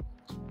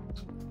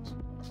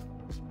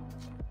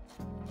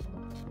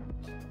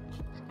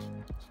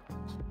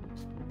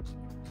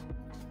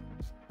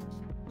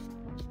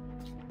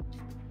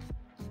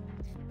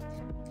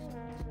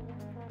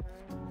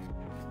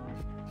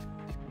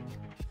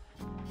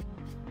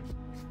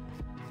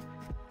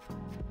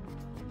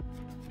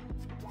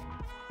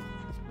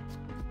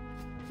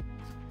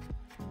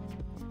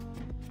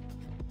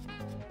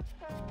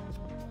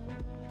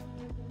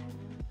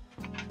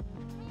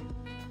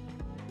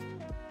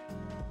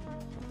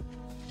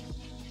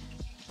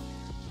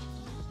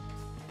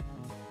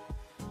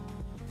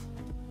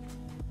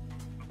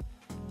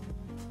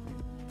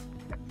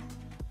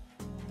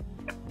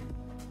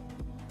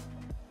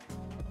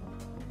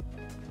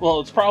 Well,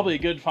 it's probably a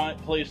good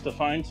place to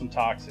find some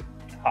toxic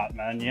hot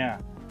men, yeah.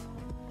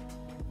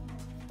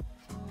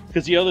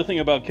 Because the other thing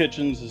about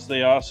kitchens is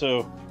they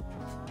also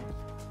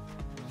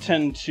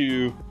tend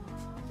to...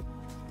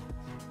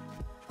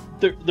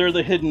 They're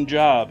the hidden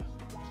job.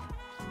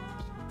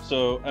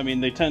 So, I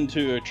mean, they tend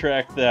to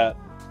attract that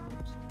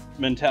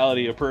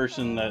mentality of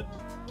person that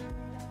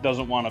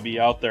doesn't want to be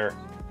out there.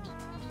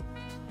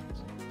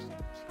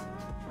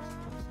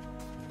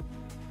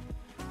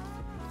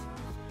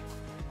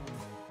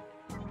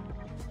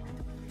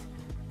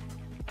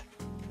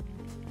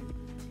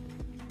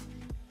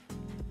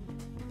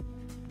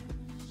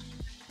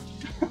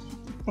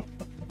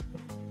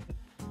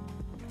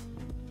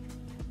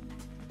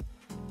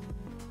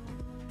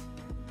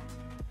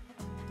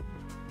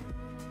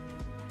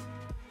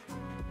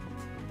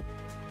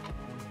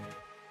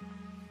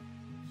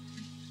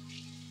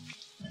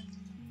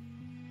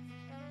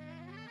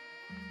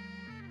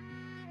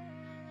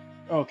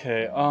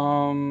 Okay,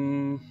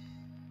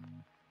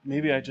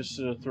 maybe I just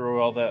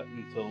throw all that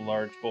into the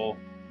large bowl.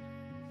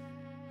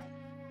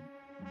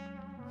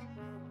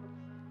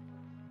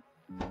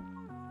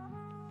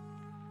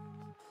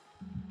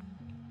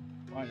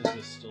 Why is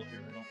this still here?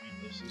 I don't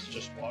need this. It's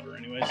just water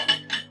anyways.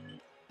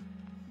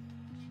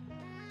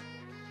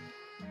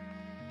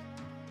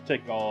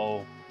 Take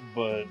all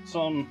but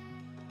some,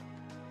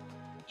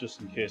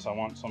 just in case I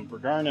want some for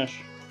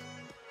garnish.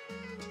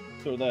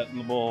 Throw that in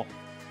the bowl.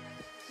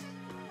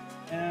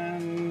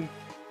 And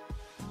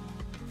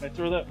I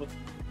throw that with...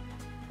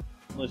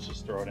 Let's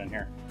just throw it in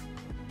here.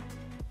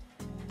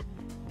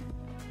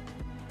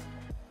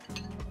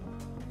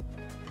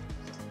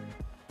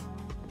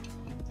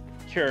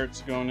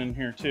 carrots going in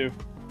here too.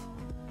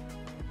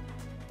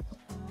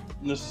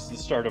 And this is the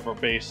start of our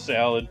base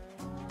salad.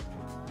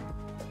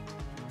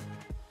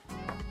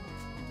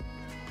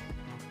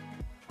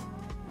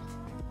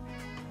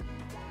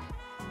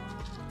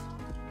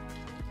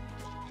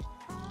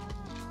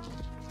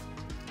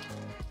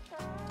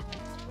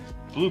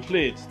 Blue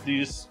plates,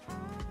 these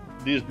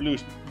blue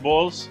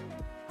bowls.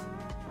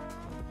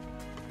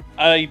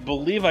 I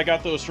believe I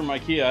got those from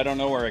IKEA. I don't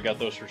know where I got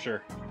those for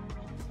sure.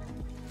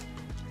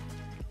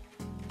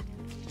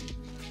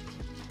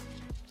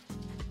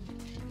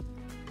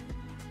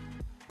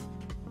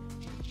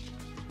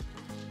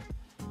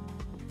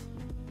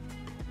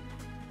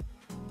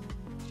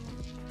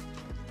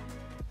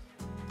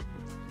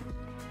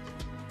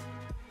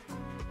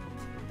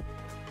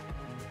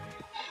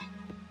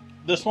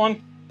 This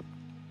one,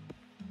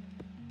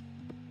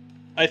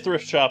 I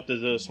thrift shopped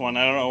at this one.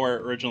 I don't know where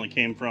it originally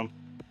came from.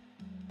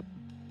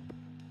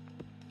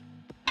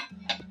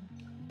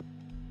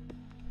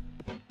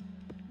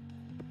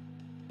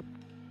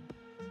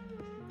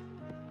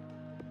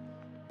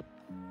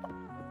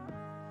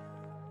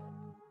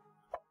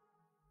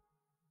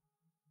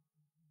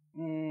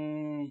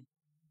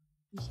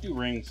 Let's do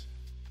rings.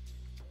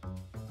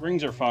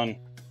 Rings are fun.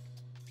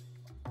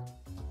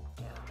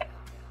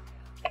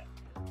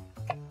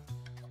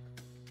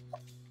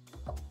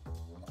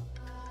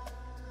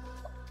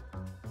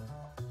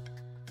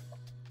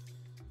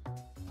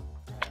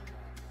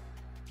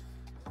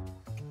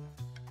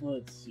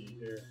 Let's see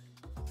here.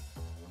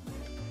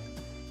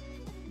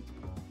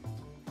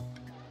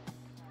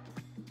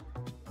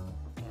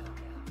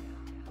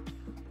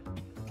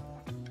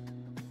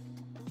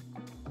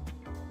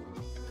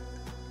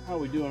 How are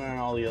we doing on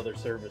all the other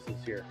services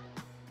here?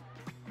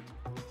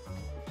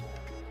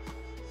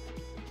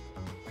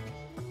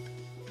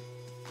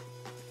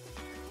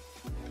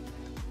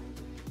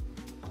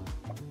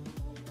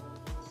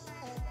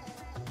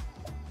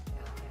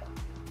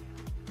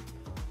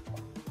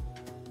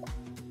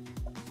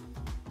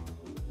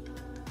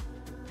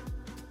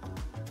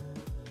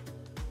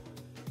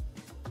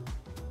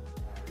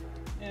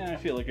 Yeah, I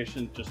feel like I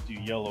shouldn't just do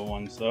yellow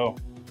ones though.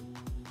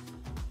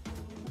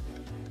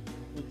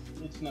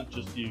 Let's not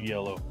just do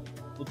yellow.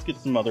 Let's get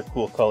some other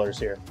cool colors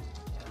here.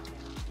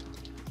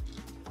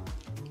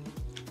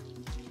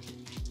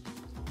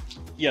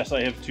 Yes,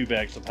 I have 2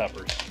 bags of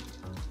peppers.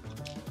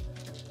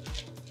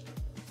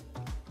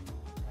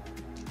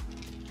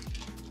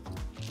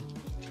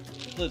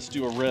 Let's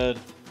do a red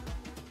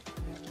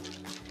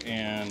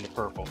and a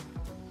purple.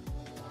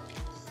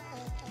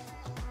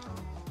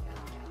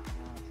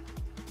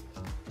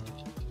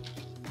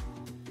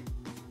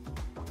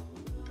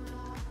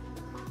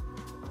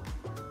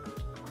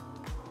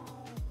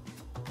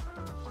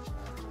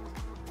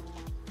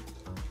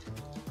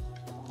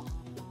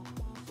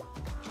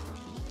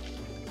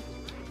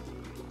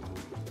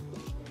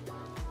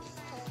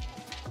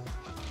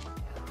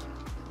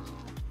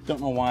 Don't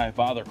know why I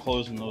bother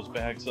closing those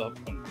bags up.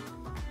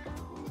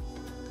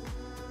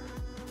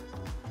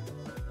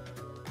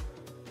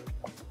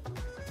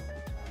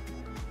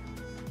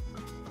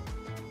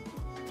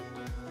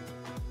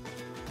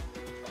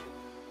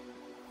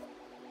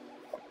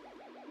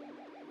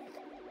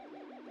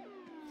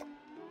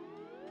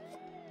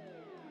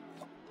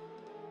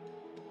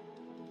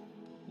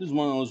 This is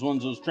one of those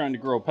ones that was trying to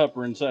grow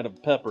pepper inside of a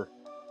pepper.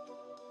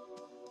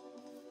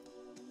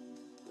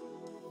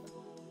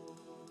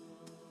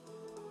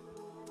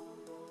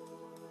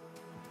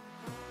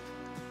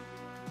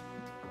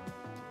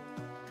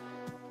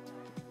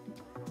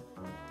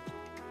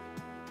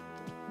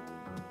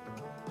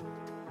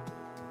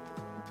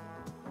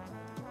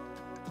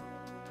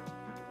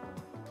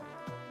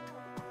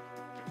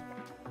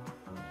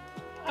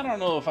 I don't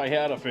know if I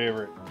had a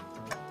favorite.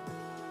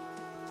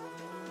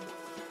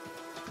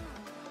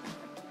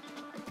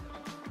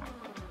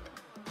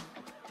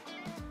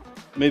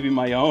 Maybe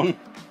my own.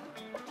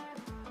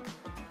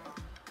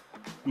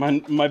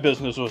 My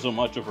business wasn't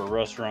much of a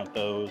restaurant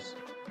though.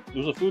 It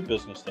was a food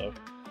business though.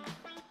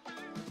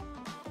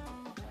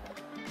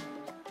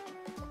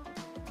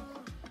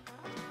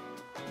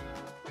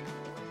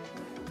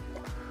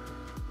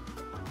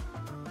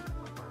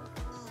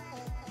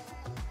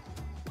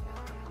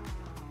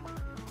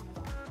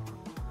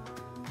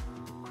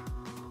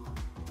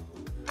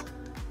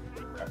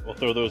 Alright, we'll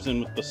throw those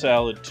in with the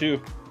salad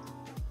too.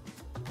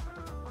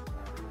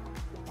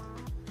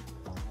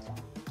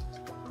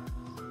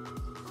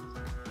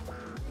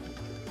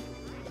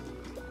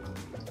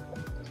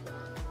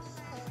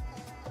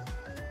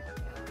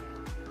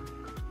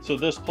 So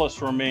this plus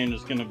romaine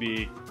is going to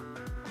be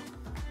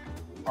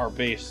our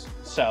base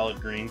salad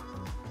green,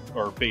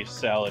 or base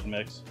salad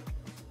mix.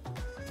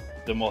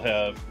 Then we'll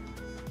have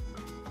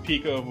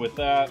pico with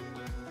that,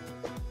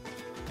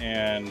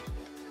 and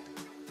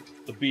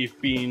the beef,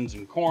 beans,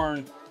 and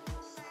corn.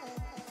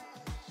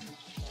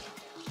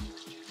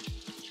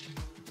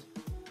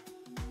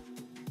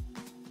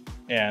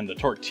 And the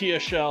tortilla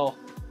shell,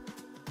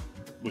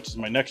 which is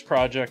my next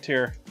project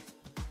here.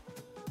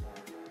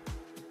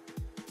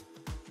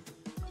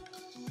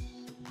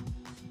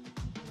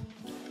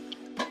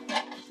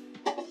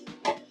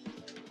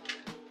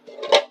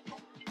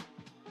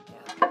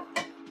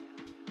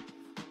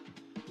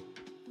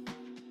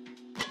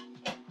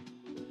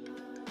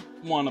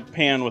 want a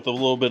pan with a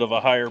little bit of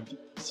a higher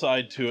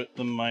side to it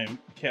than my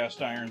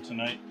cast iron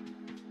tonight.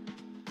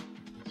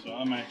 So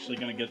I'm actually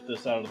going to get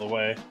this out of the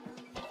way.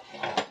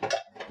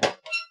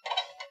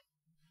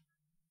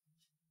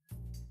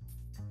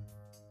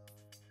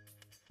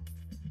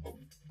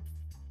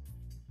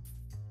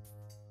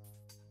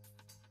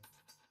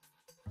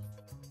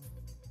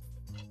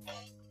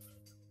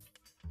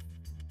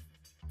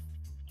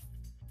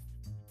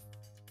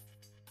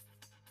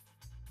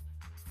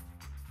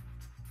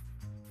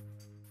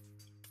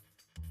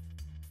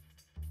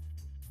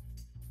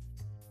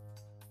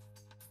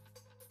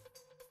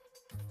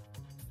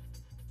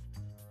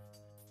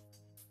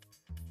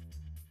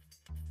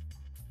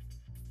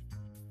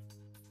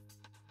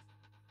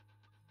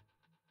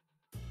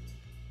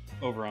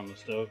 Over on the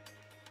stove.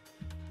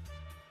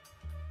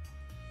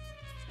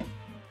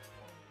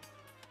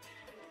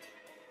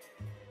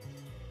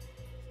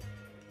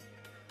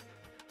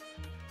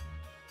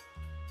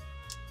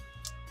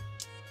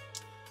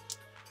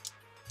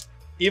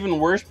 Even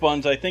worse,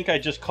 Buns, I think I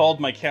just called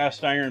my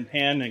cast iron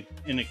pan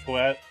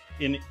inadequate.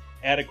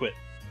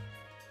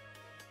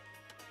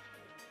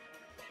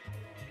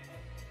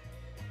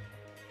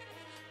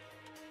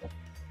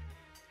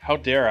 How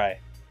dare I?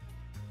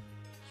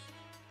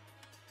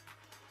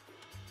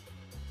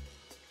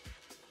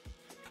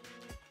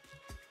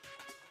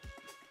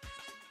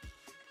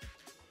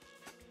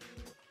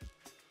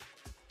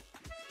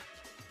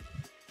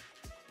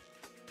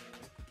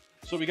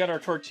 So we got our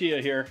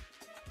tortilla here,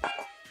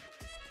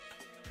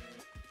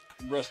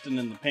 resting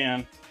in the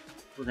pan.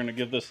 We're gonna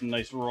give this a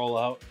nice roll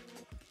out.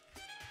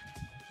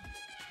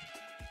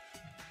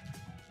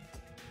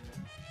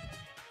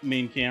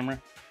 Main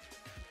camera.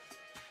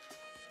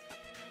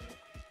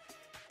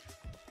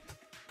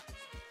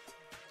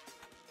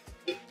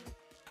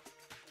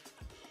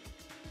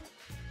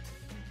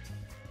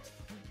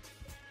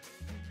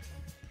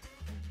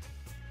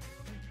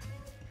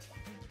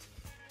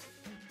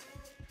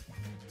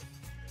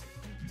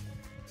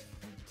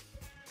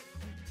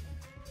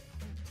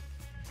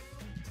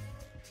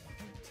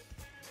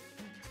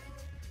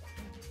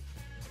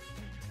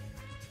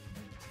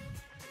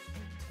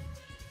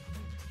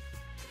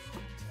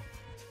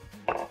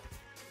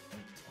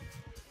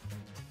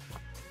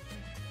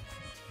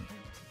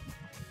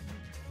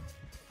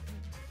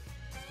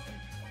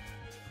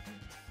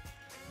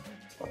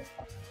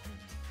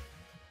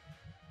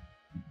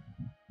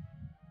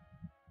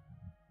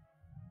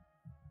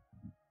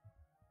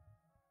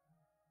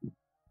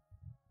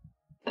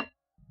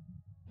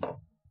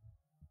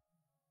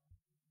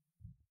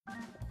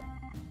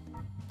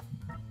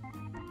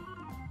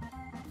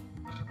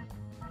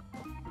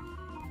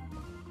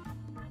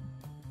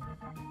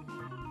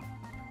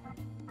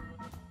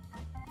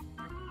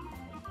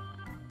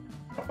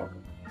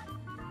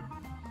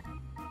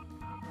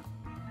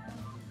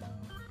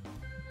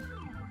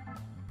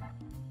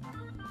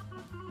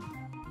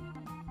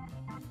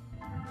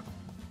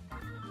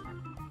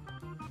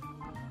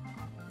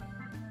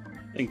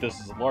 I think this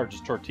is the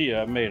largest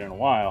tortilla I've made in a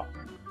while.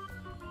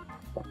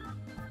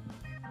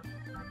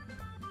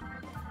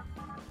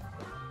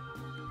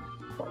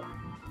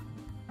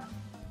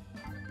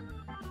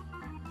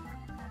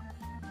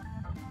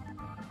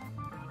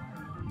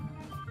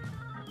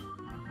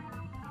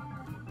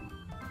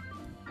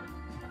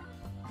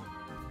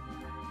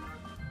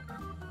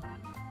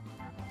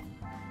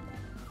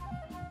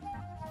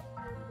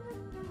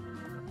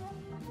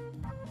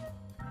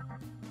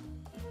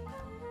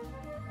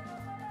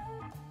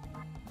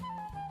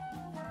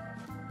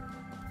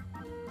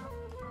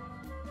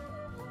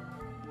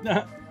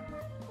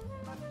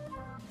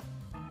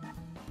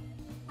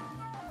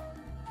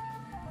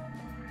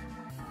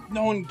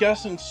 No one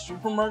guessing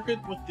supermarket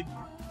with the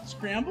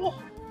scramble?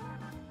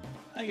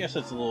 I guess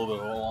that's a little bit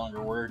of a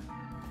longer word.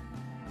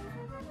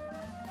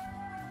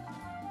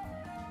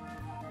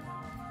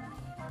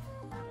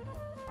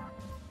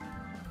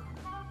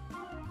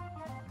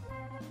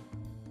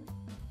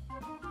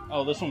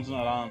 Oh, this one's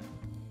not on.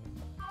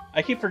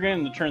 I keep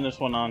forgetting to turn this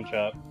one on,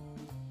 chat.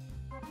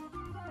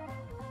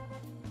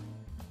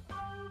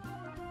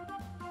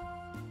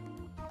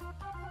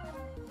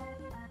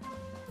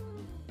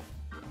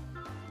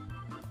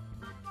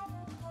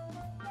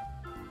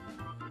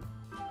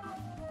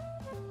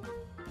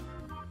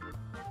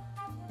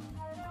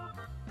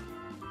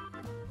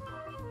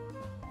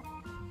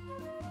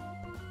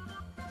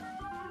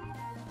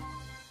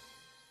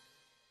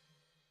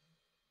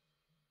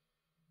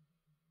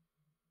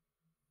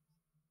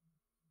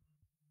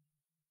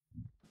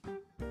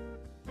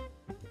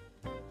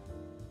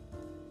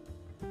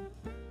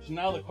 So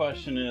now the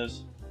question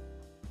is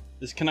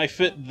can I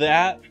fit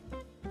that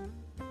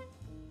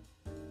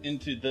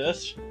into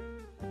this?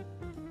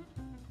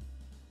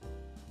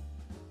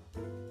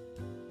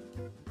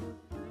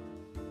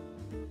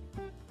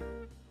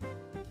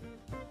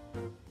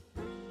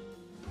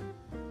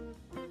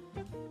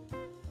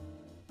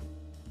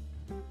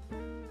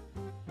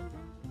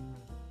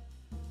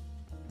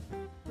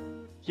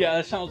 Yeah,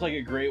 that sounds like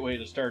a great way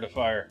to start a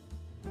fire.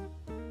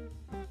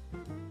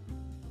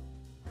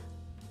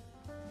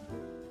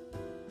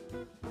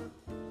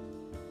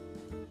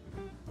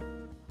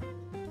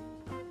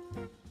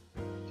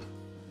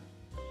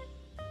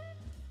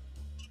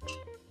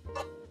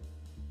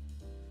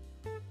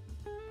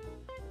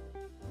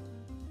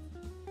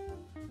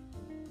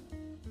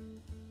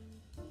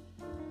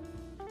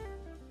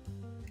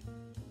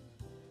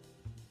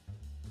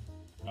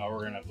 We're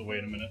going to have to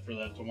wait a minute for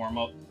that to warm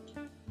up.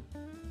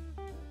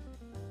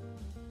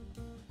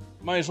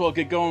 Might as well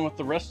get going with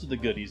the rest of the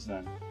goodies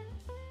then.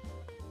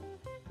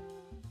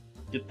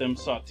 Get them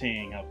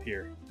sauteing up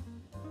here.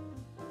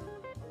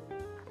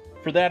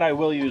 For that, I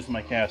will use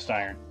my cast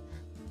iron.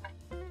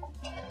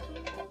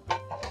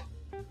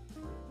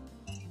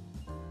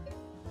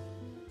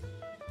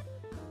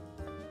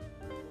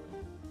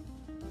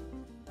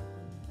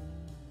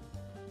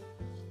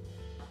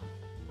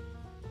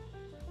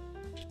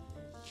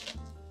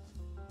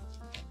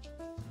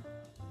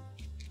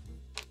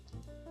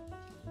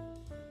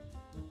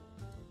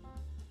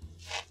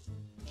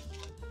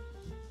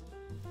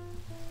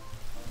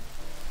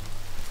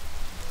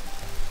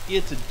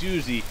 It's a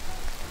doozy.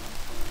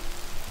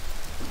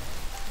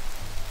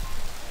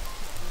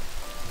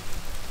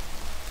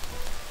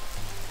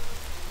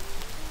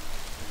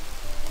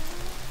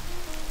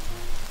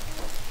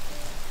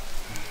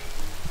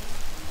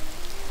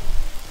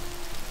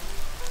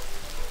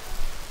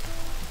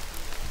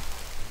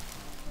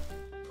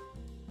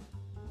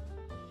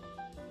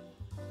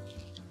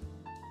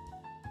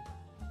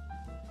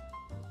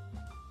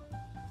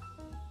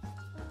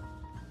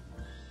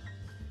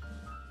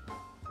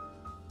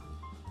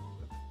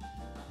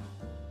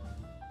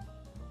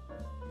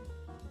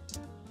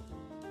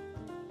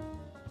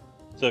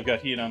 So I've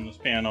got heat on this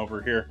pan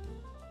over here.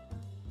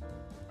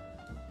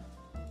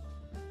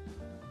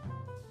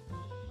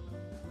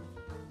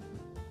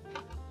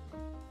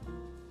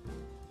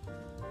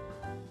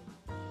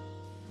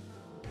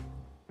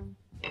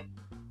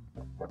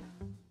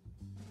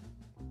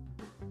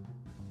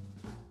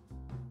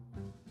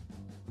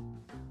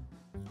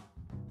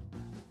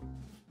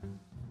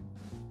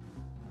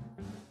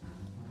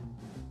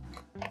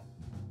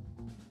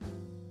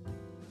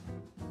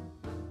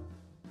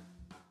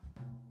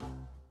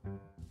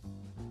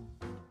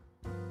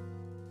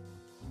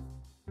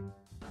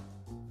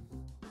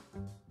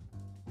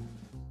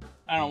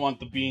 I don't want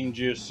the bean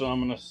juice, so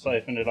I'm going to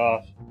siphon it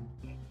off,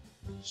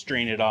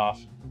 strain it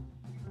off.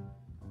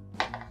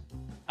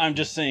 I'm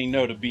just saying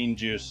no to bean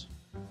juice.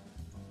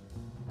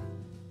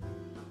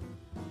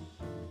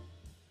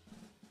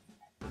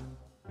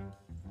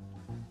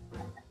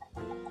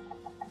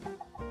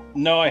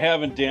 No, I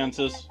haven't,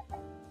 Dances.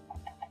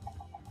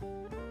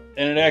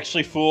 And it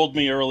actually fooled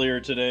me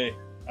earlier today.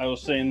 I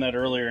was saying that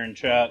earlier in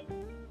chat.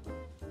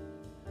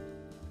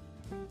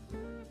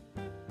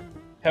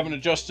 Haven't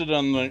adjusted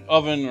on the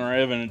oven, or I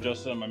haven't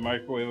adjusted on my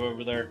microwave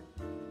over there.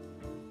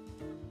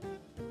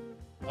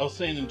 I was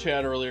saying in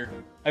chat earlier,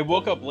 I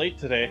woke up late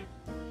today.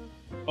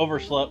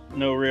 Overslept,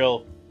 no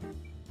real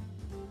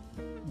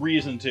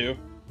reason to,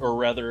 or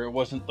rather it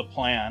wasn't the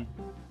plan.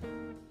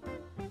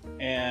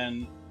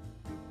 And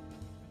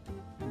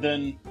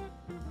then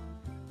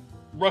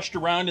rushed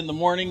around in the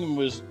morning and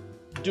was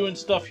doing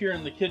stuff here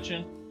in the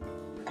kitchen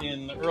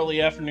in the early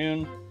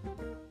afternoon.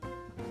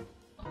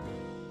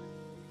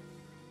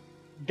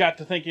 Got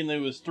to thinking that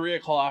it was 3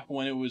 o'clock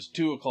when it was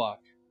 2 o'clock.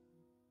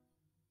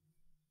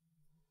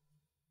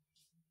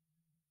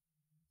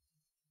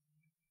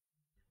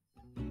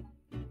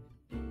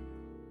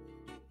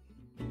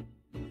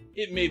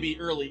 It may be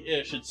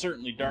early-ish. It's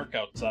certainly dark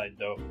outside,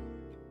 though.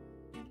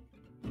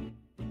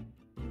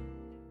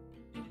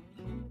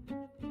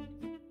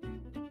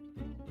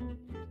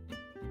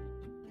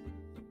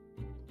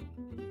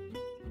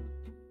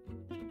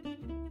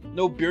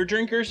 No beer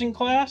drinkers in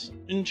class?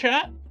 In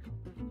chat?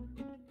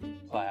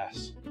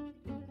 Class.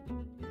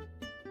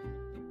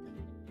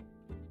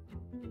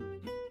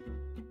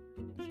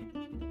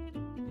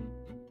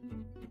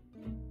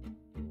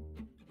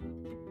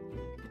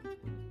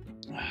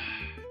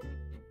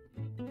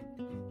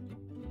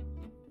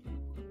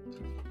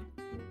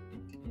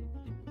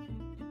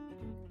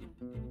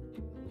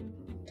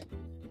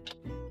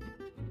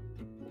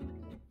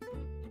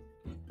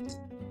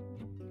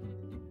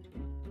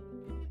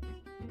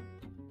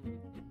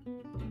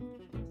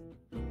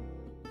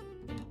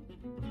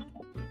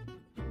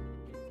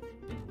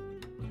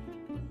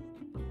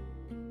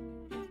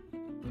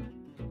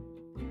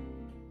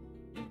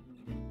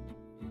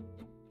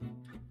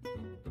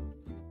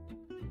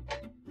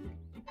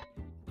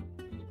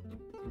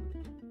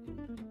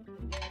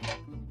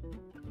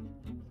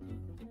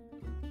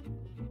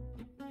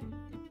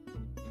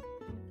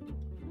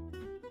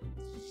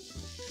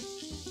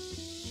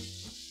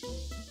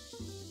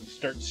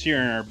 Start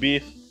searing our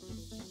beef.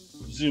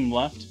 Zoom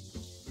left.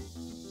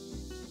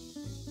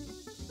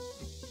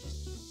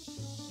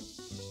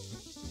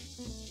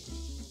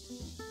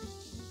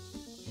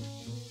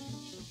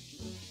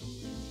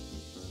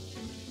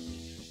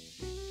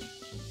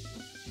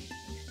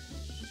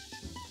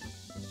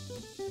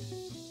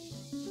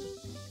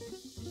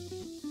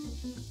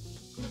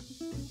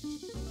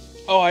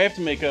 Oh, I have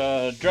to make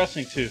a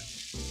dressing too.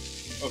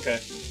 Okay.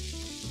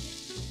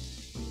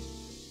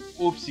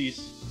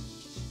 Oopsies.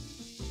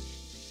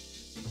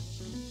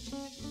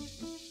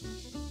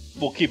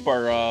 We'll keep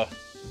our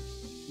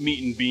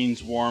meat and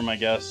beans warm, I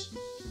guess.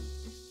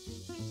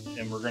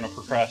 And we're going to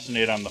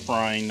procrastinate on the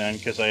frying then,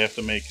 because I have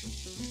to make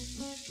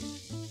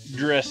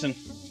dressing.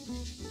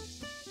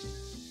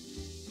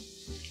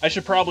 I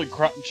should probably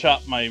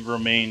chop my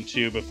romaine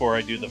too before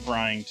I do the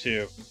frying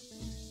too.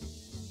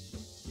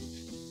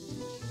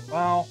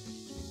 Well,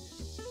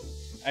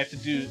 I have to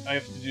do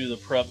the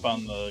prep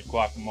on the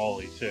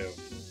guacamole too.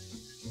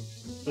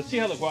 Let's see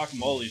how the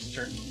guacamole's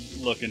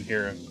looking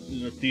here.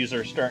 If these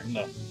are starting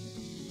to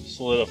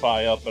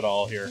solidify up at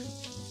all here.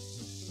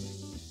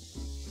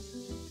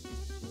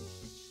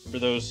 For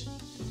those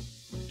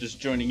just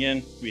joining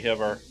in, we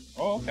have our...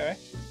 Oh, okay.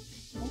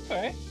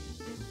 Okay.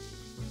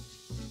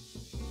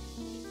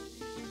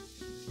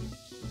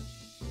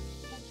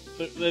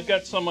 They've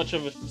got somewhat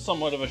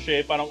of a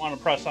shape. I don't want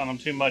to press on them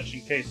too much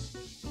in case,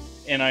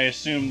 and I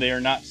assume they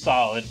are not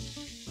solid.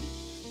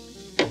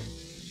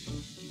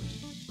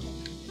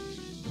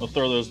 We'll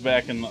throw those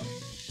back in the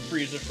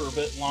freezer for a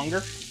bit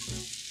longer.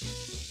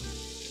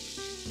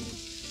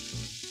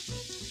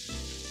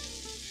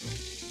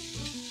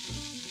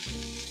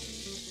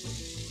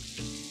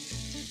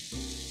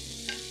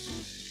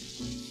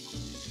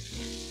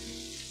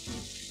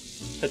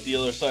 Hit the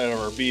other side of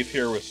our beef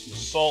here with some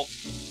salt.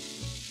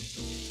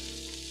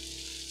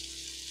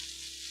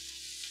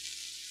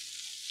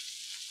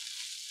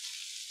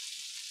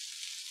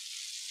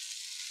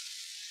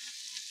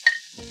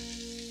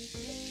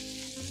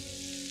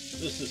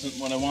 This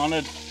isn't what I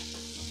wanted.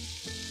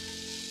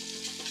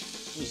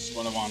 This is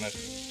what I wanted.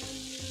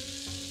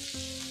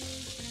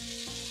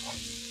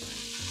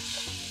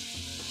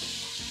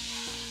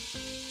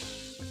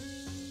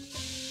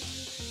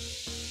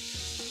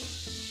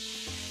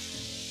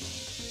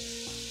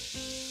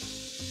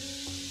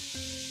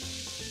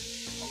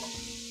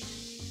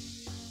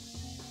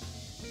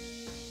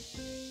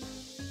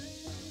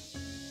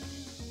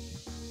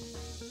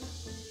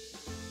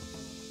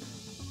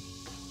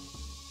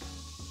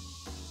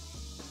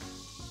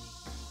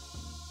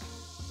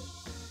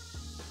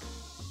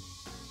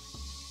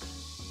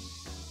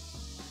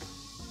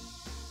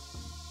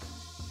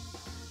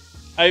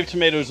 I have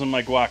tomatoes in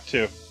my guac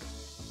too.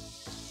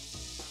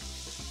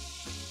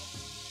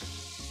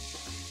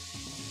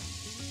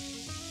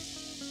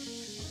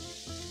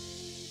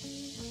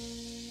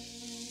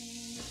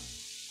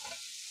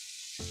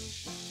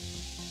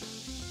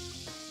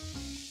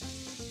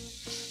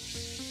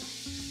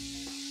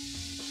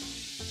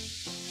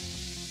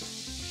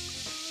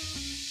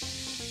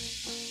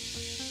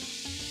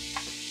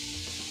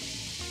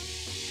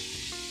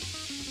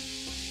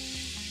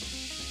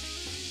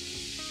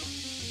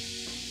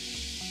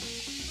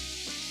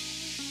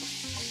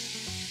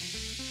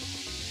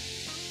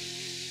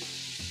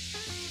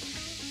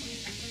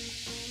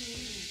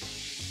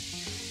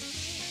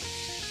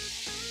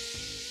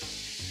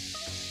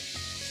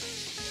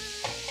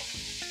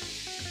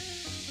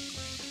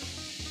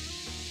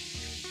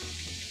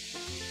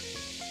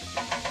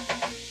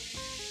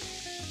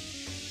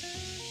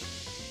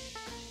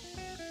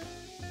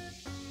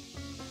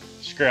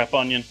 Scrap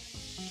onion.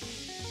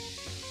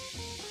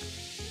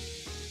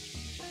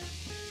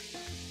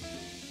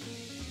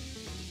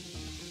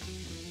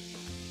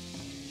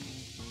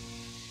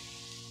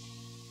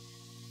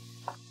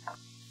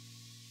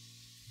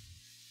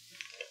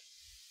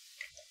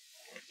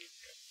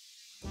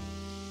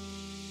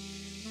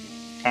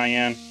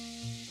 Cayenne.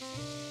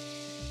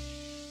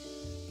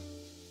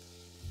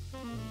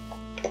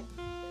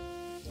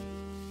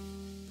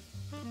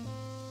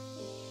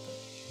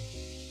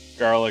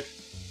 Garlic.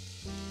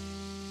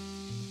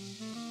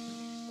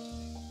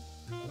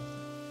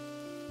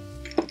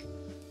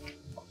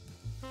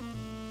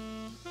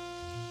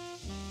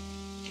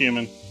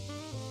 Cumin.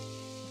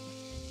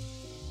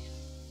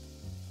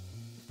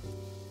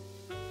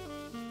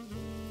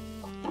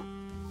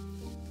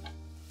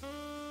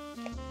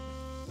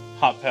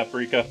 Hot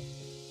paprika.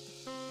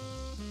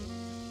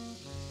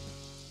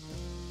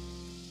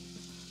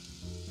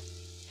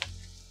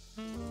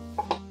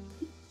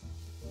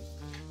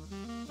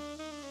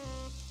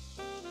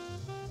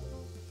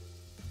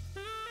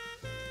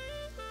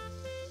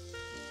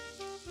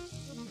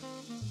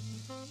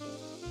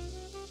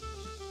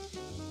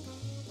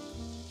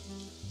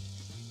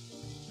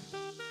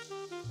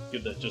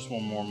 Give that just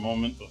one more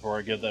moment before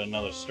I give that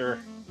another stir.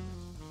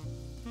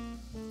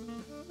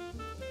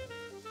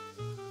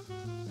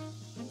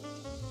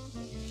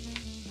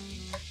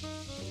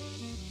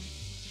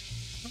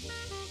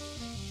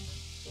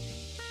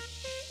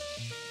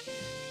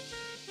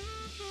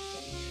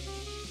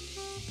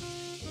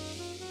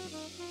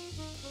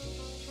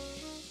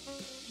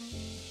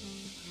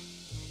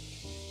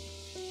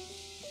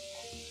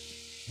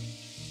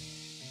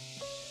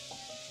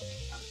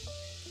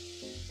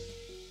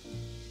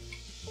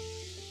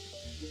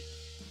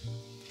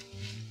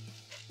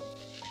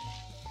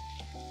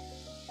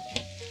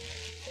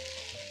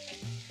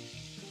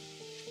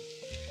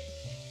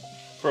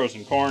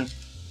 Frozen corn.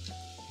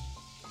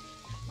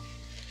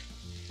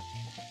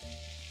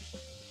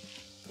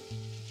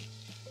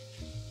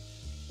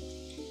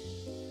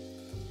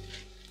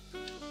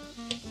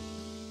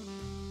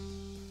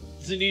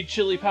 Does it need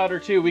chili powder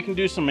too? We can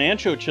do some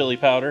ancho chili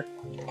powder.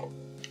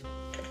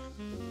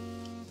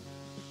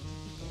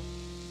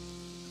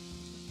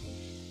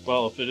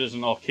 Well, if it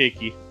isn't all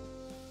cakey.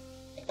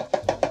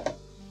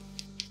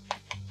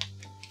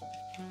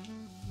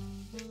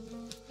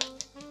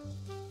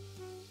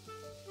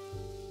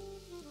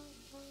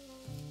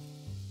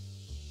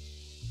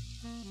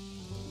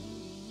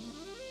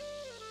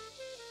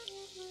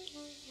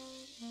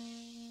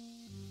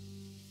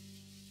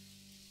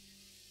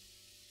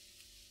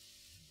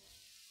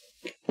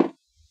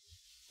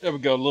 There we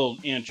go, a little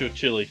ancho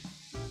chili.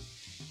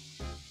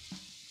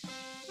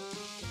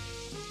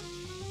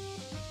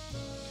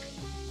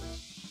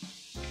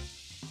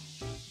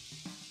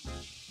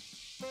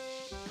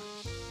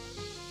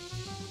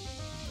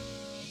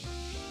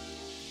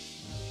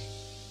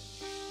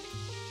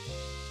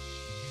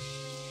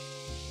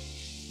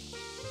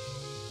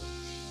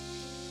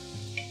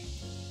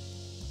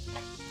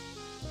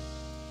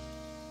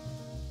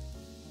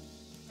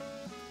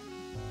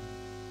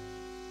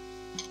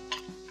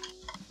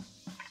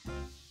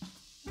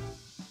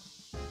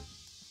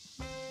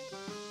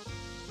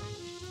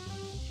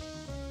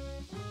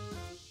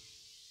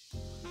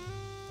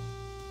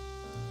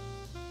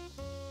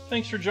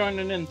 Thanks for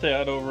joining in,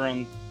 Thad, over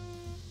on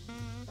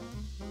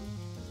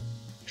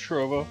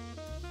Trovo.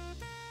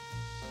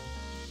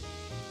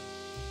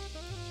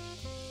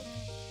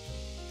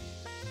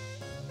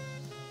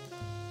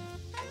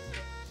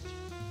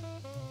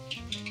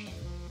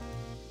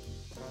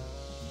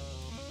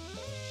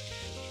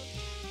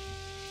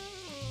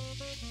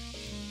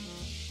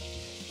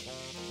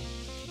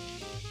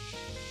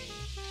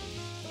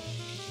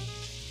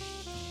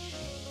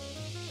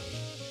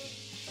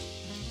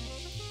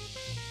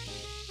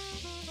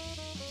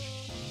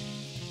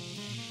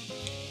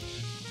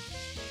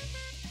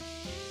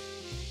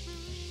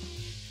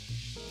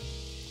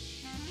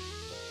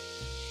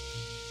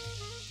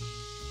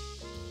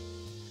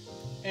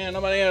 And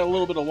I'm going to add a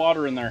little bit of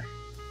water in there.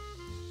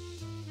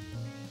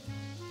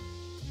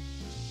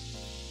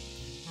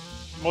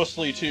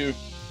 Mostly to,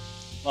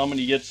 I'm going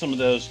to get some of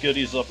those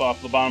goodies up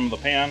off the bottom of the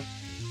pan.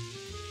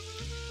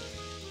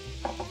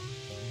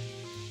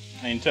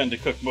 I intend to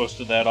cook most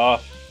of that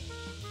off.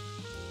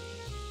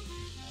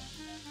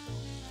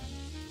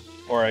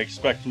 Or I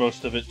expect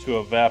most of it to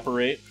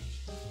evaporate.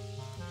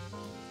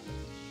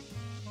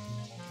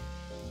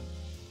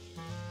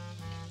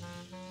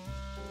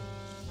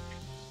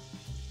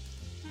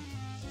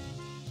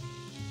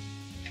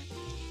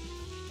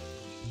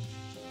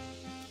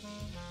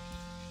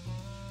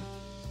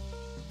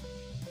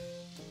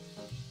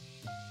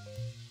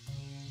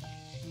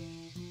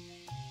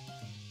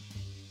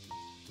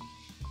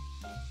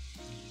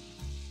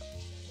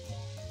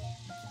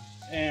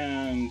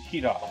 And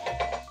heat off.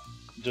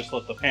 Just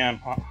let the pan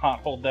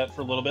hot hold that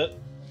for a little bit.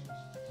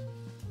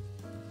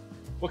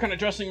 What kind of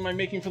dressing am I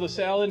making for the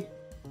salad?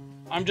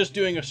 I'm just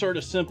doing a sort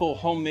of simple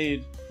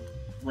homemade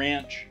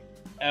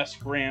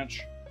ranch-esque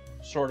ranch,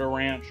 sort of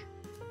ranch,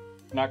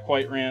 not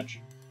quite ranch,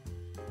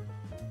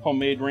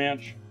 homemade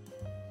ranch.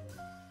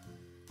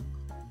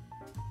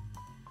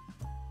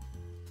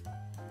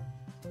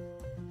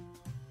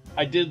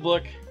 I did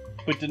look,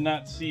 but did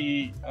not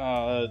see,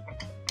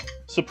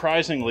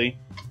 surprisingly,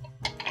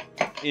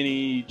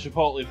 any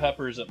chipotle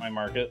peppers at my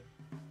market.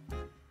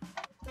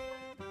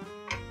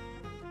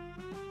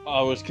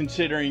 I was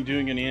considering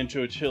doing an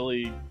ancho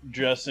chili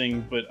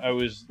dressing, but I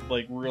was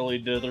like really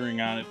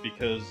dithering on it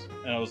because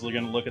I was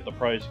going to look at the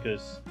price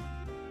because,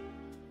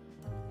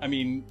 I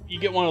mean, you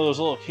get one of those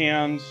little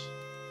cans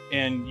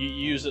and you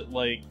use it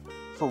like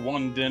for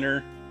one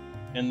dinner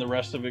and the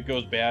rest of it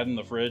goes bad in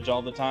the fridge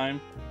all the time.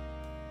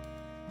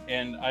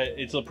 And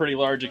it's a pretty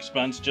large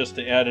expense just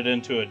to add it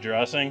into a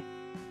dressing.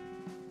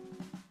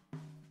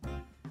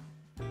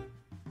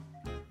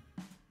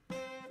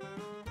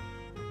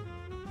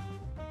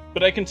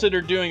 But I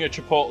considered doing a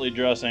chipotle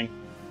dressing.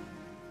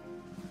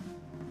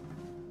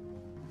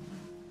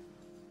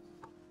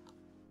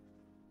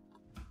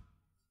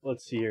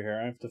 Let's see here.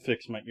 I have to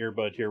fix my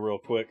earbud here real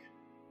quick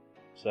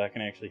so I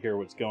can actually hear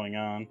what's going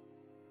on.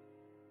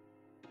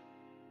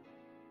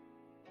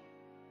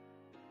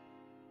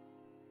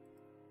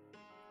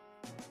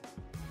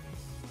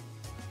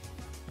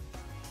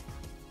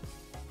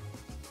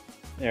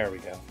 There we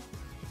go.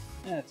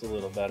 That's a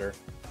little better.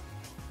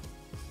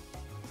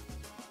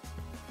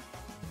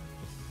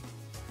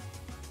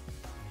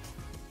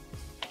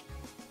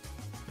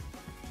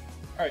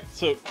 Alright,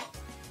 so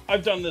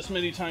I've done this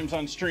many times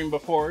on stream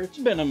before. It's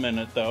been a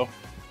minute though,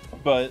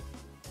 but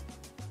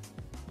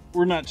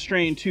we're not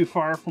straying too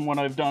far from what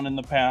I've done in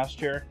the past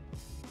here.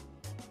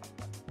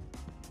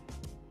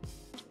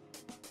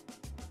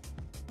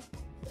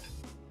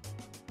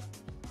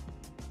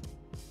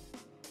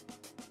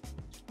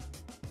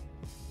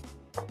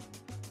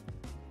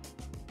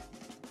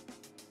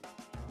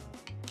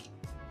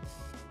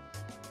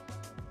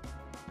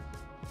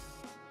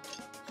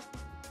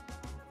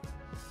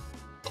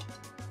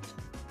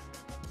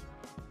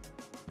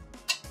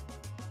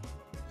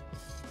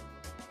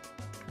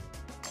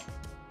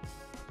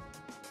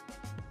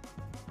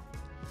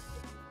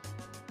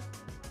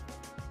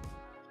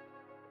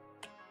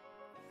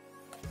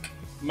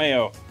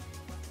 Mayo.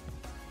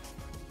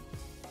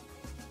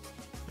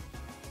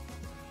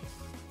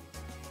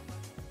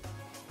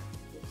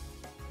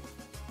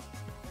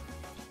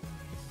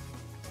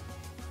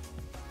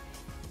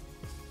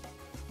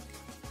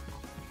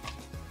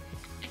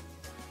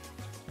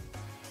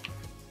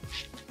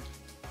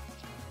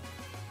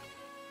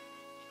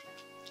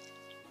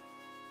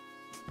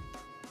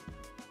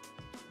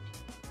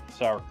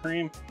 Sour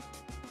cream.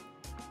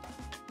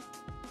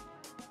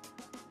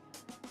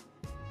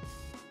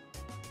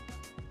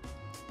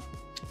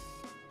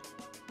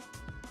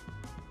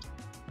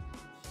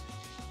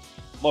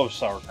 Love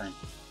sour cream.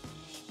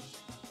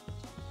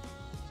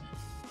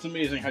 It's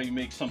amazing how you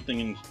make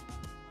something and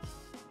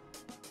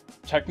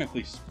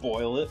technically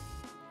spoil it,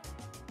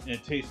 and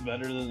it tastes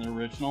better than the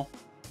original.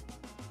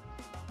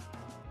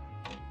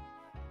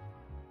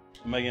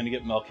 Am I going to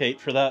get Milkate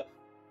for that?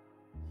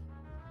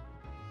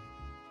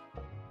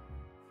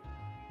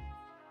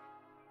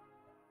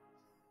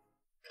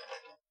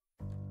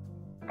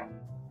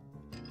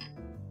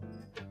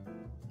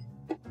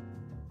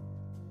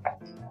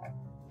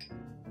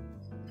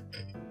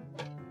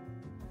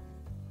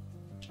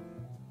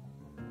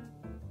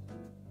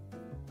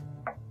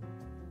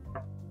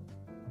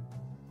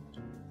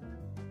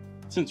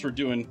 Since we're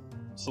doing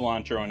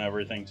cilantro and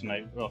everything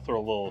tonight, I'll throw a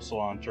little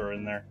cilantro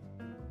in there.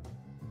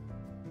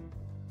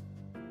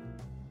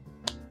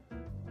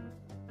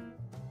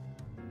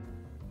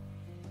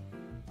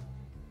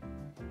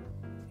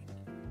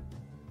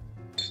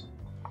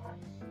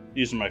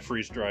 These are my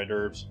freeze-dried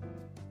herbs.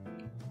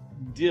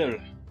 Dill.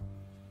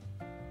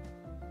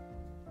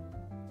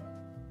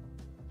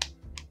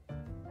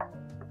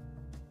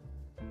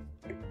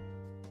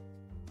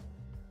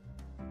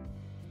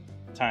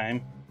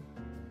 Thyme.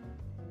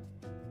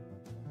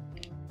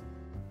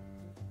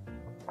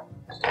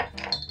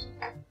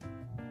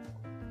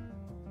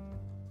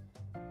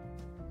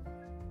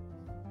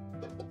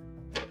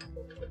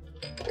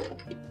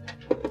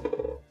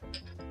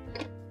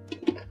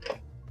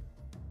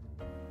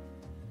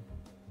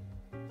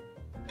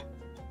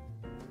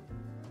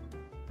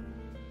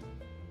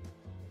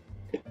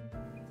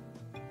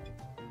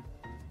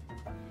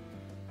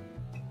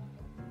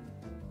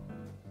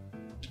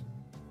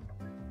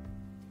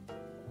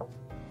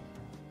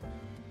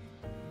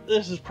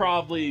 This is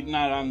probably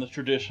not on the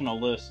traditional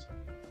list,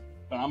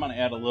 but I'm going to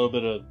add a little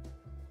bit of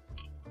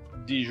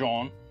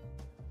Dijon.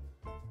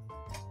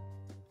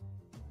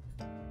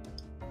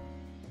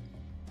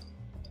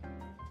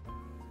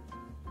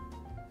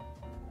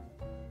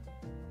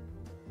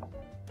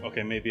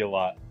 Okay, maybe a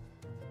lot.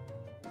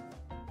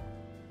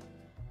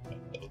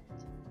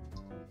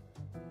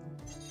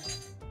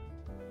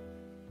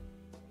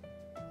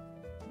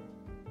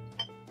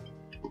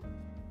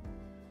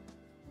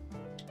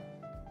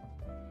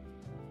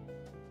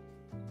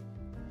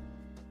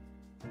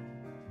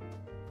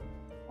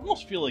 I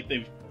almost feel like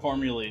they've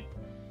formulated,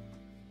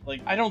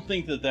 like, I don't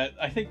think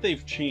I think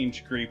they've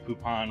changed Grey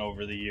Poupon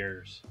over the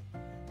years.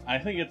 I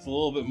think it's a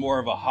little bit more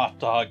of a hot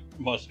dog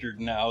mustard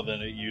now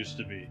than it used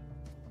to be.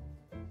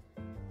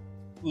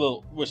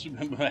 Little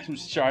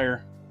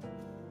Worcestershire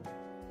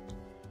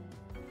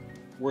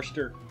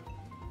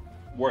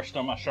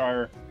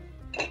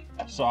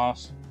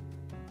sauce.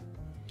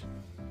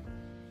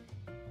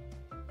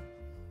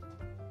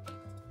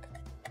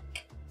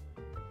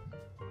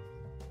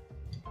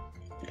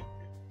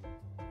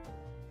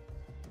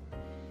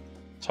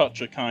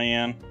 Touch of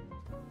cayenne.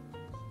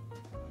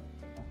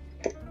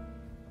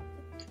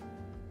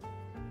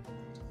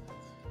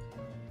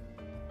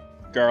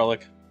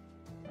 Garlic.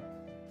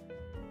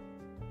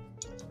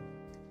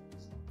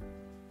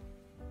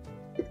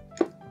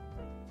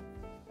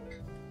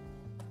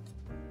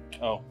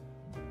 Oh.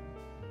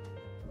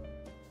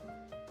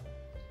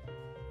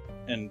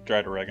 And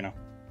dried oregano.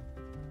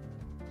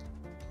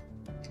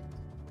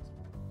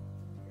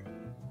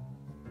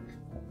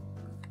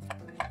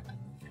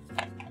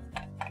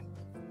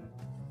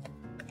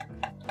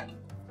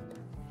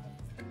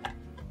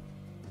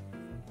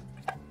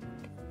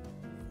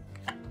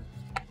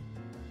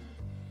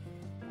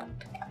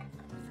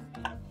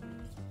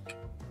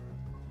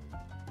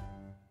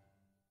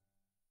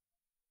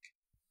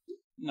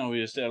 Now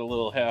we just add a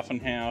little half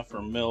and half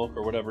or milk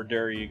or whatever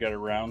dairy you got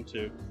around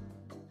to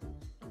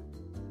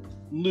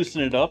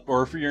loosen it up,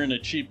 or if you're in a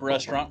cheap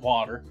restaurant,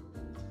 water.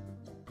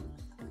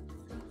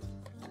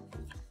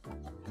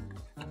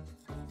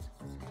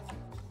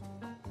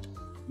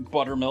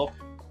 Buttermilk.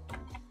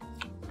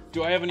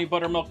 Do I have any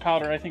buttermilk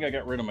powder? I think I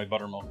got rid of my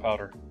buttermilk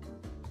powder.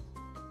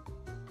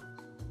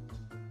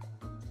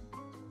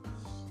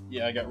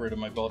 Yeah, I got rid of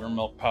my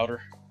buttermilk powder.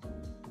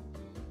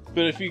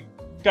 But if you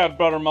got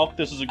buttermilk,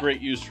 this is a great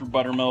use for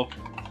buttermilk.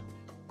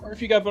 Or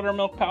if you got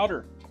buttermilk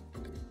powder,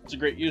 it's a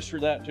great use for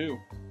that too.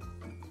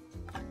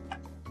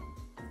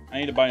 I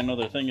need to buy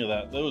another thing of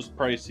that. That was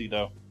pricey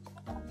though.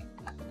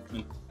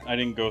 And I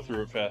didn't go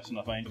through it fast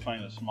enough. I need to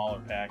find a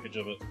smaller package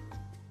of it.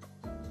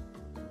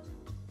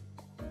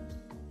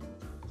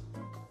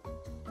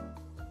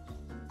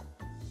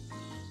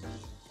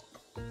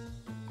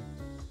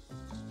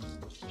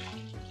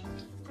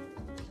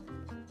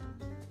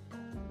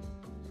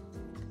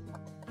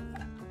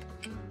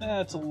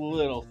 That's a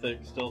little thick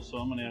still, so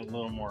I'm going to add a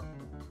little more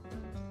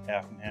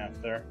half and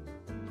half there.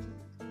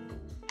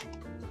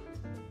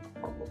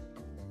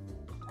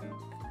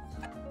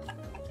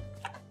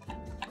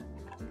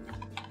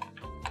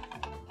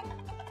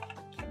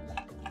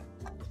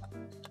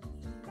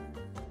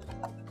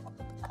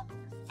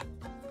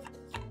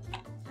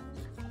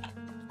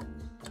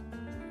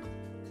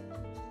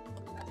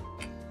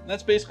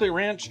 That's basically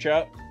ranch,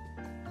 chat.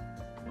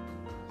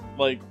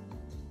 Like,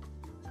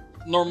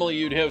 normally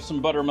you'd have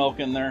some buttermilk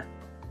in there,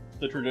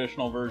 The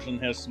traditional version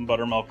has some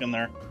buttermilk in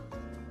there.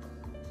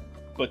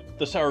 But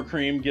the sour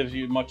cream gives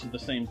you much of the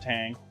same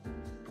tang.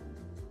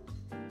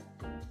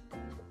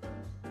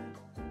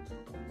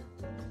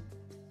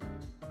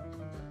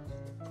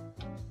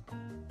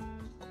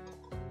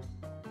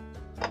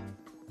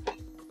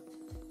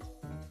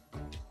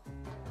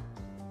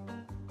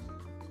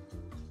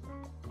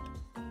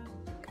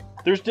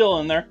 There's dill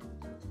in there.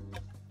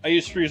 I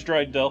use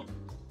freeze-dried dill.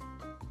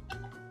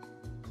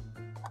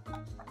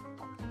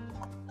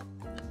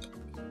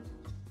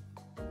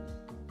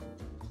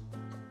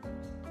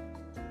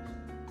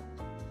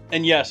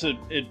 And yes, it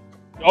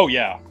oh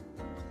yeah.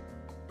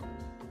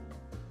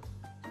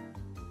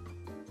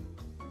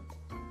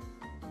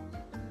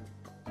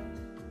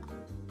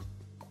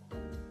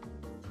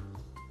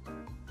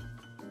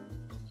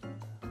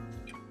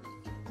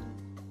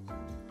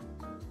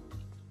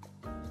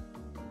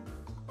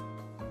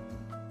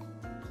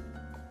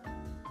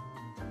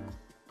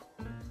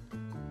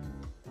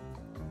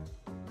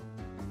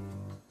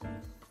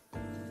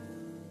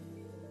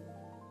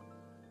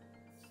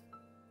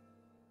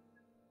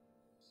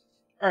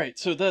 Alright,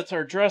 so that's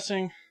our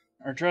dressing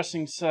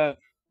set.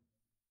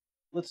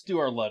 Let's do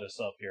our lettuce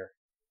up here.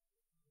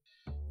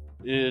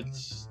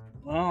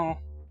 Well,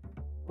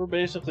 we're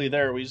basically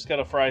there. We just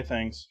gotta fry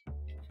things.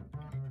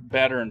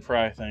 Batter and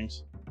fry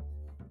things.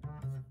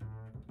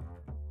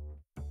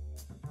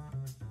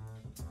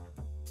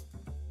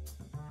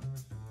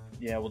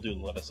 Yeah, we'll do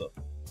the lettuce up.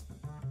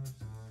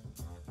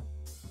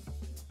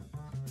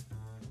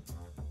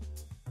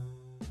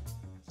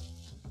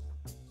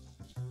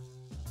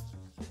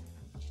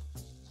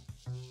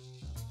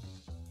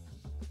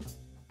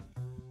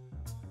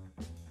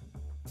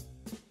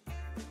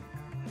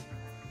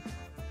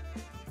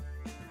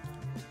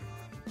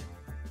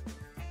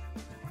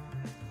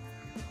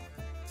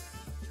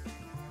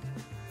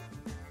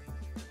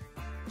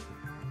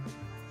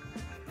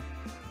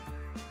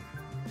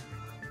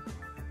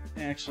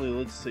 Actually,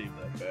 let's save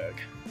that bag.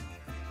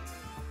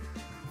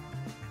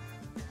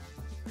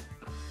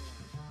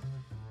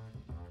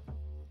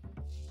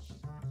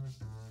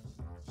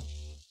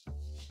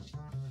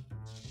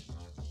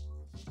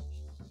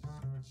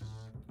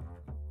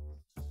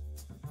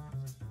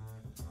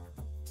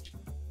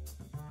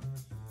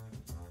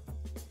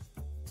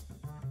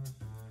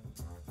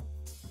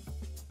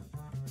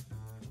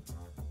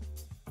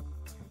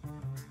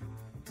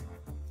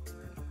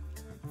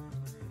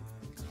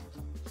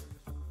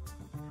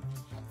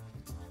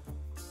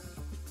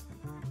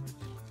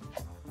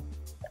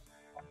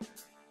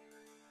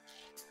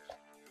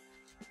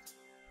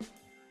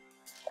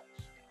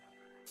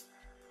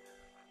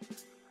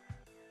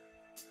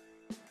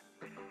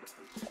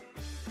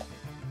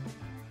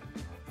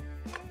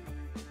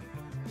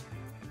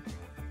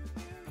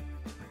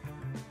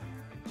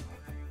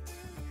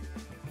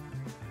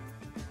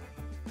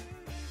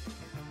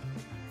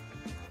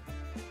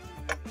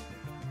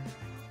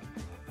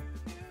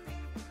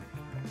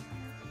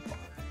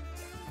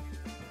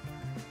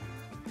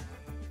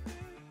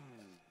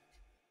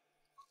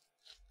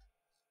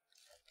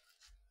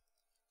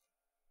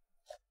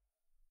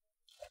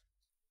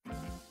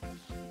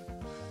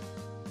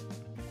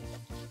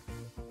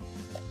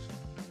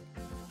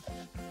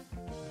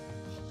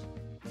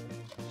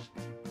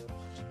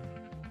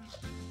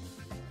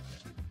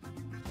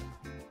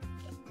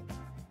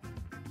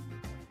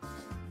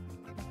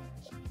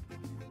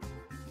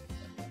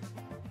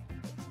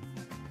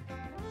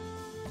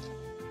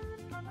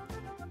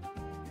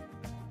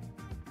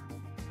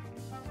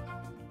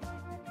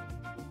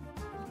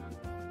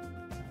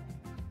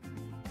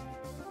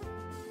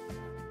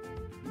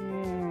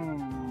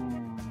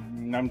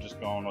 I'm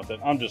just going with it.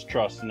 I'm just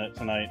trusting it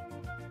tonight.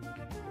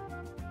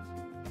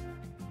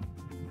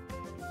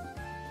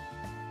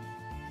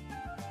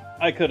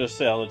 I could have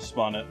salad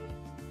spun it.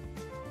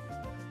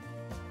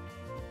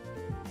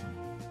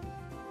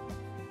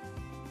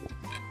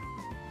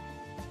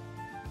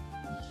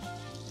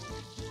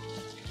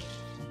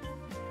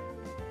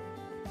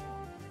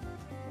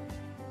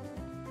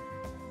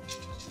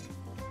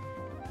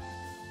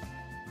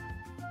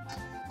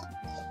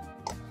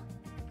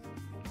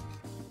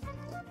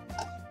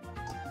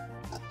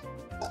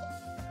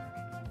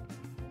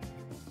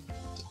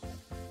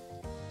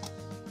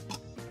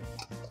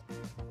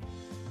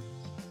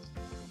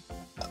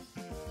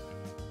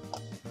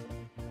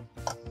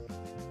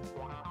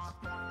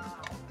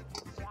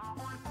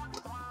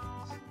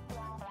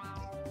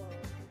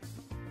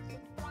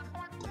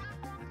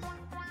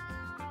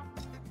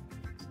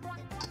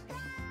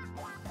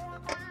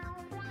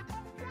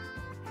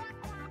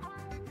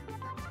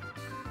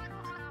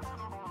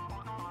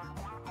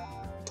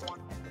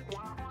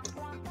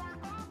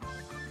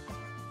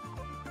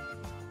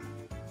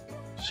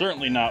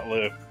 Certainly not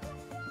live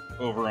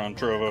over on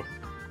Trovo.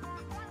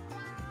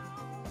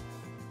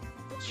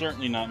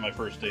 Certainly not my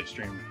first day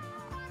stream.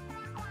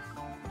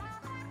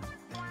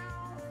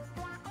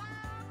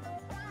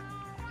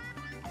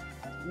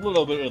 A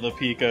little bit of the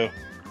pico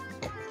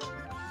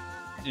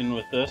in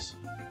with this.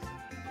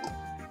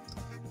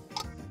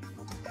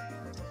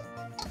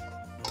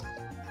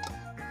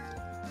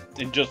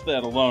 And just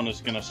that alone is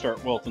going to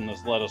start wilting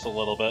this lettuce a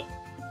little bit.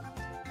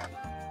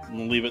 I'm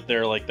going to leave it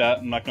there like that.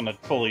 I'm not going to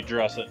fully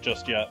dress it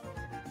just yet.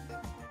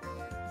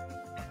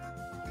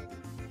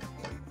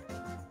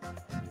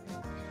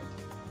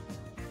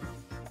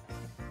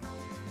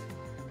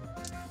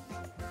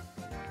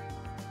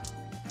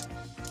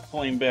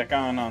 Flame back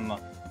on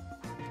the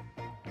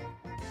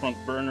front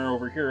burner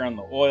over here on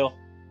the oil.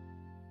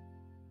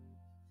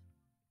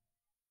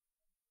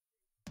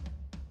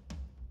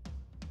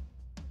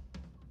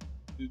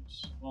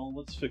 Oops. Well,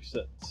 let's fix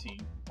that seam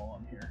while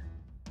I'm here.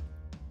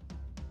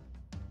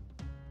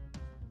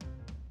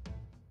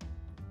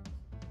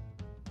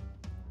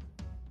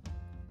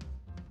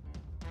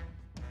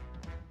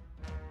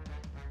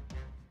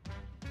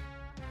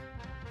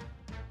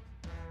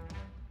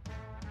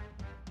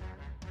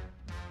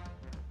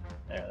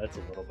 There, that's a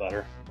little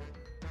better.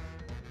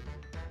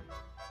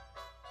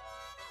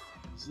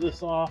 Is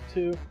this off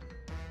too?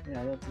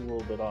 Yeah, that's a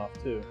little bit off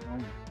too.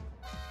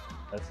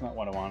 That's not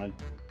what I wanted.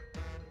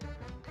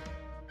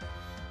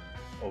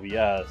 Oh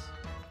yes.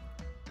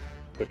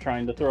 Quit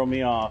trying to throw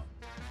me off.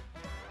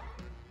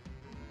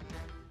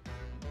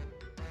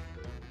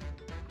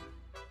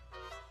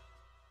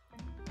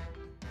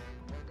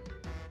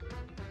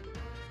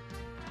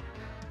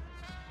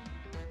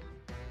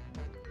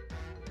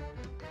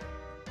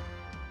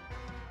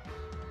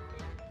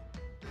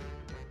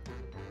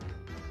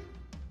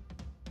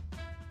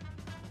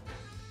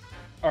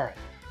 Alright.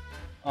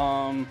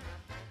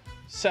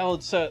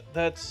 Salad set,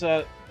 that's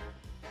set.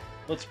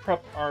 Let's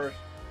prep our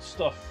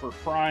stuff for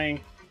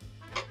frying.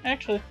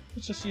 Actually,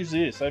 let's just use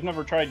these. I've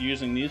never tried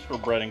using these for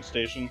breading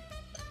station.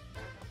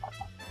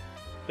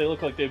 They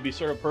look like they'd be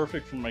sort of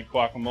perfect for my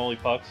guacamole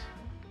pucks.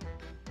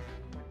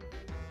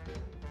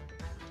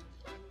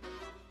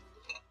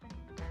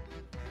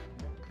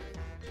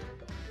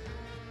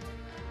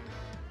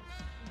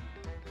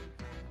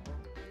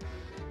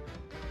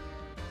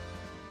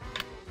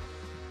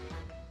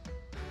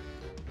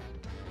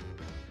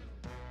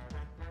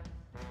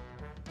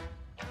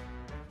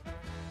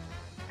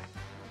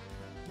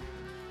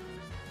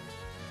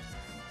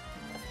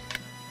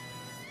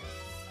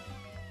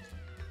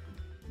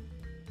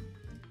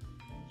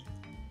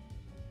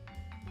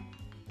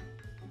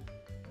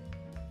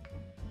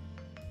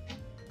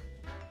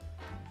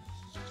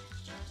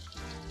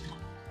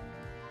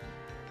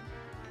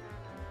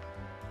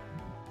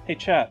 Hey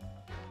chat.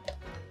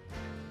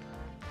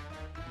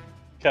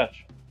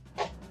 Catch.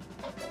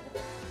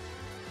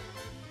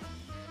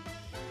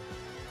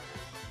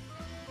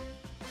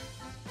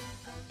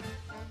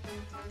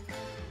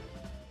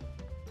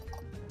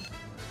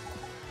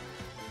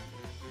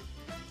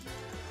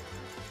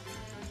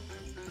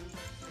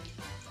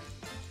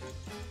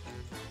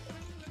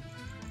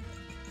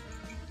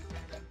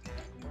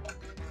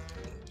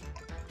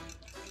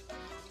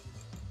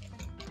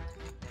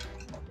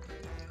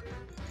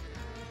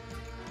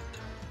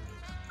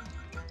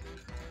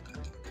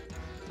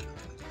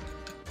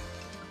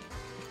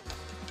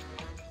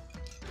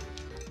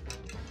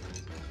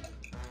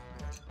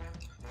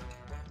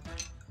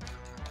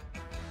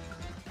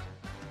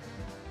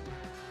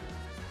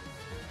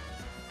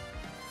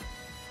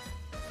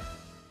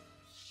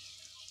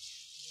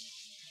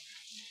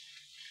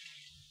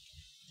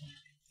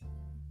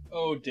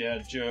 Oh,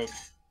 dad joke.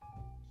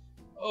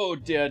 Oh,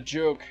 dad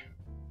joke.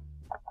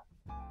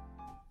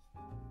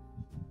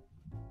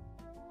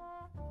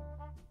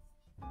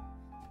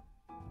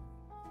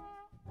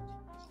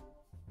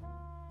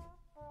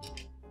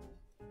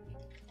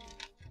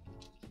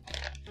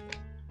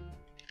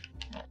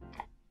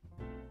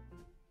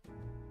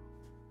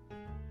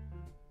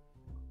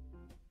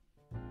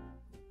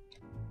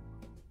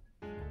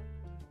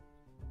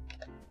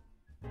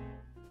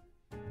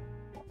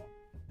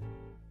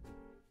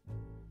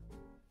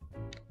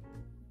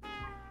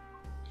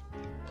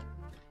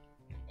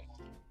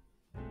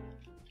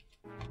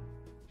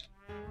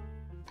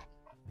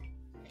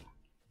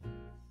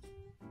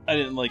 I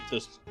didn't like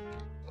this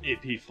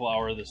AP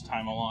flour this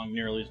time along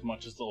nearly as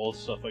much as the old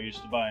stuff I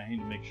used to buy. I need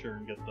to make sure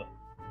and get the...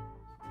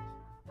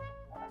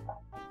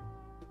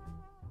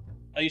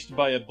 I used to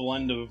buy a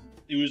blend of...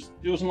 It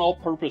was an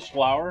all-purpose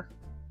flour,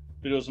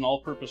 but it was an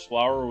all-purpose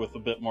flour with a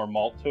bit more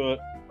malt to it.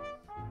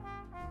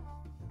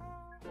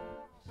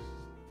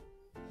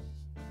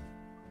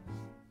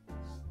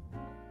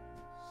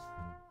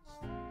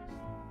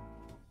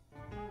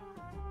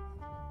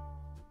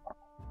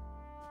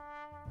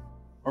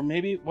 Or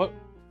maybe, what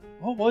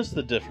was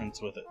the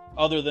difference with it?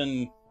 Other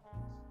than,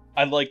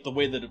 I liked the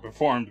way that it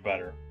performed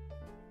better.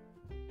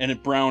 And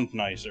it browned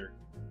nicer.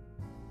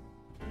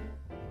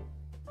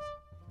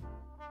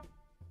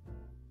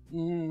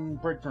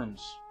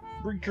 Breadcrumbs.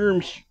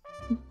 Breadcrumbs.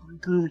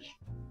 Breadcrumbs.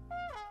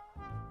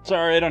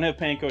 Sorry, I don't have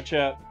panko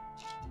chat.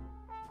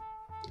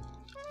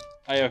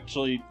 I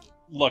actually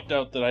lucked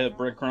out that I had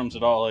breadcrumbs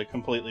at all. I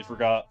completely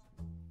forgot.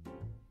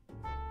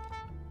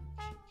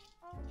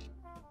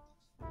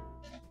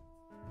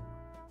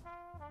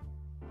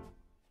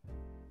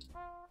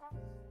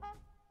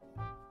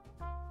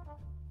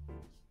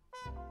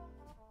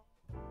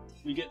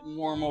 We getting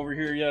warm over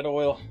here yet,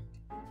 oil?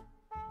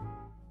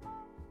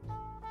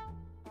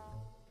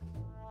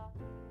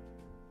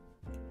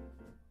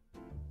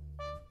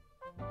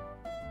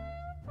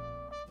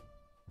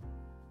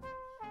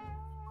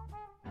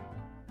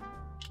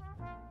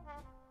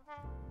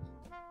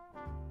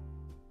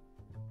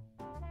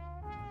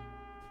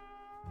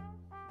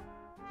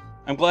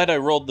 I'm glad I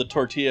rolled the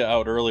tortilla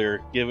out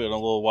earlier, give it a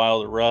little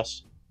while to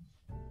rust.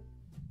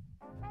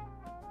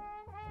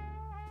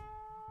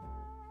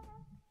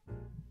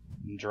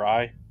 And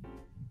dry.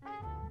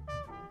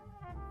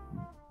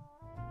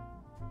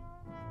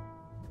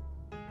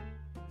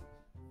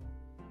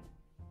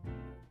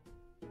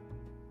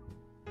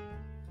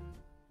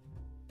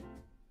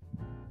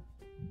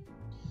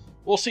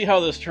 We'll see how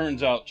this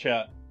turns out,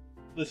 chat.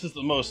 This is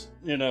the most,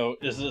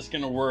 is this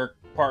going to work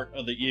part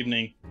of the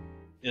evening,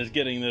 is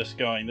getting this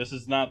going. This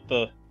is not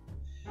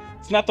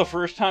it's not the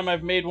first time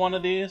I've made one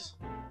of these,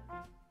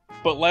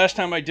 but last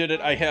time I did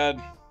it, I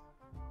had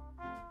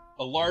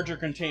a larger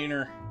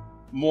container,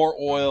 more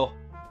oil,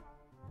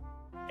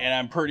 and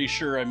I'm pretty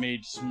sure I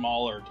made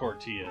smaller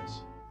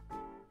tortillas.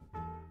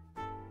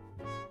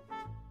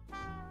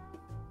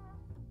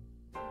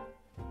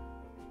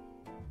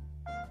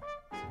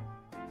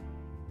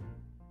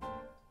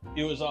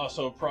 It was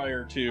also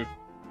prior to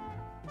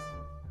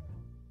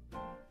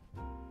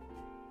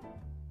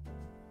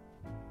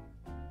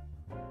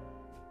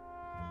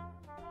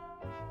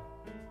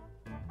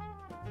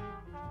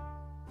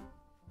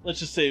let's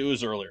just say it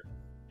was earlier.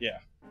 Yeah.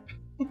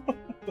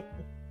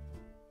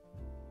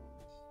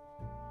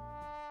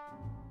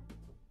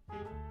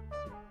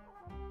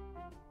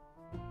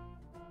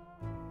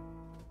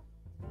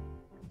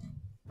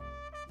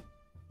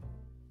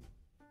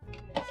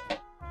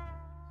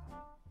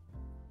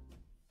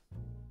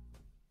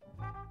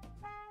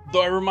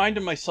 Though I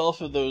reminded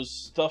myself of those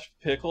stuffed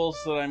pickles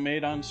that I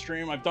made on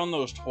stream. I've done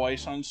those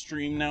twice on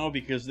stream now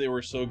because they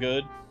were so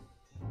good.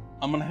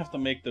 I'm gonna have to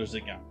make those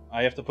again.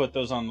 I have to put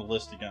those on the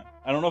list again.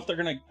 I don't know if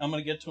I'm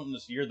gonna get to them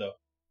this year though.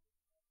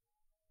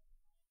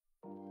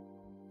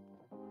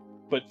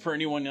 But for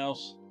anyone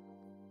else,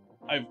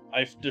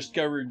 I've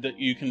discovered that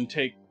you can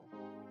take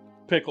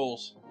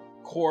pickles,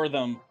 core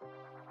them,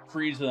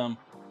 freeze them,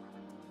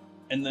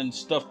 and then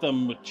stuff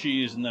them with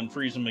cheese and then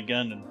freeze them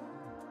again and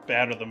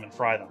batter them and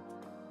fry them.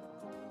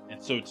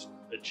 And so it's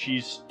a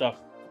cheese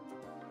stuffed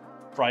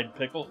fried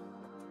pickle.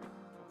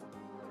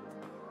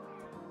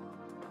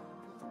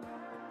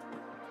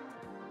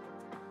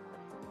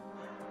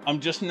 I'm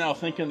just now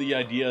thinking the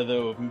idea,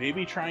 though, of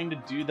maybe trying to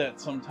do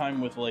that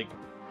sometime with, like,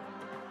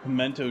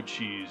 pimento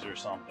cheese or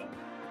something.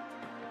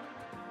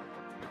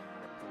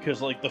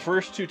 Because, like, the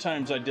first 2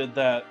 times I did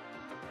that,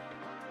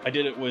 I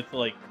did it with,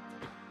 like,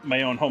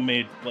 my own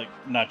homemade, like,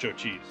 nacho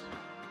cheese.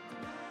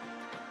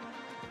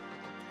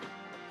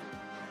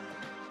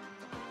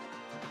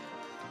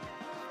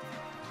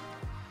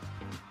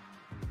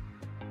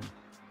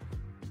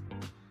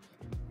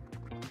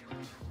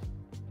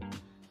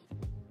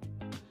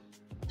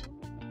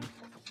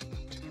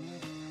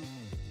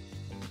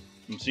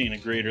 I'm seeing a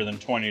greater than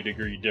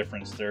 20-degree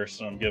difference there,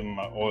 so I'm giving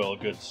my oil a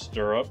good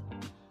stir up.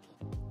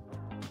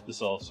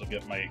 This will also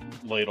get my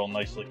ladle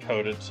nicely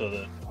coated so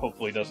that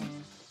hopefully it doesn't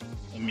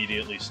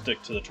immediately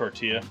stick to the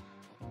tortilla.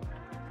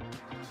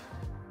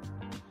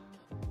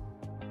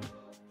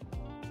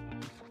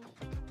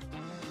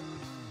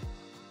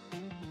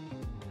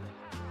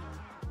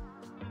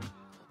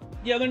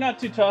 Yeah, they're not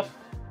too tough.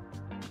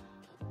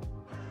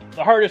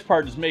 The hardest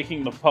part is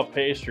making the puff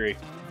pastry,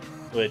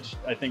 which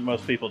I think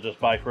most people just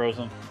buy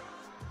frozen.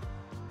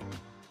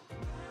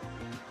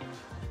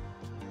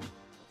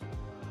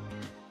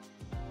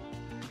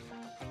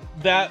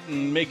 That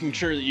and making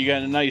sure that you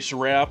got a nice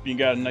wrap, you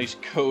got a nice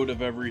coat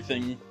of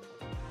everything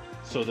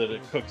so that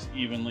it cooks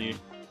evenly.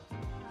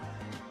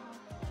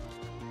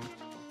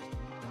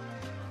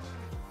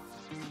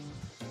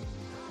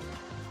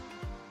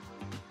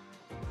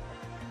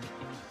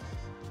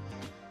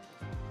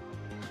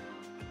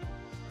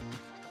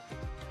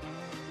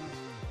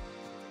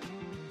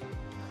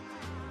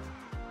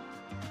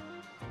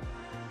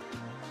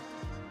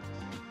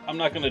 I'm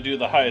not going to do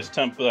the highest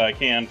temp that I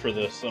can for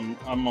this.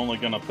 I'm only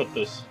going to put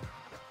this,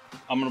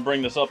 I'm going to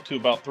bring this up to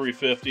about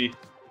 350,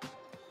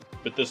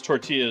 but this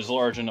tortilla is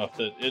large enough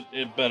that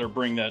it better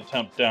bring that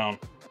temp down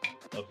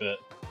a bit.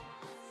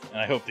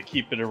 And I hope to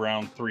keep it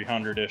around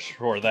 300-ish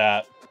for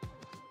that.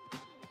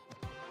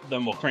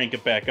 Then we'll crank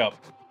it back up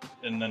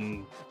and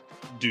then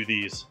do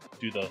the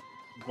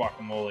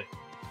guacamole.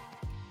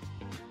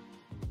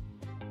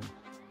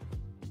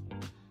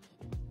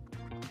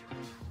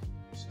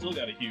 Still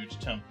got a huge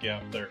temp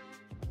gap there.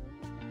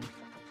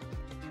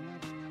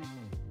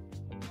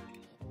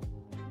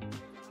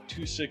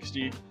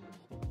 $260,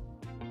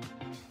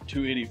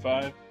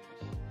 $285.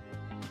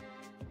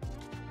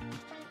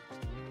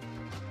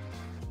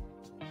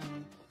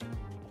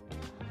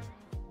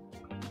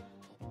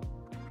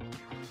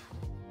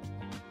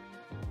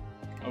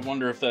 I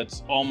wonder if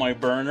that's all my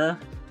burner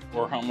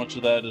or how much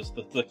of that is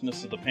the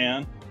thickness of the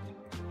pan.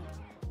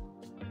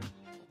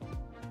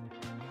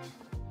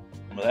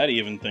 I'm Well, that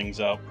evened things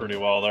out pretty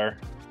well there.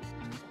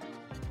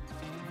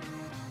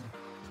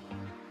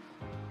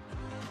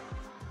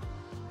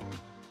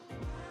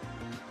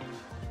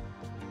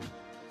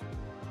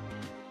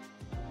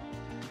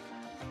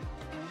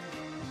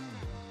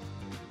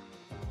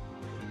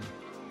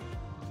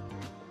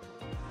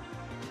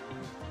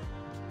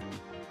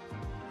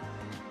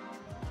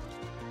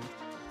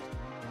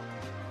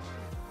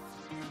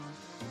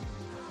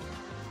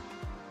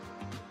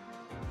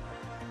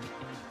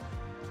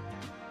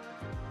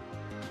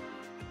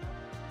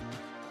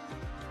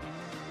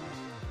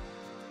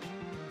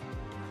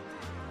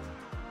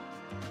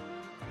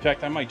 In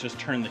fact, I might just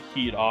turn the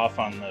heat off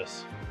on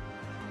this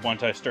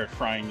once I start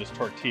frying this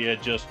tortilla,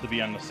 just to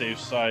be on the safe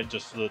side,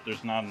 just so that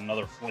there's not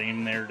another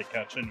flame there to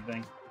catch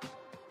anything.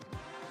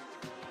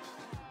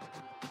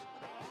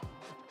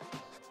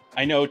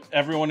 I know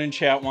everyone in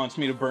chat wants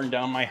me to burn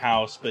down my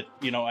house, but,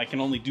 you know, I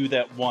can only do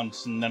that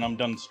once, and then I'm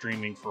done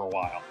streaming for a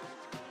while.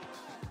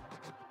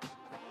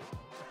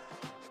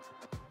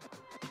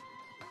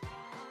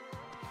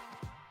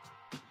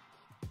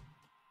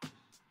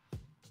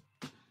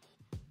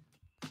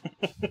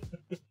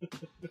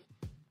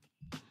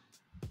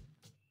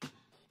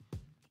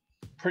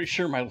 Pretty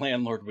sure my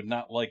landlord would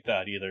not like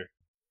that either.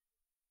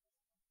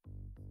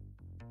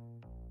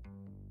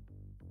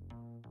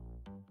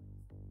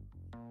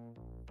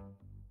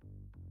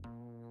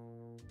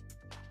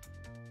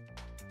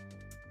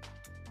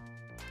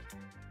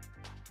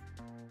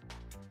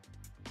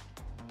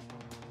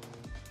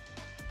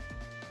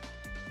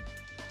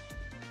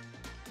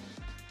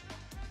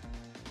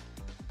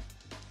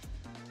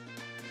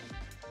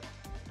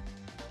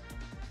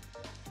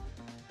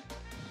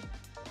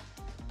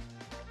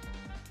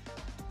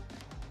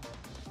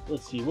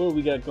 Let's see, what do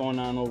we got going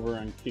on over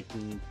on Kick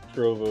and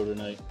Trovo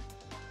tonight?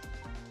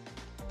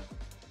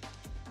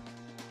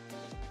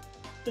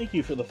 Thank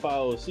you for the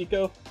follow,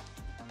 Seiko.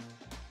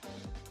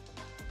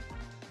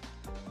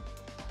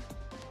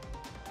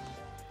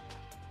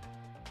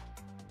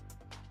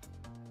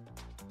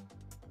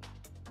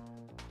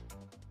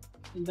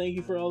 And thank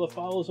you for all the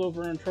follows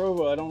over on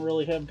Trovo. I don't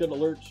really have good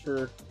alerts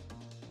for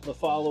the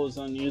follows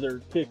on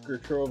either Kick or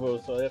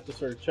Trovo, so I have to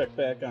sort of check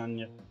back on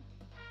you,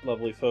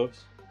 lovely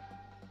folks.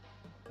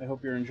 I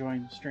hope you're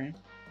enjoying the stream.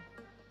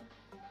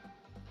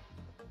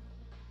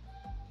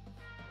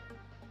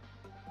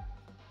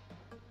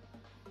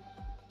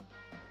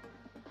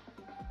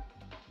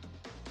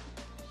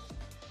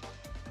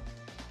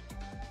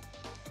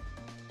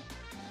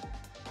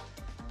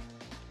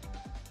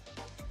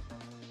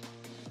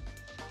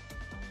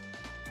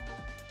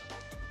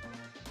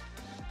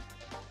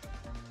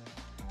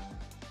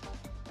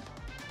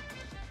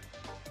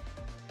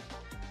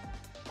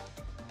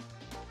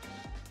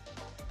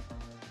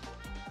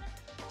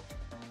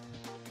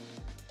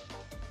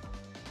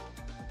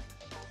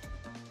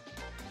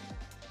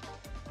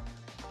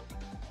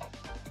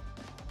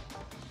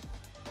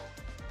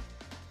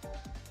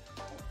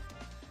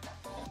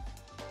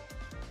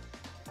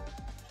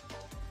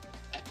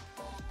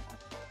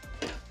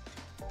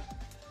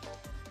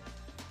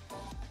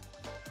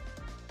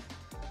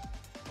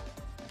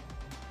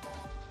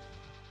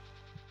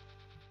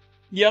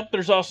 Yep,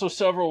 there's also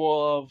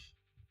several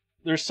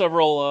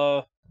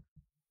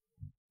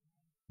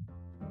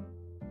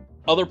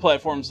other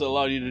platforms that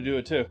allow you to do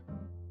it too.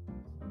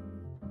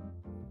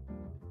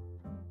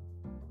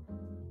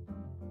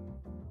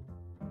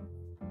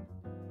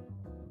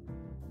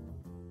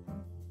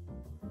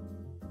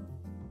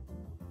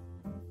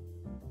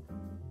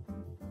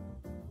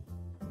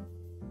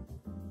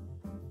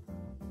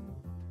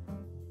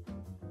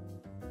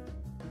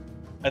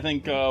 I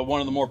think one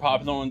of the more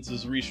popular ones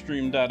is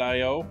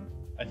Restream.io.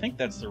 I think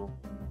that's their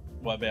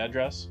web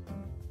address.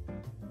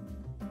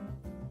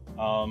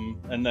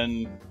 And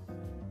then,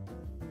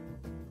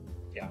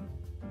 yeah,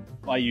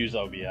 I use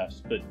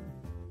OBS, but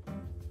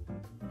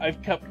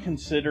I've kept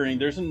considering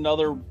there's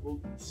another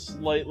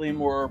slightly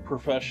more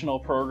professional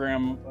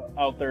program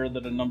out there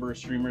that a number of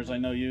streamers I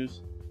know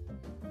use.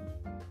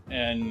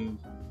 And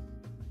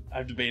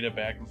I've debated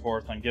back and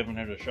forth on giving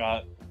it a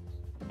shot,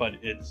 but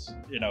it's,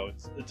 you know,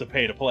 it's a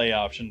pay-to-play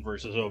option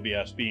versus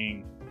OBS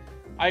being...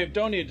 I have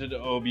donated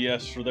to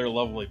OBS for their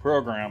lovely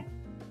program,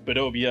 but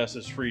OBS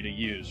is free to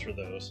use for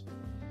those.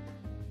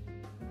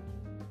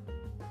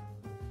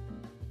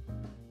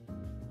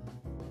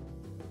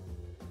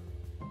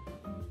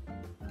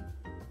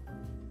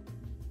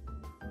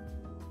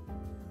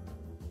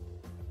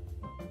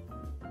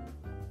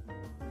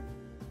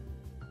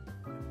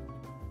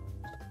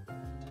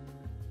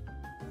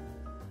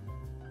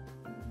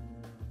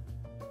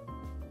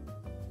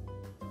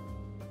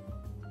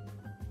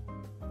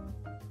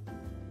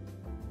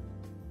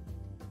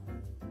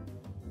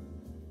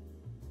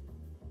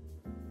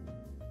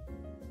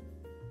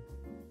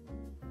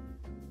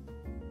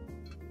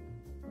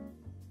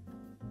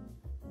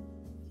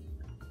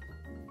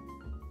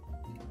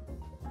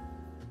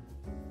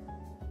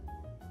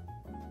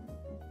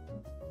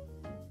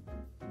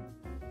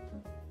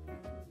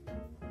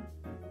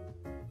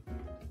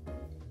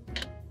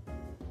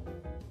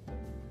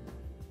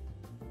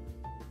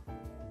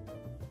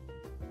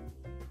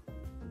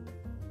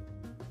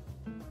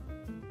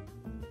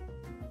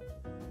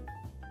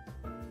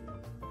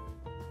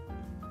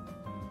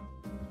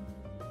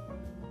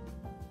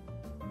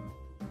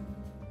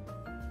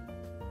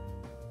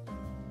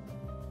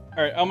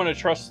 Alright, I'm going to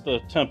trust the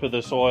temp of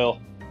this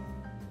oil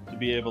to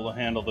be able to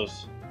handle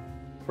this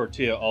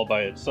tortilla all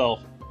by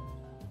itself.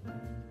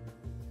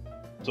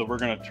 So we're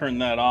going to turn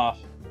that off,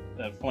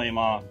 that flame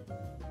off,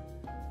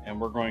 and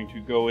we're going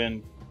to go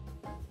in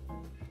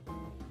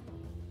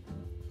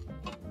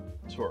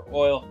to our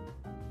oil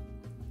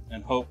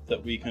and hope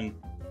that we can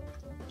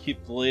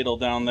keep the ladle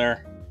down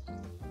there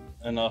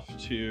enough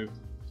to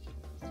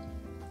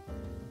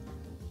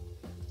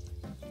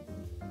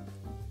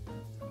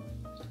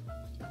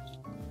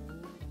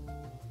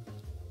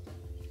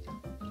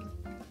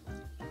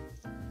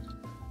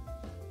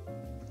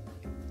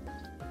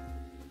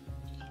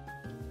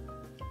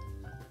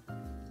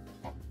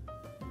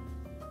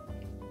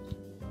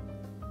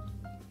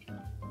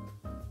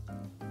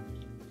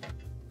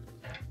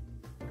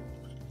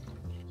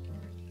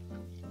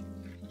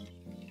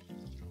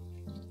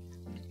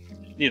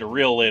need a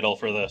real ladle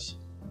for this.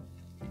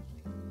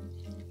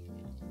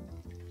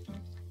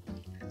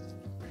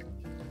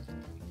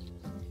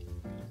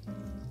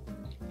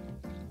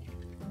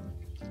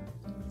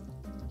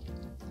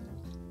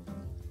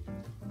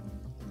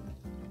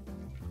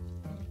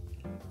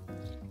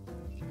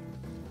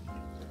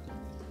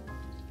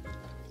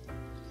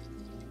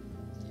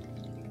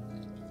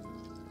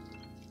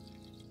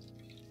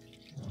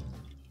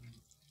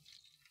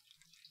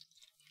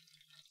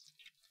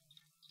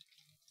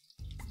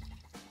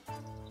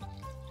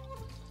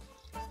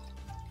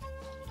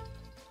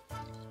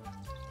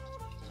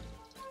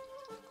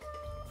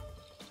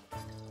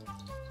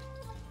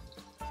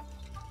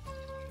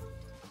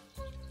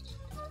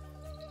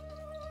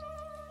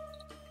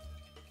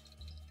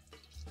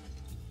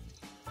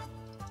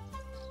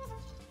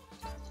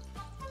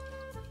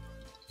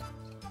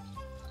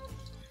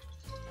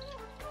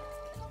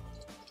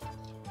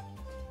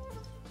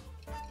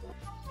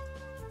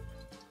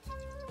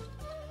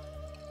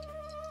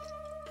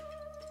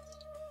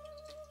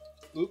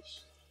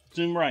 Oops,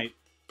 zoom right.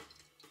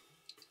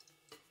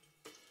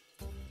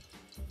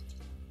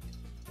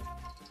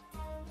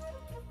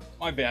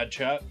 My bad,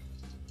 chat.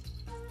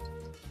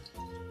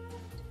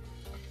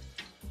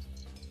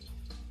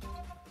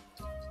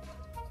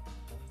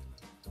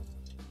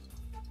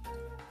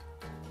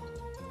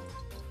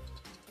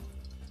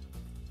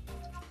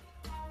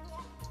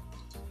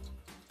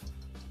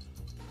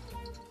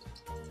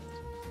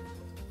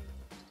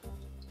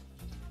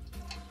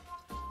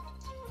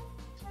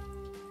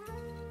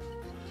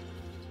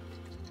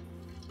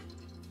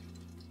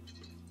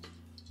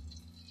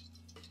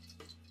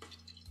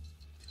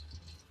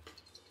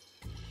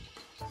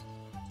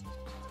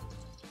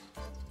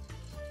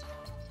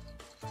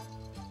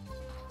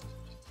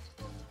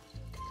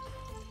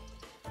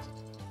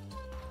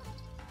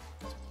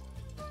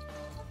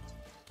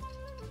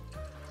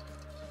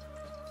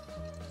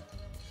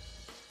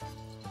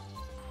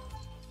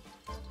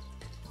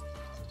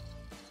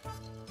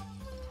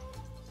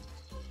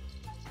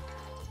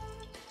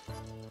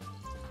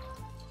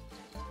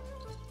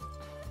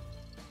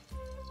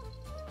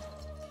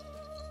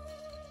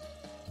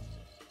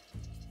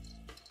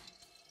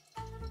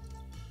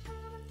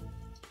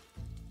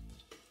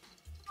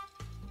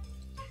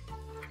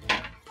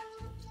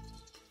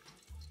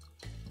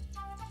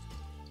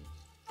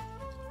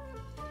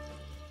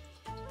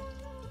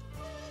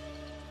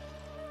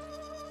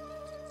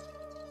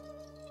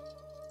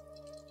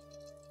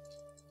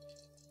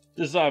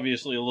 This is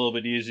obviously a little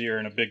bit easier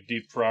in a big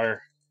deep fat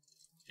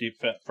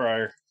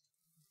fryer,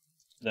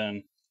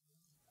 than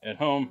at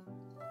home.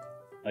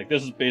 Like,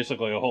 this is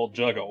basically a whole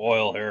jug of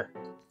oil here.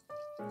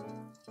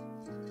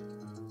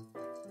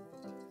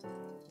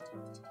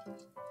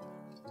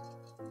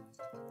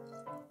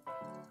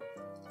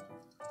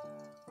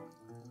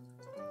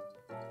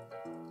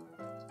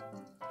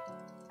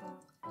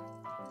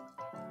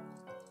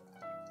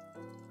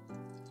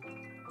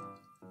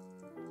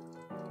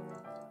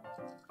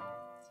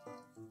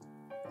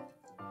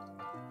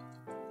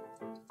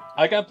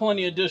 I got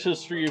plenty of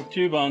dishes for you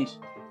too, Buns.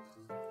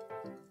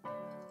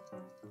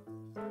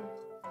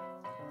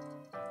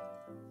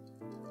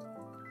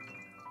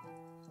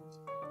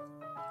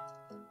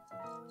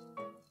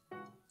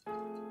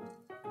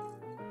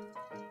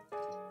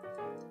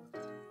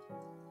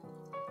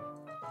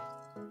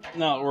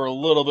 Now that we're a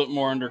little bit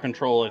more under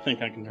control, I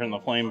think I can turn the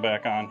flame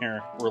back on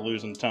here. We're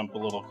losing temp a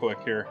little quick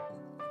here.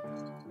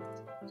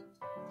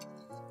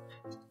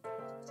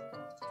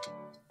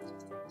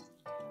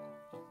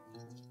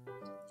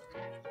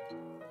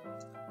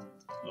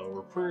 So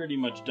we're pretty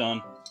much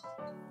done.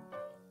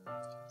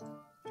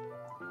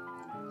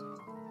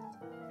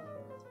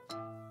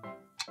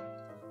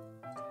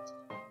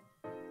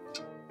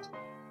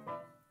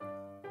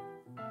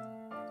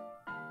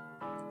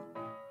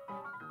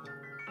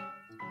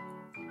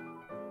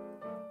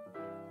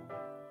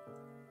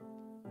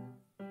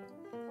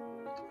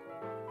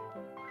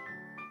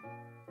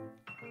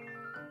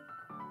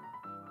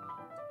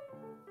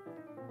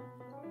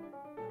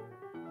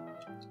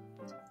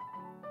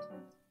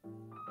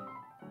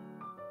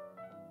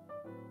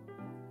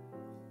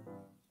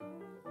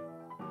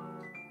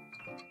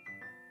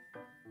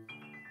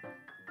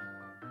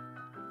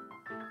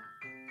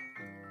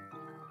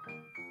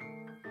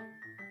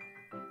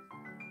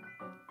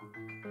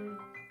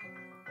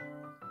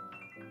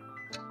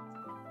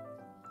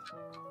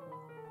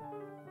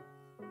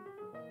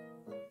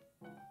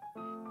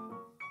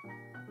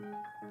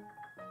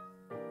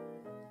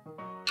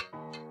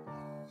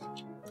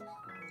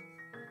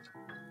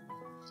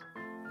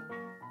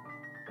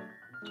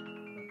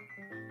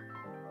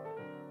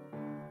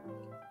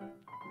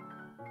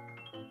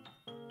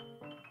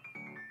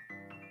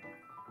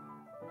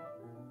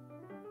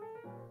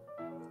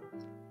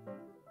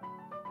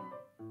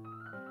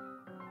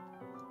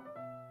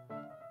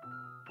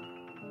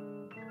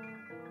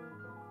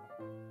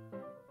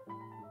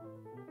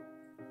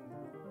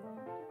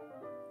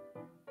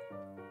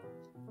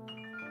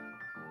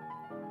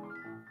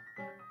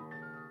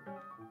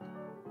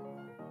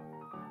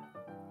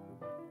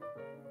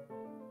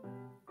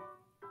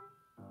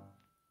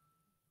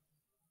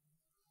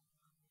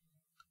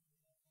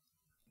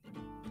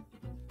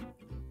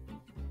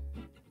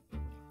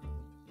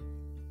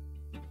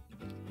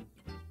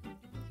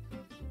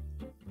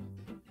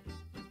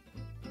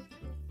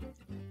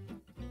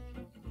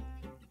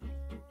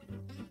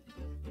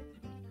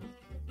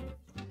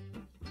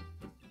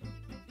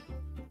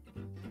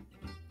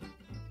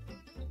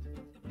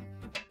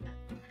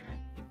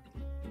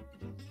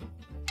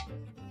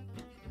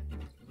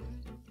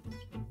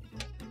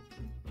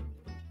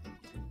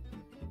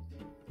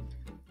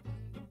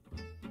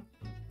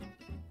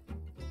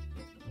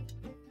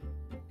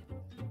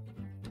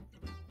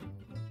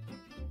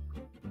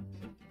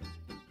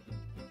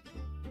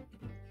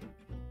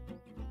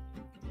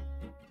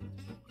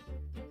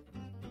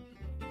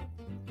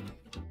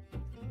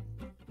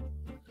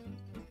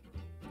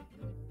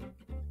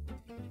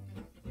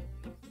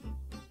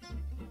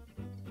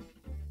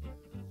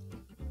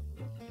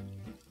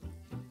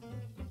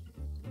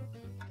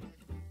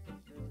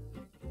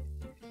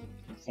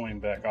 flame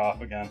back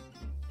off again.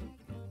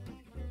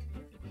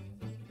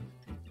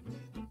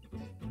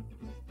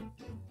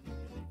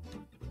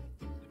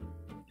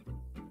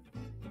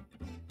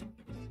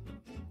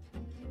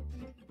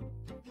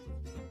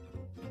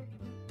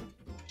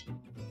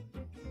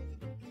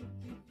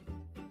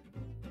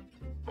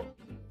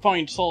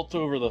 Fine salt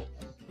over the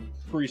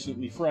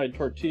recently fried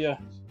tortilla.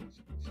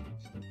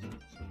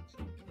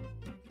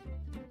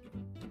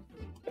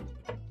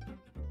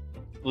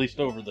 At least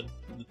over the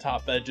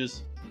top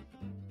edges.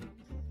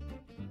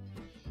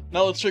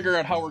 Now let's figure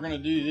out how we're gonna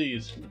do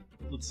these.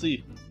 Let's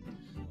see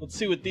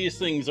what these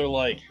things are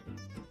like.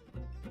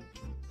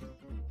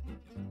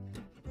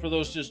 For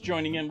those just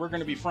joining in, we're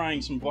gonna be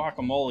frying some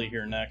guacamole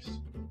here next.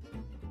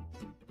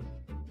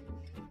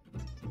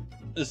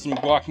 This is some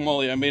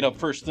guacamole I made up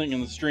first thing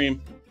in the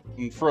stream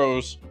and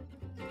froze.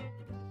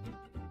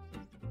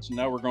 So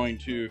now we're going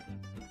to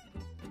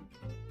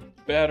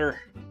batter.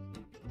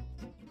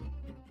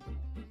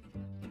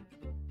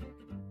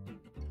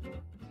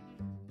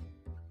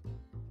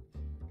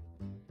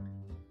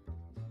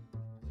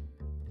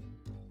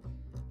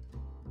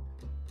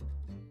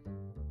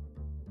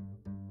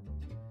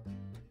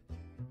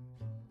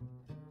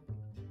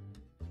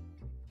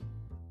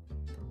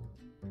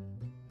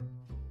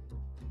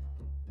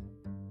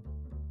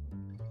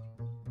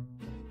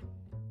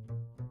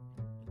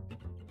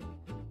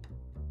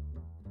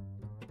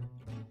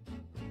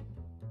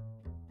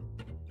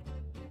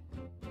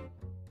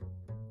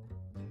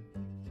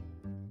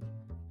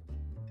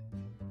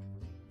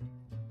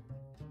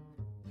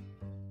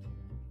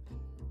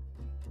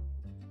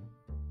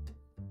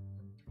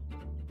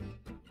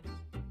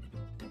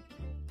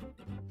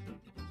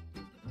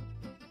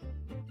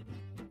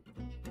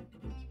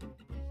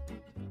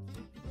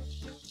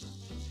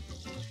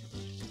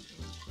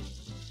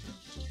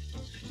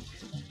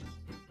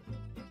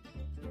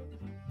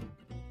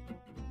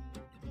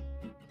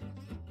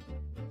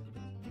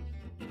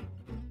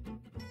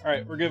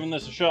 Alright, we're giving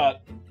this a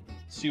shot.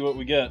 See what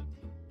we get.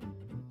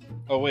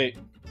 Oh wait.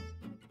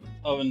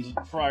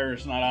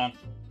 Fryer's not on.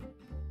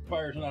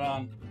 Fire's not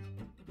on.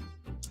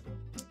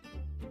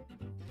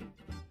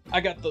 I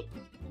got the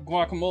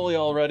guacamole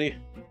all ready.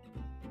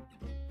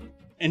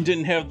 And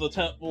didn't have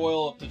the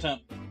oil up to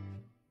temp.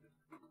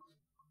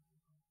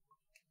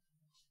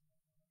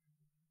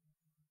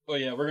 Oh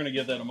yeah, we're gonna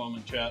give that a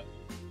moment, chat.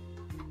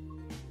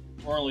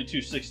 We're only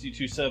 260,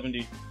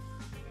 270.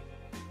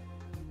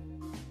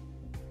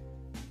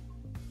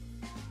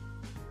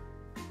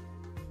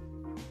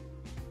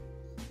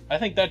 I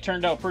think that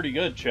turned out pretty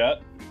good,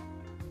 chat.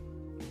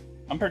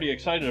 I'm pretty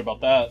excited about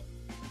that.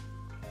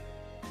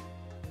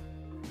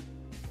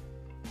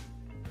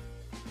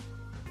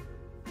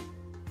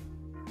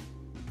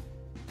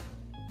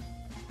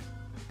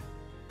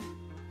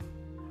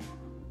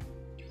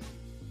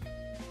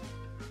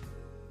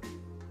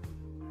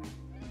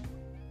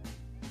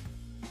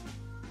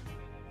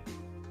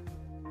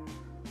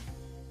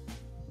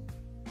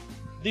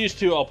 These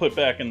two I'll put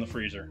back in the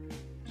freezer.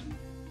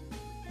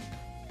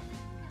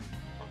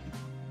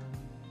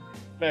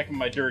 Back in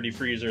my dirty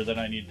freezer that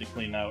I need to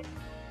clean out.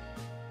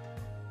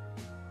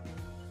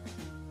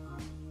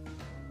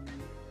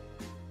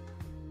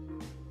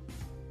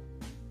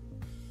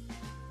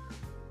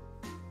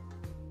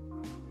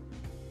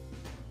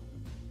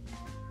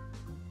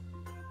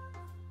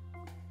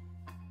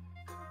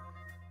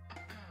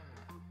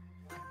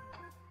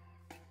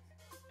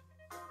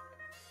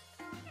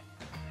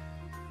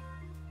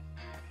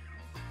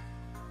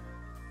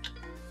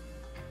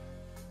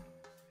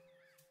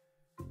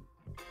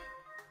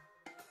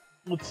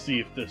 Let's see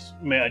if this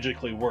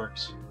magically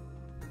works.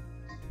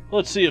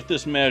 Let's see if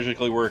this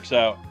magically works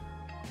out.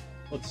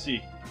 Let's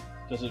see.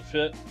 Does it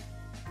fit?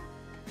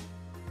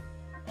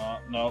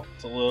 No,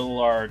 it's a little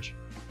large.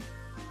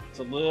 It's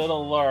a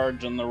little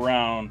large on the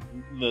round.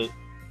 It's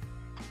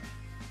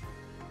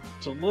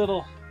a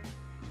little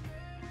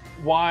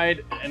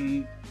wide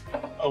and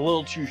a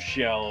little too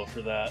shallow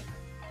for that.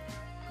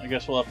 I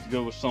guess we'll have to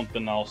go with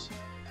something else.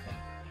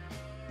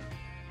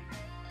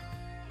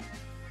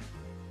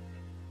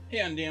 Hey,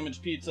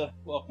 Undamaged Pizza.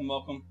 Welcome,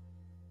 welcome.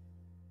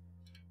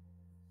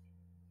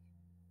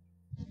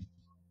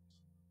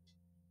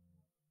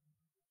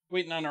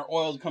 Waiting on our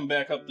oil to come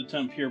back up to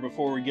temp here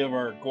before we give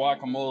our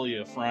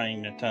guacamole a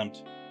frying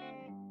attempt.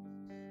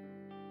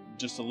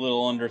 Just a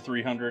little under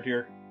 300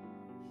 here.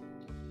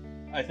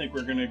 I think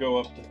we're going to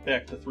go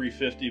back to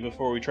 350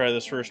 before we try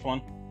this first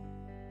one.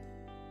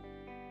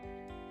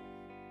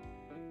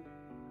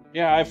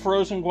 Yeah, I've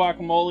frozen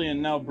guacamole and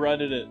now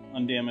breaded it,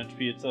 Undamaged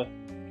Pizza.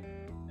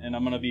 And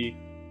I'm going to be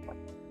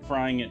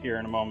frying it here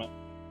in a moment.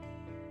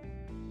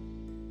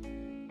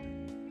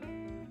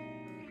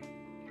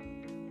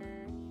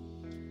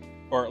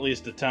 Or at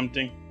least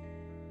attempting.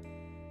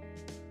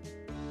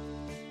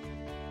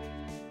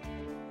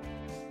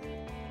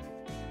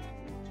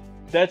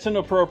 That's an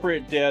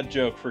appropriate dad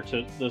joke for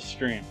this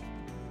stream.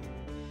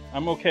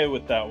 I'm okay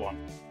with that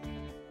one.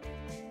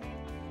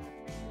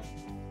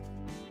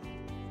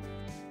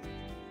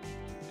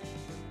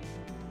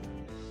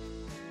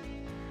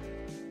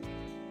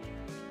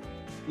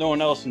 No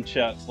one else in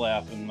chat's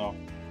laughing, though.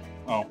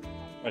 Oh,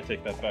 I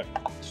take that back.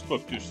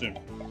 Spoke too soon.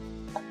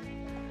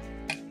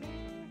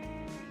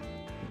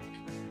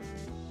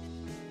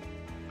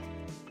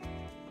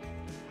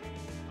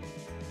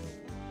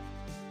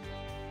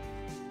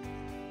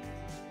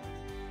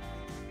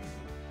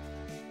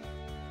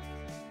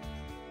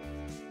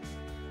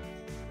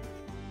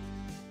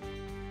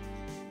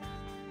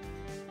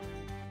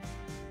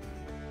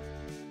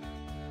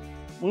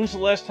 When was the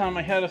last time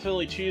I had a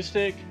Philly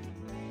cheesesteak?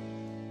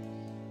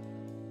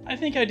 I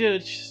think I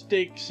did a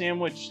steak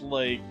sandwich,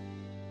 like...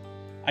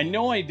 I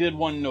know I did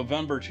one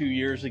November 2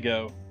 years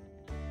ago,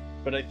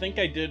 but I think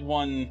I did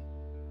one,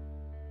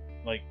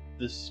 like,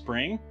 this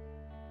spring?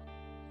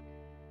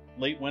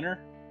 Late winter?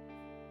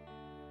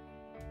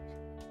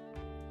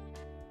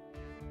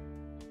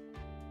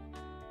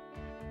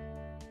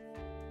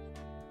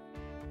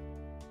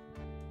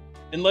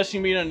 Unless you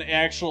mean an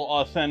actual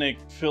authentic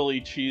Philly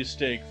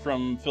cheesesteak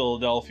from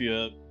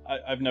Philadelphia.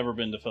 I've never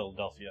been to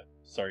Philadelphia.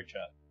 Sorry,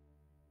 chat.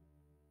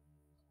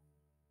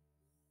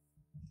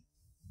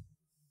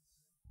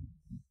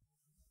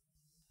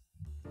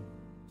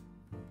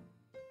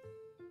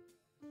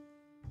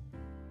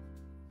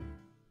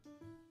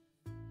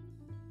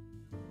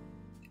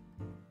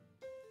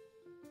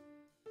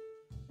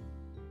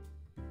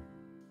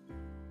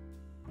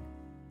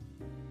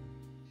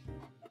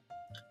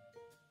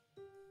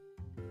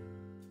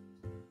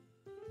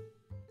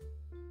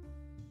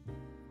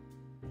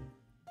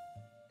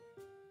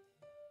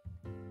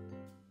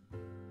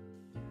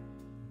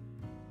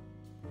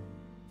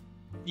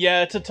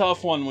 Yeah, it's a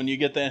tough one when you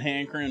get that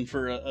hankering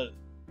for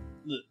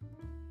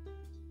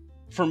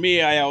for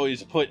me, I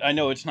always put... I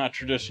know it's not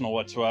traditional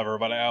whatsoever,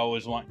 but I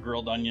always want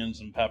grilled onions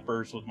and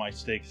peppers with my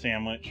steak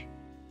sandwich.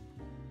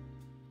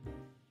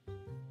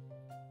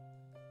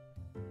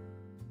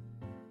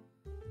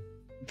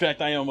 In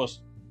fact, I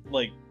almost,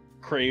 like,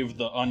 crave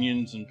the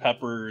onions and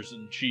peppers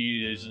and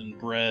cheese and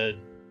bread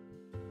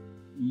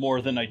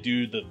more than I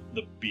do the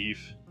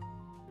beef.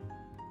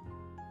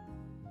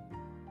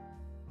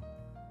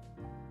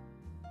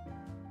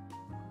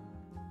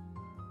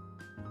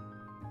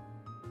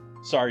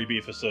 Sorry,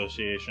 Beef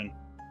Association.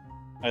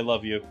 I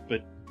love you,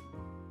 but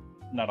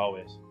not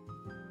always.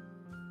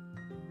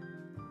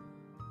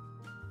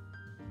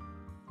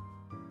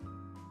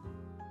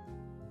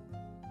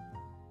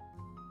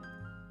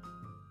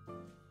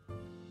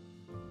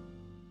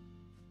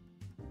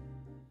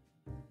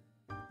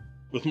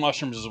 With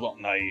mushrooms as well.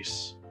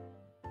 Nice.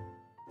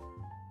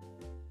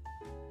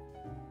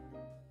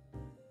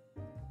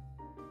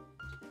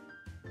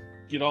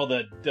 Get all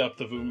that depth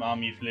of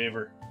umami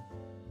flavor.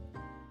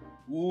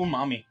 Ooh,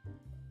 mommy.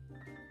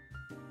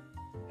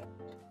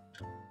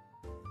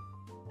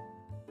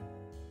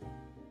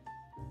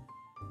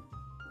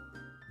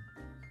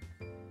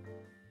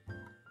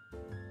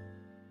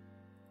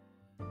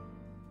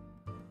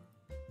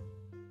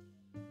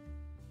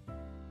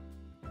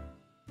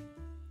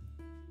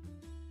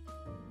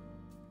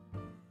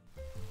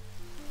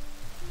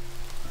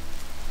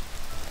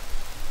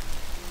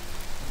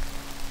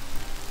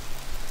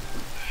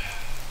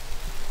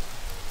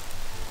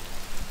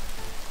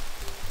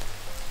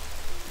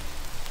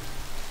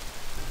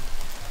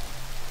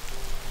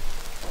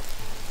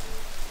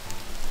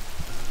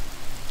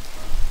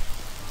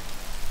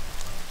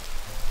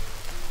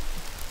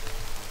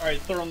 Alright,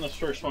 throwing this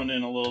first one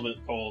in a little bit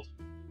cold.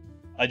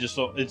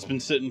 It's been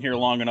sitting here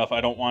long enough,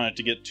 I don't want it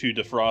to get too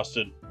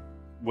defrosted,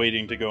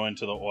 waiting to go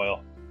into the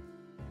oil.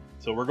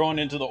 So we're going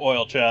into the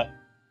oil, chat.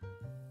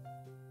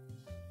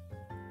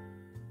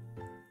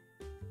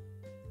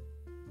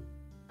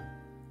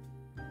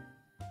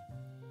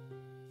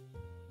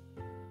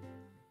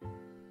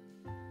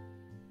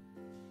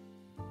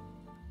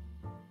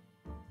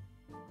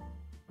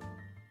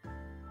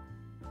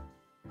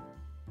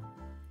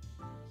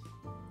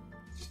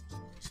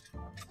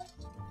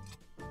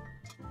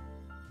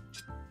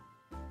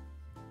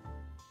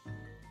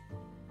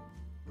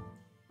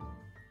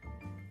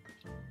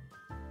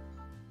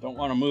 Don't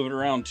want to move it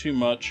around too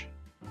much,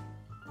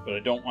 but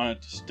I don't want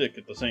it to stick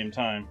at the same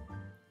time.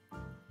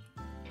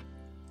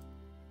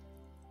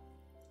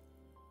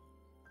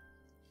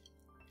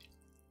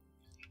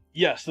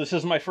 Yes, this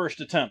is my first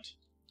attempt.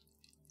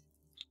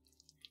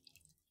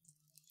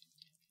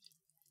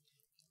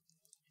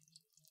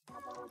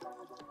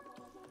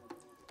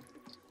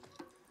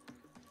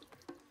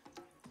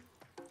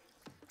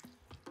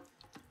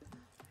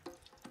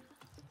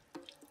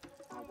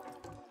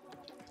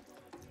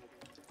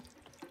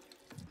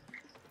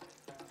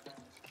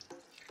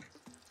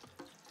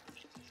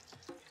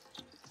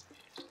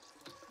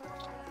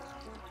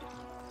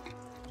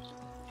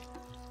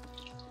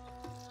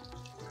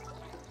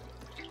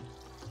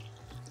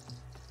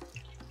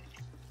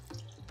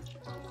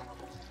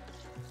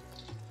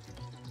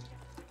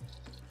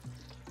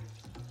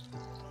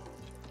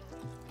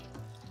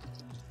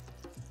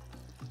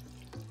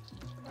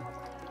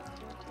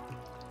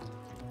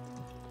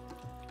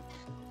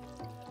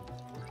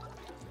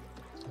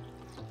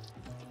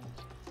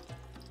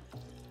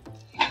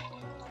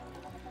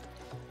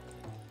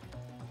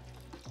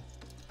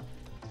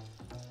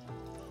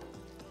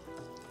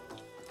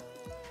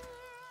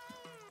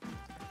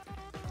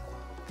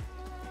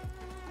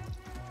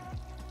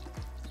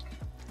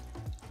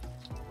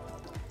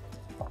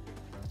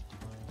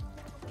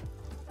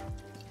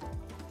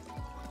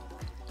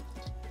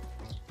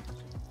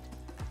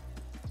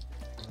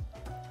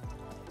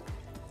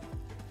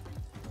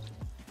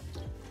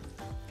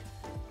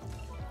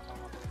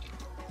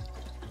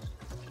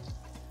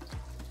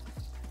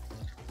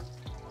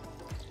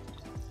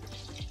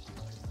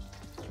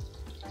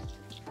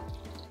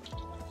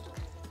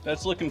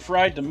 That's looking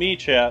fried to me,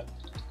 chat.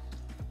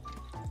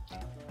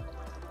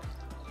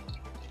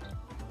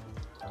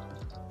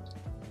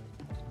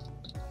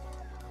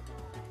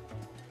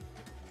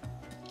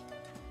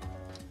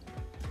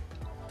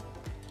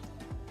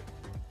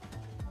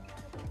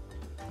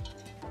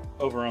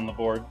 Over on the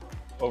board.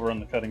 Over on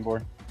the cutting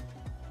board.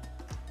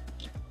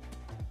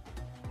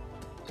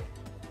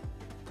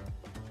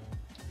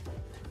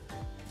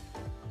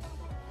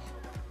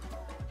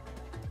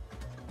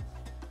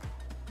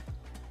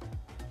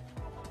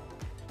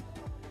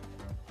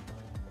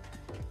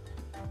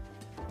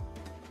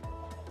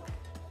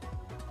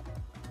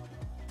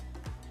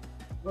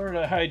 Where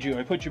did I hide you?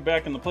 I put you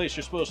back in the place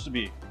you're supposed to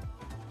be.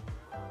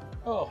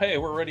 Oh, hey,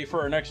 we're ready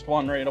for our next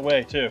one right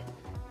away, too.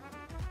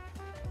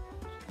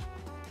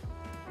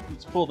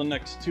 Let's pull the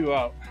next two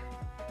out.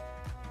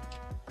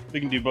 We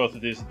can do both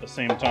of these at the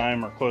same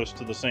time, or close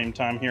to the same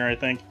time here, I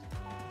think.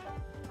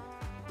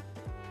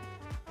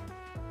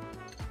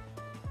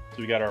 So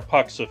we got our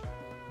pucks of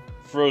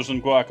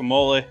frozen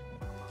guacamole.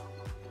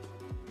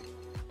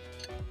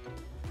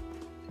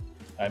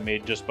 I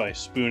made just by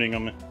spooning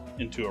them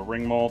into a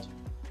ring mold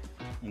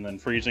and then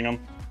freezing them.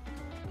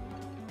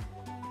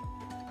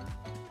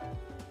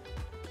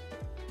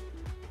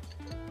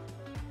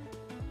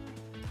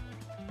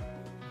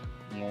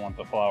 You don't want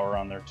the flour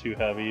on there too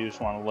heavy. You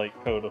just want a light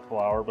coat of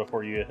flour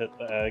before you hit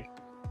the egg.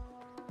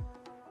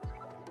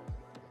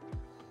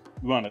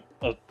 You want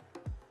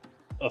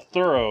a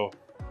thorough,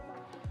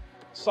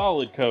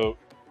 solid coat,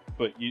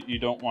 but you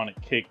don't want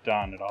it caked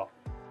on at all.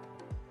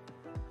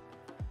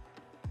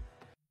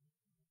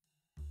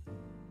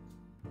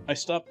 I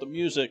stopped the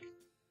music.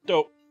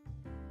 Dope.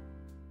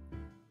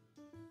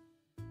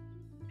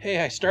 Hey,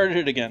 I started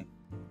it again.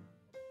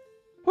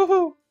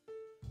 Woohoo!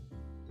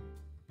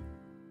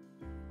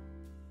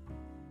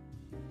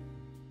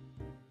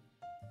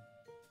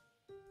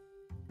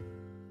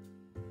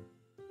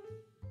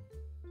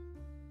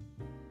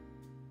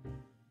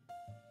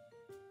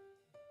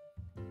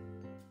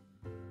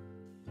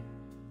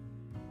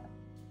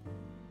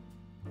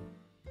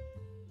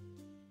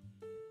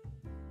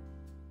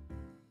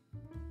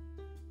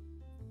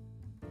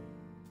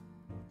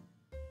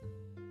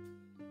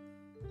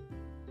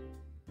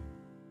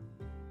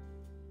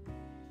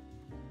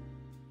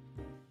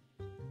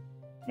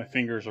 My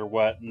fingers are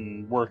wet,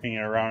 and working it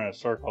around in a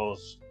circle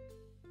is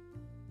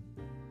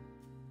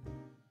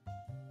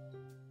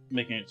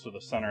making it so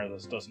the center of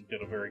this doesn't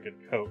get a very good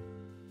coat.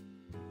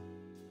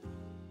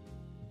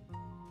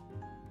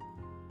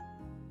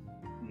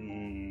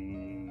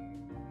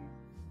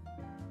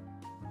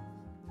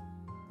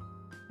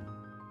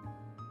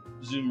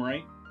 Zoom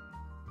right.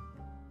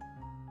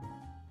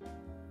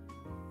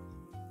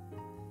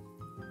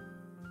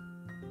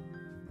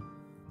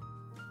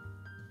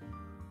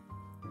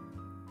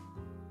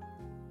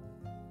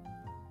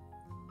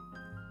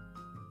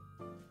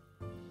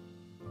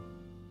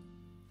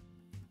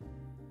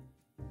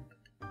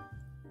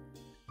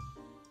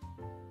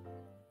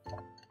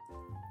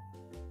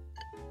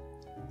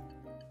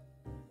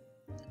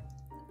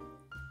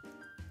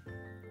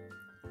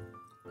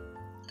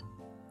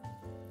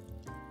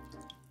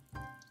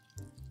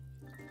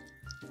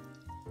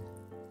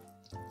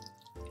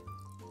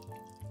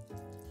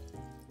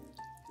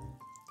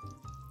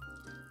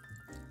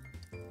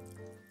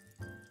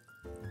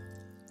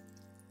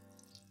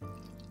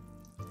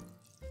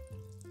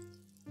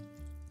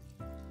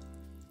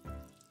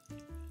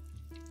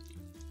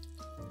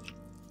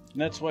 And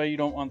that's why you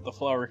don't want the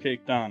flour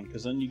caked on,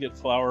 because then you get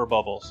flour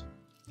bubbles.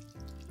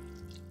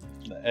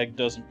 The egg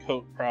doesn't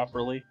coat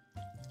properly.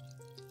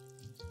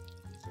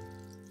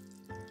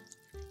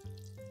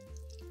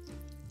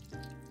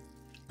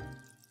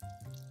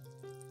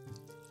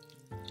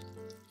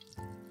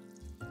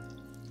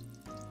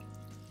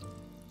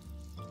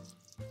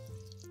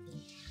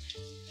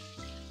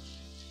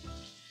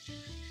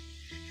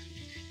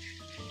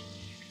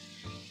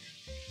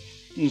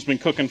 It's been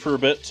cooking for a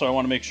bit, so I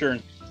want to make sure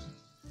and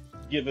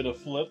give it a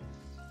flip.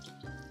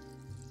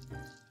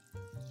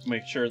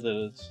 Make sure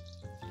that it's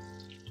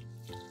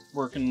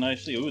working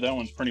nicely. Ooh, that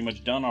one's pretty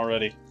much done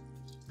already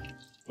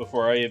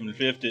before I even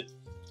flipped it.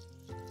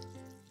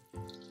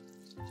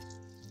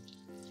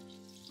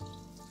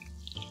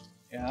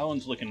 Yeah, that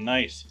one's looking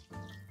nice.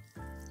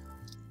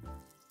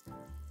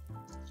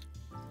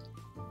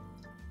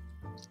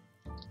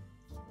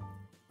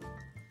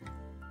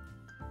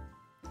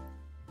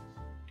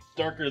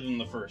 Darker than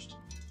the first.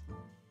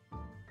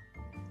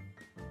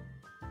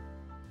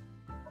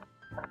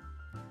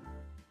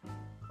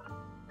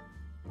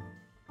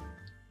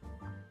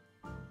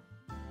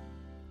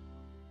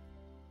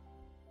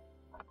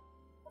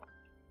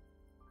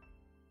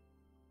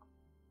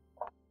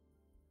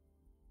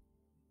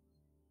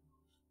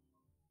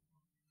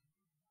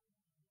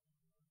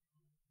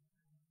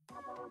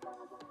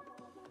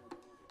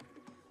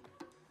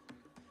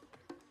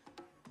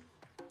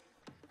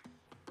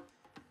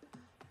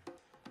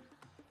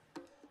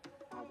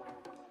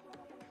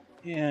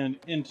 And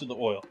into the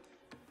oil.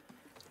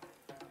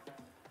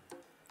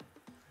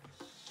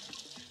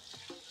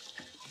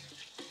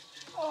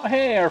 Oh,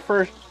 hey, our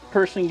first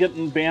person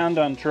getting banned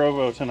on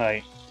Trovo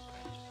tonight.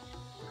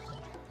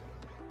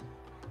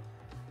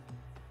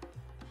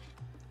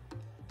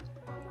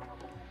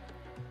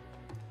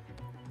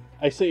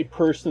 I say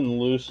person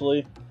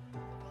loosely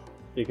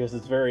because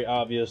it's very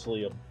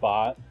obviously a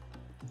bot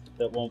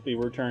that won't be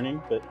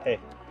returning, but hey.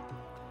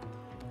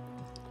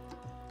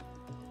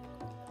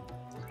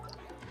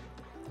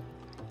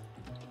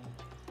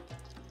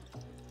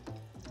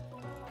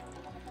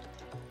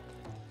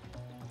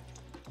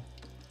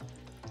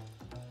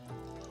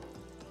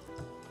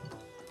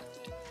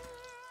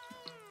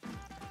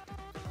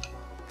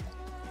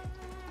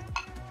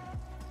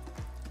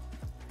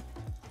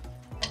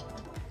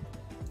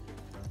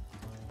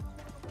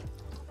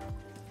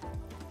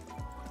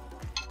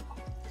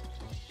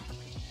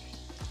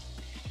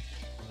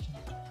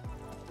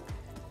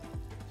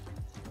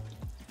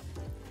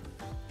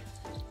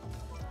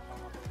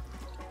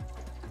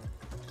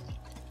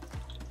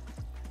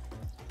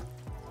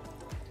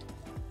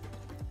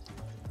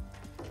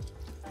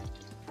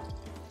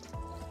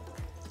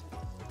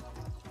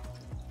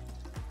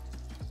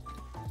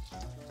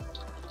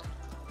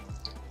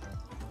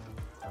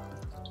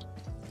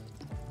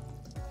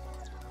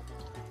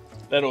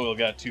 That oil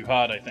got too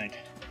hot, I think.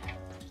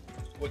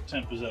 What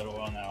temp is that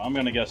oil now? I'm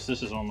gonna guess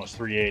this is almost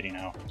 380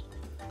 now.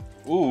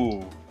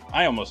 Ooh,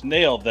 I almost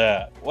nailed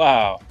that.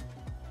 Wow.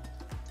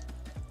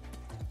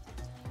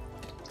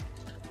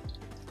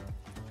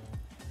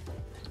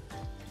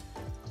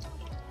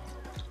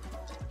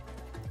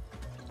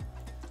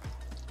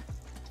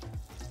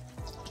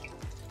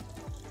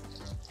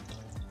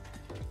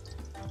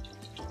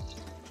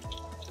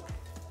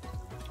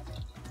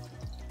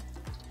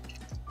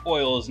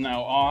 Oil is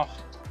now off.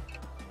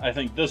 I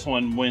think this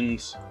one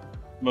wins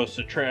most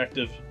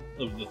attractive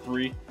of the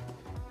three.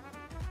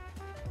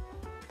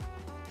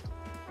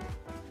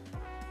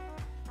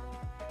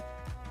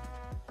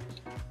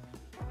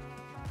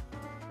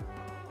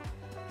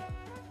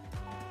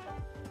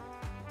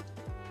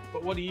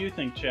 But what do you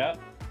think, chat?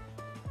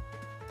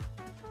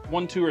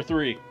 1, 2, or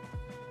 3?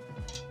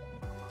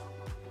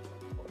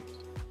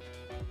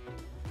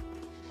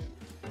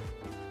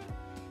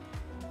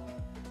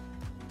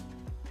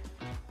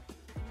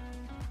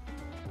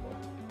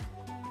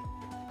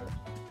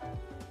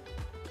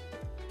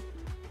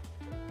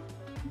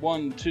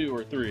 One, 2,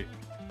 or 3?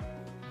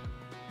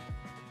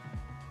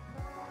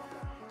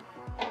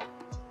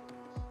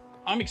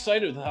 I'm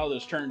excited with how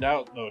this turned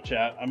out, though,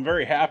 chat. I'm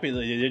very happy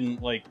that it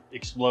didn't, like,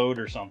 explode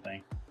or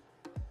something.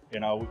 You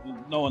know,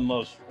 no one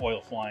loves oil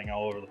flying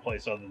all over the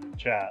place other than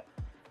chat.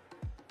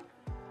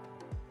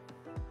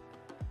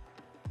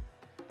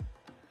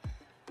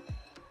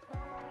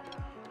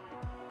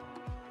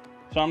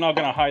 So I'm not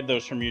going to hide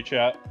those from you,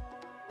 chat.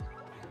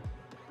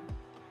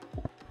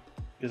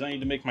 Because I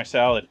need to make my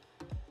salad.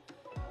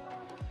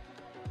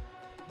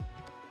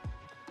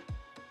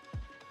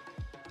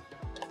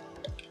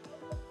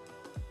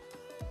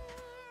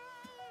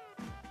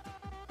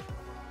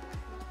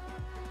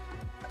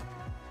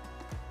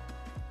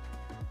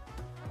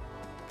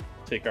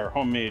 Take our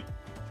homemade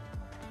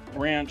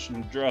ranch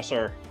and dress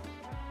our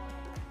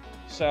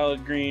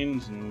salad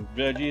greens and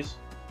veggies.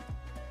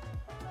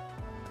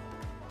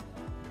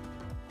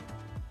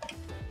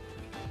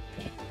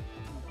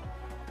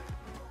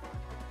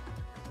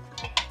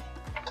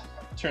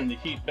 Turn the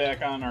heat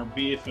back on our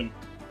beef and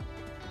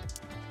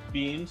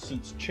beans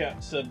since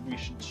chat said we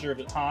should serve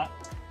it hot.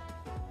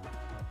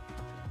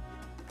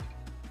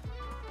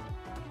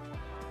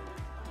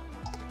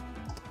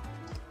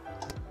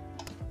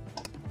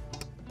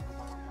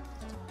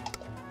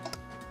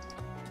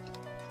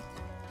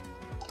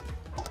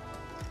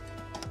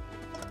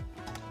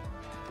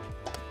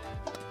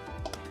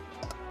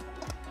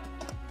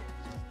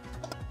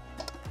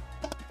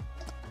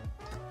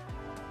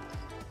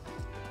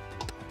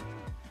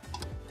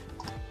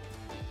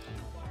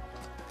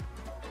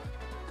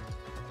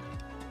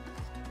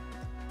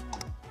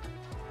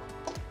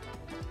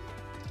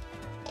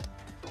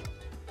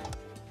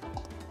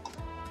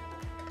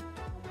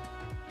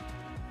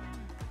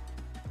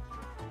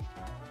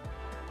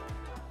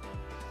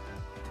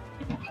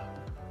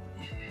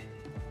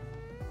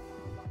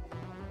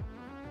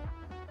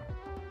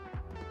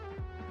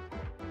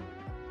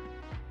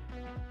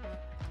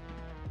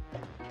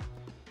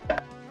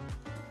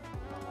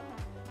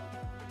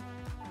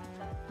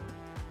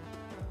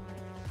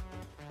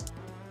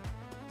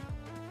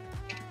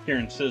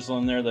 Hearing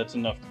sizzling there, that's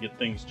enough to get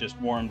things just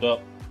warmed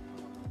up.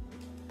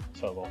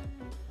 So we'll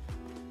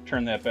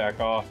turn that back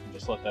off and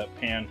just let that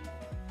pan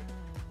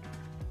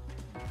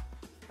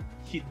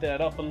heat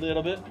that up a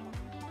little bit.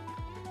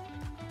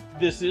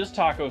 This is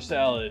taco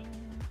salad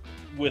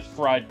with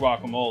fried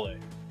guacamole.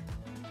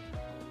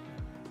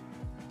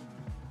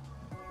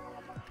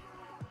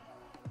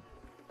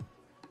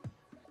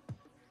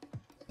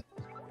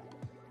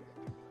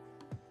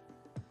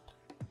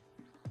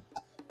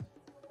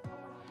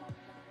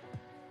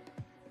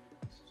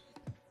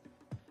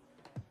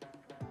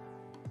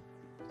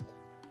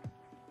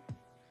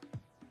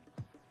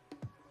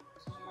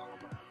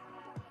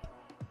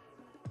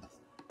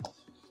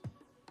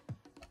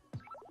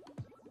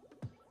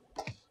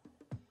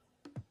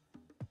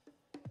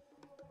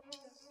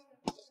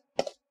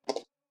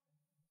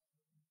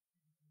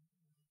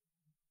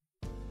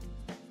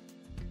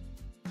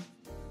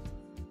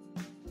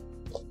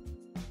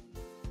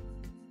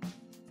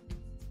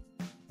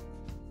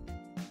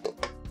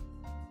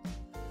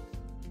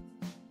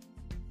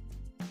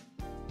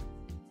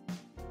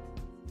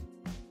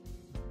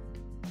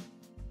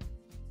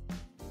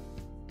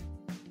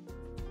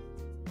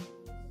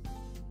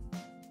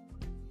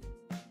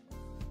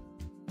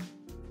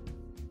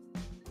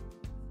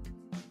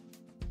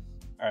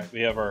 Alright,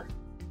 we have our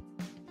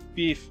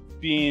beef,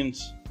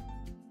 beans,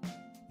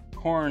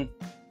 corn,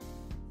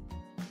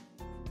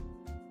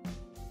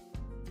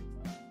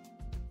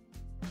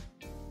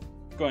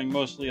 going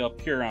mostly up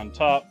here on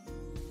top.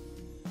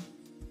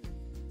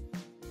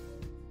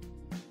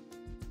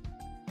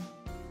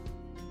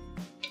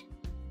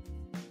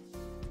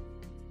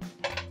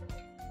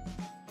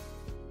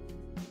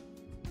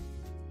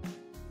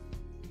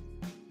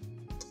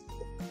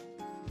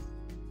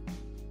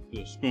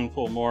 Do a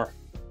spoonful more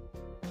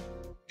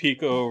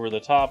pico over the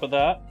top of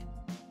that.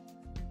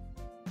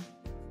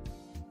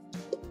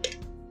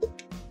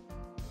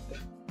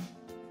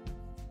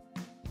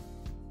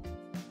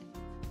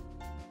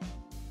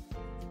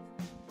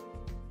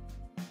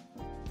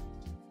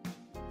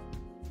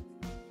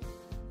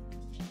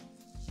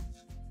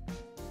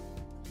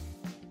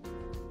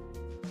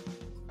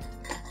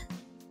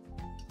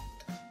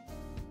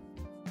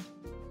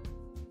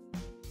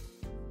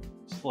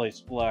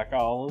 Sliced black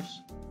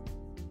olives.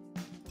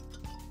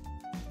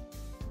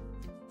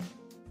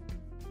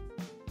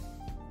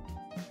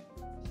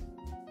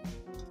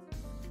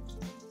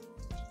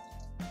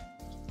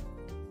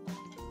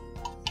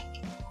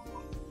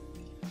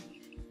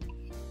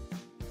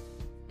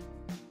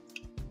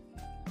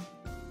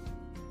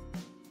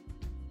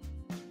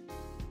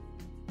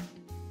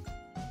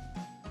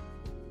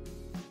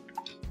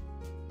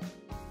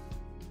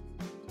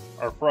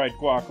 Our fried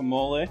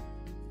guacamole.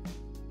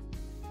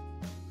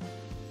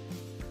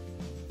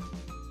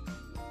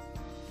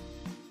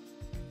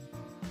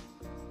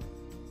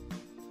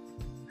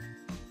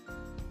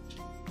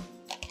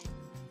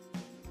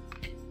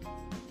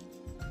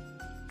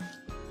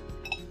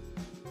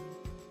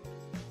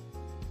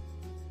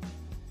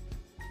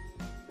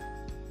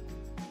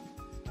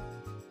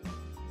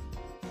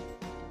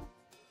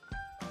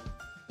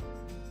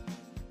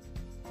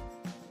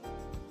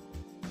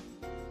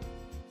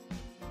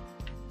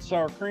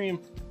 Sour cream,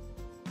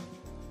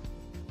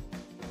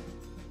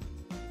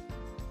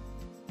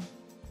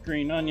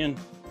 green onion,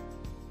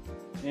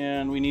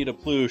 and we need a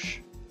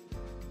plush.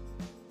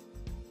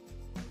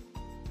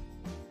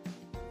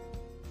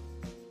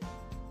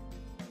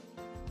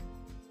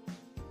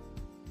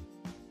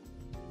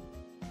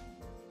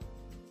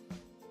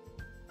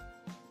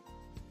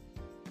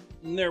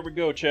 And there we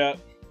go, chat.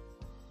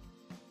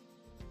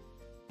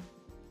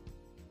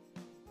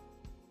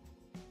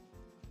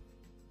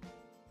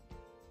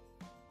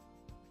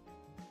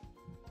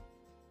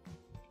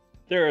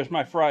 There is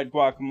my fried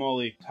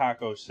guacamole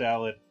taco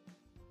salad.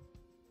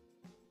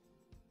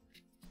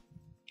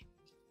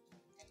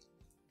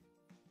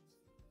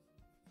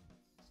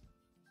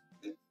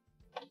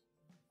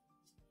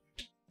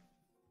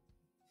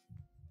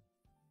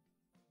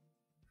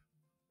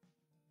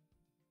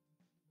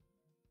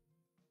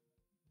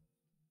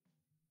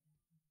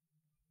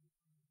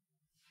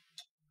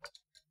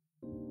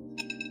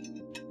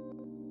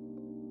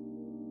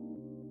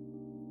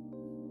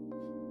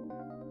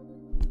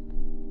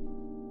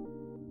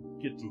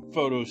 Get some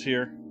photos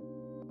here.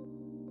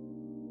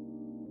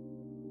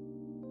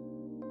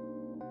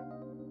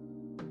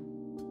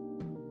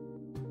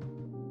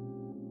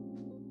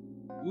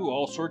 Ooh,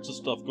 all sorts of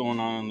stuff going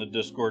on in the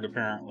Discord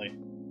apparently.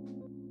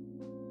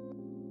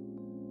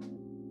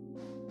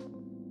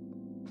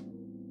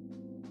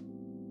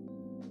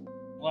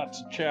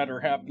 Lots of chatter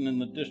happening in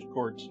the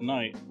Discord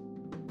tonight.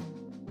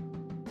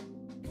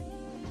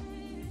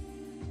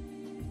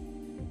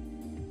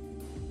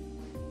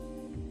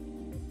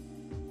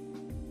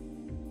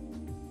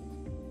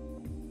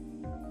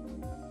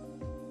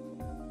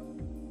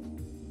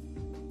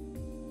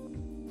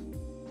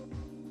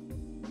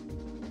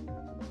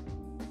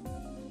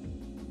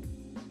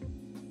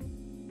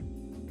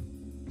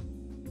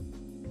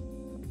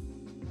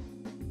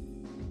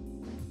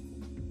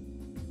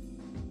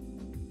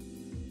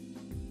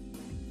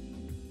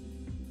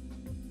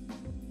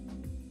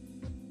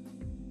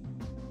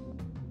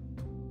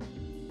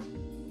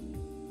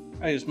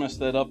 I just messed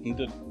that up and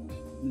did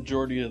the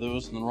majority of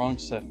those in the wrong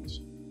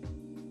settings.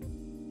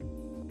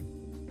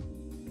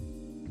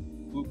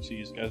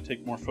 Oopsies, gotta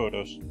take more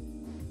photos.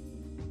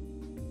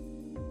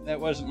 That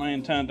wasn't my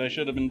intent, I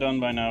should have been done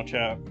by now,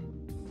 chat.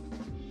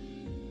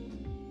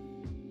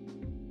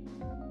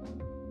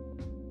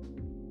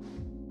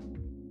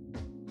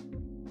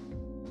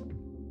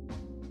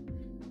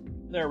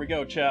 There we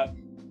go, chat.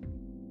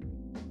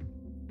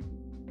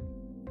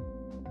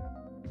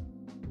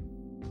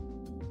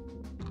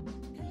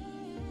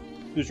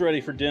 Who's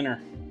ready for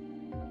dinner?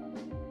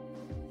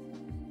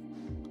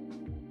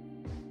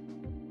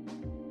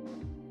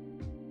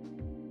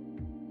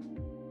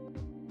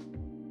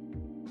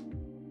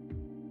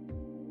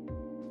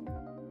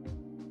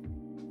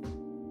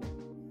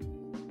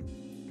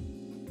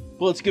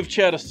 Well, let's give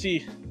chat a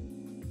see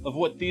of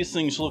what these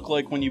things look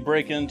like when you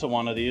break into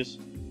one of these.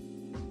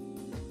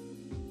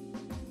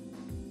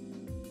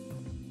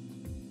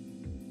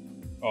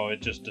 Oh,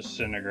 it just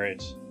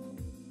disintegrates.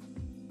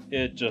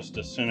 It just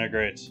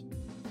disintegrates.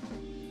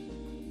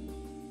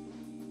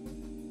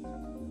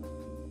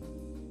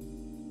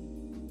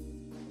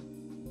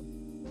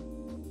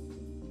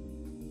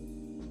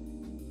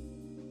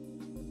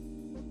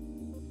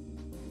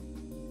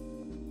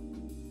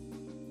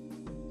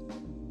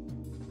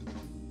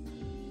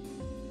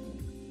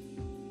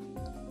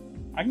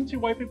 I can see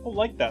why people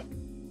like that.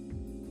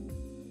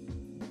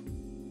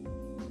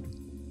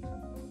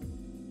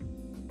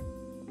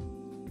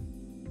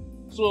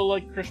 So I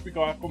like crispy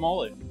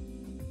guacamole.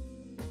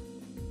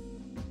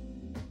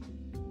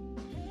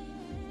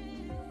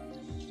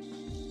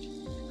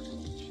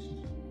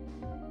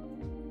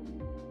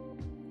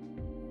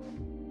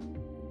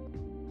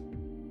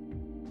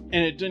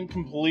 And it didn't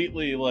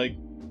completely, like,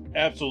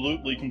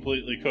 absolutely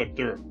completely cook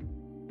through.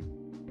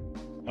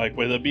 Like,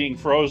 with it being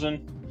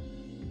frozen,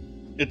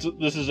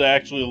 this is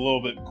actually a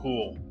little bit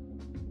cool.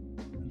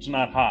 It's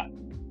not hot.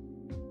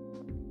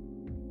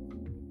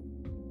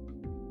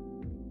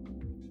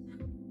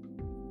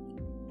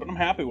 But I'm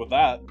happy with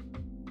that.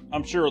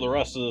 I'm sure the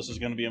rest of this is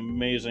going to be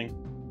amazing.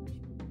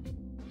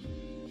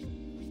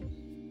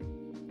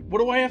 What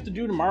do I have to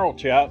do tomorrow,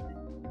 chat?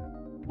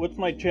 What's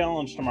my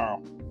challenge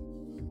tomorrow?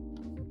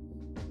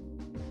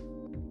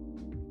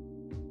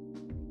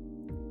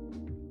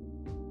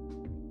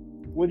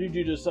 What did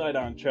you decide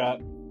on,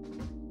 chat?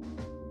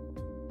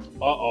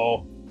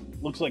 Uh-oh.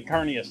 Looks like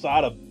carne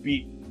asada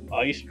beat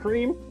ice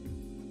cream?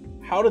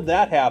 How did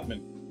that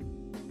happen?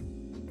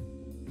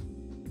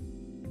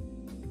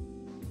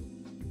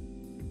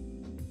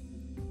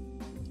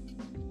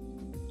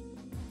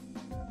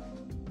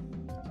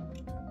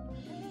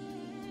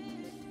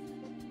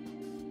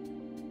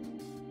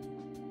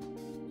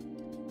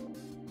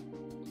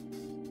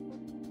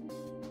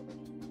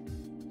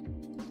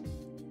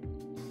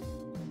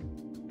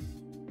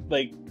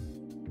 Like,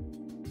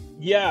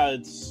 yeah,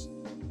 it's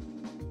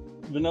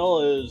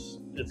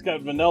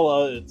got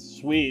vanilla, it's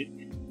sweet,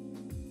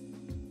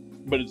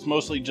 but it's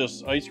mostly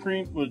just ice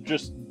cream with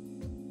just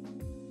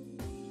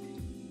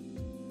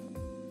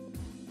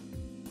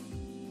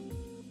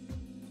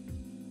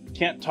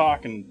can't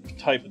talk and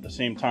type at the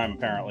same time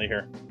apparently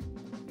here.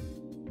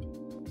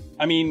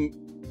 I mean,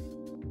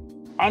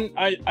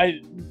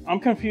 I'm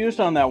confused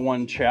on that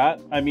one,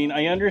 chat. I mean,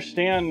 I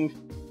understand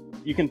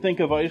you can think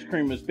of ice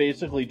cream as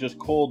basically just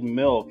cold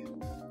milk,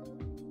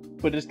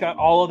 but it's got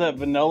all of that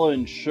vanilla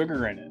and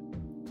sugar in it.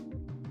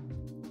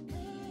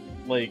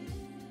 Like,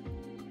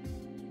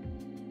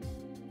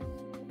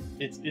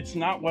 it's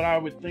not what I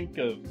would think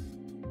of.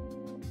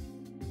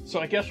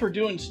 So I guess we're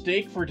doing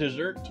steak for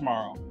dessert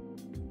tomorrow.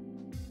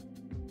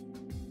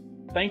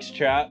 Thanks,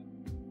 chat.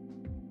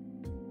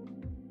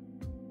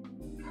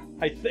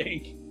 I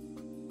think.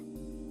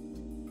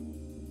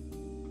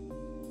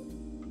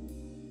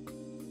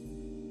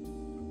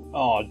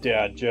 Oh,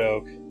 dad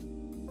joke.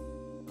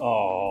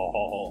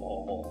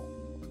 Oh.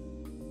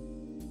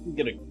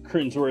 Get a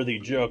cringeworthy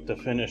joke to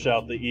finish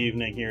out the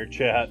evening here,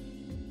 chat.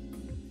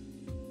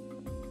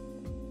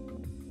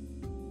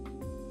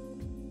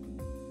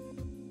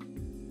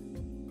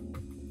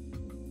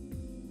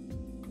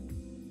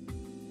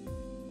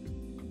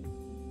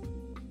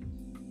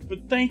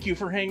 But thank you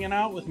for hanging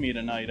out with me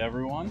tonight,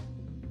 everyone.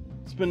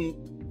 It's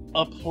been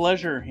a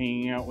pleasure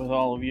hanging out with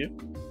all of you.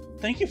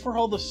 Thank you for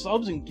all the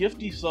subs and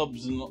gifty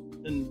subs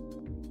and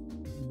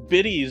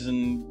biddies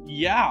and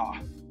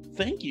yeah.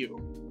 Thank you.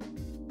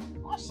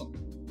 Awesome.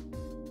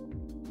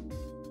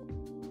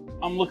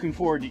 I'm looking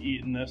forward to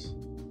eating this.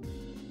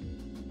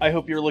 I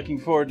hope you're looking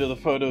forward to the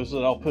photos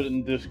that I'll put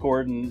in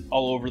Discord and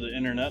all over the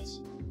internets.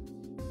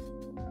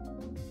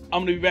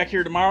 I'm going to be back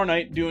here tomorrow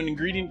night doing an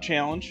ingredient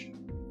challenge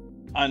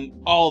on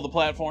all the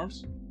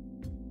platforms.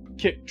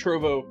 Kick,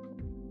 Trovo,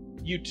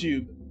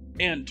 YouTube,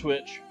 and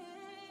Twitch.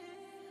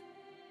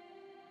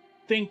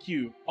 Thank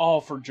you all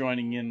for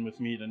joining in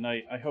with me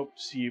tonight. I hope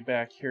to see you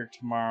back here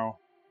tomorrow.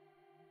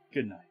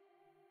 Good night.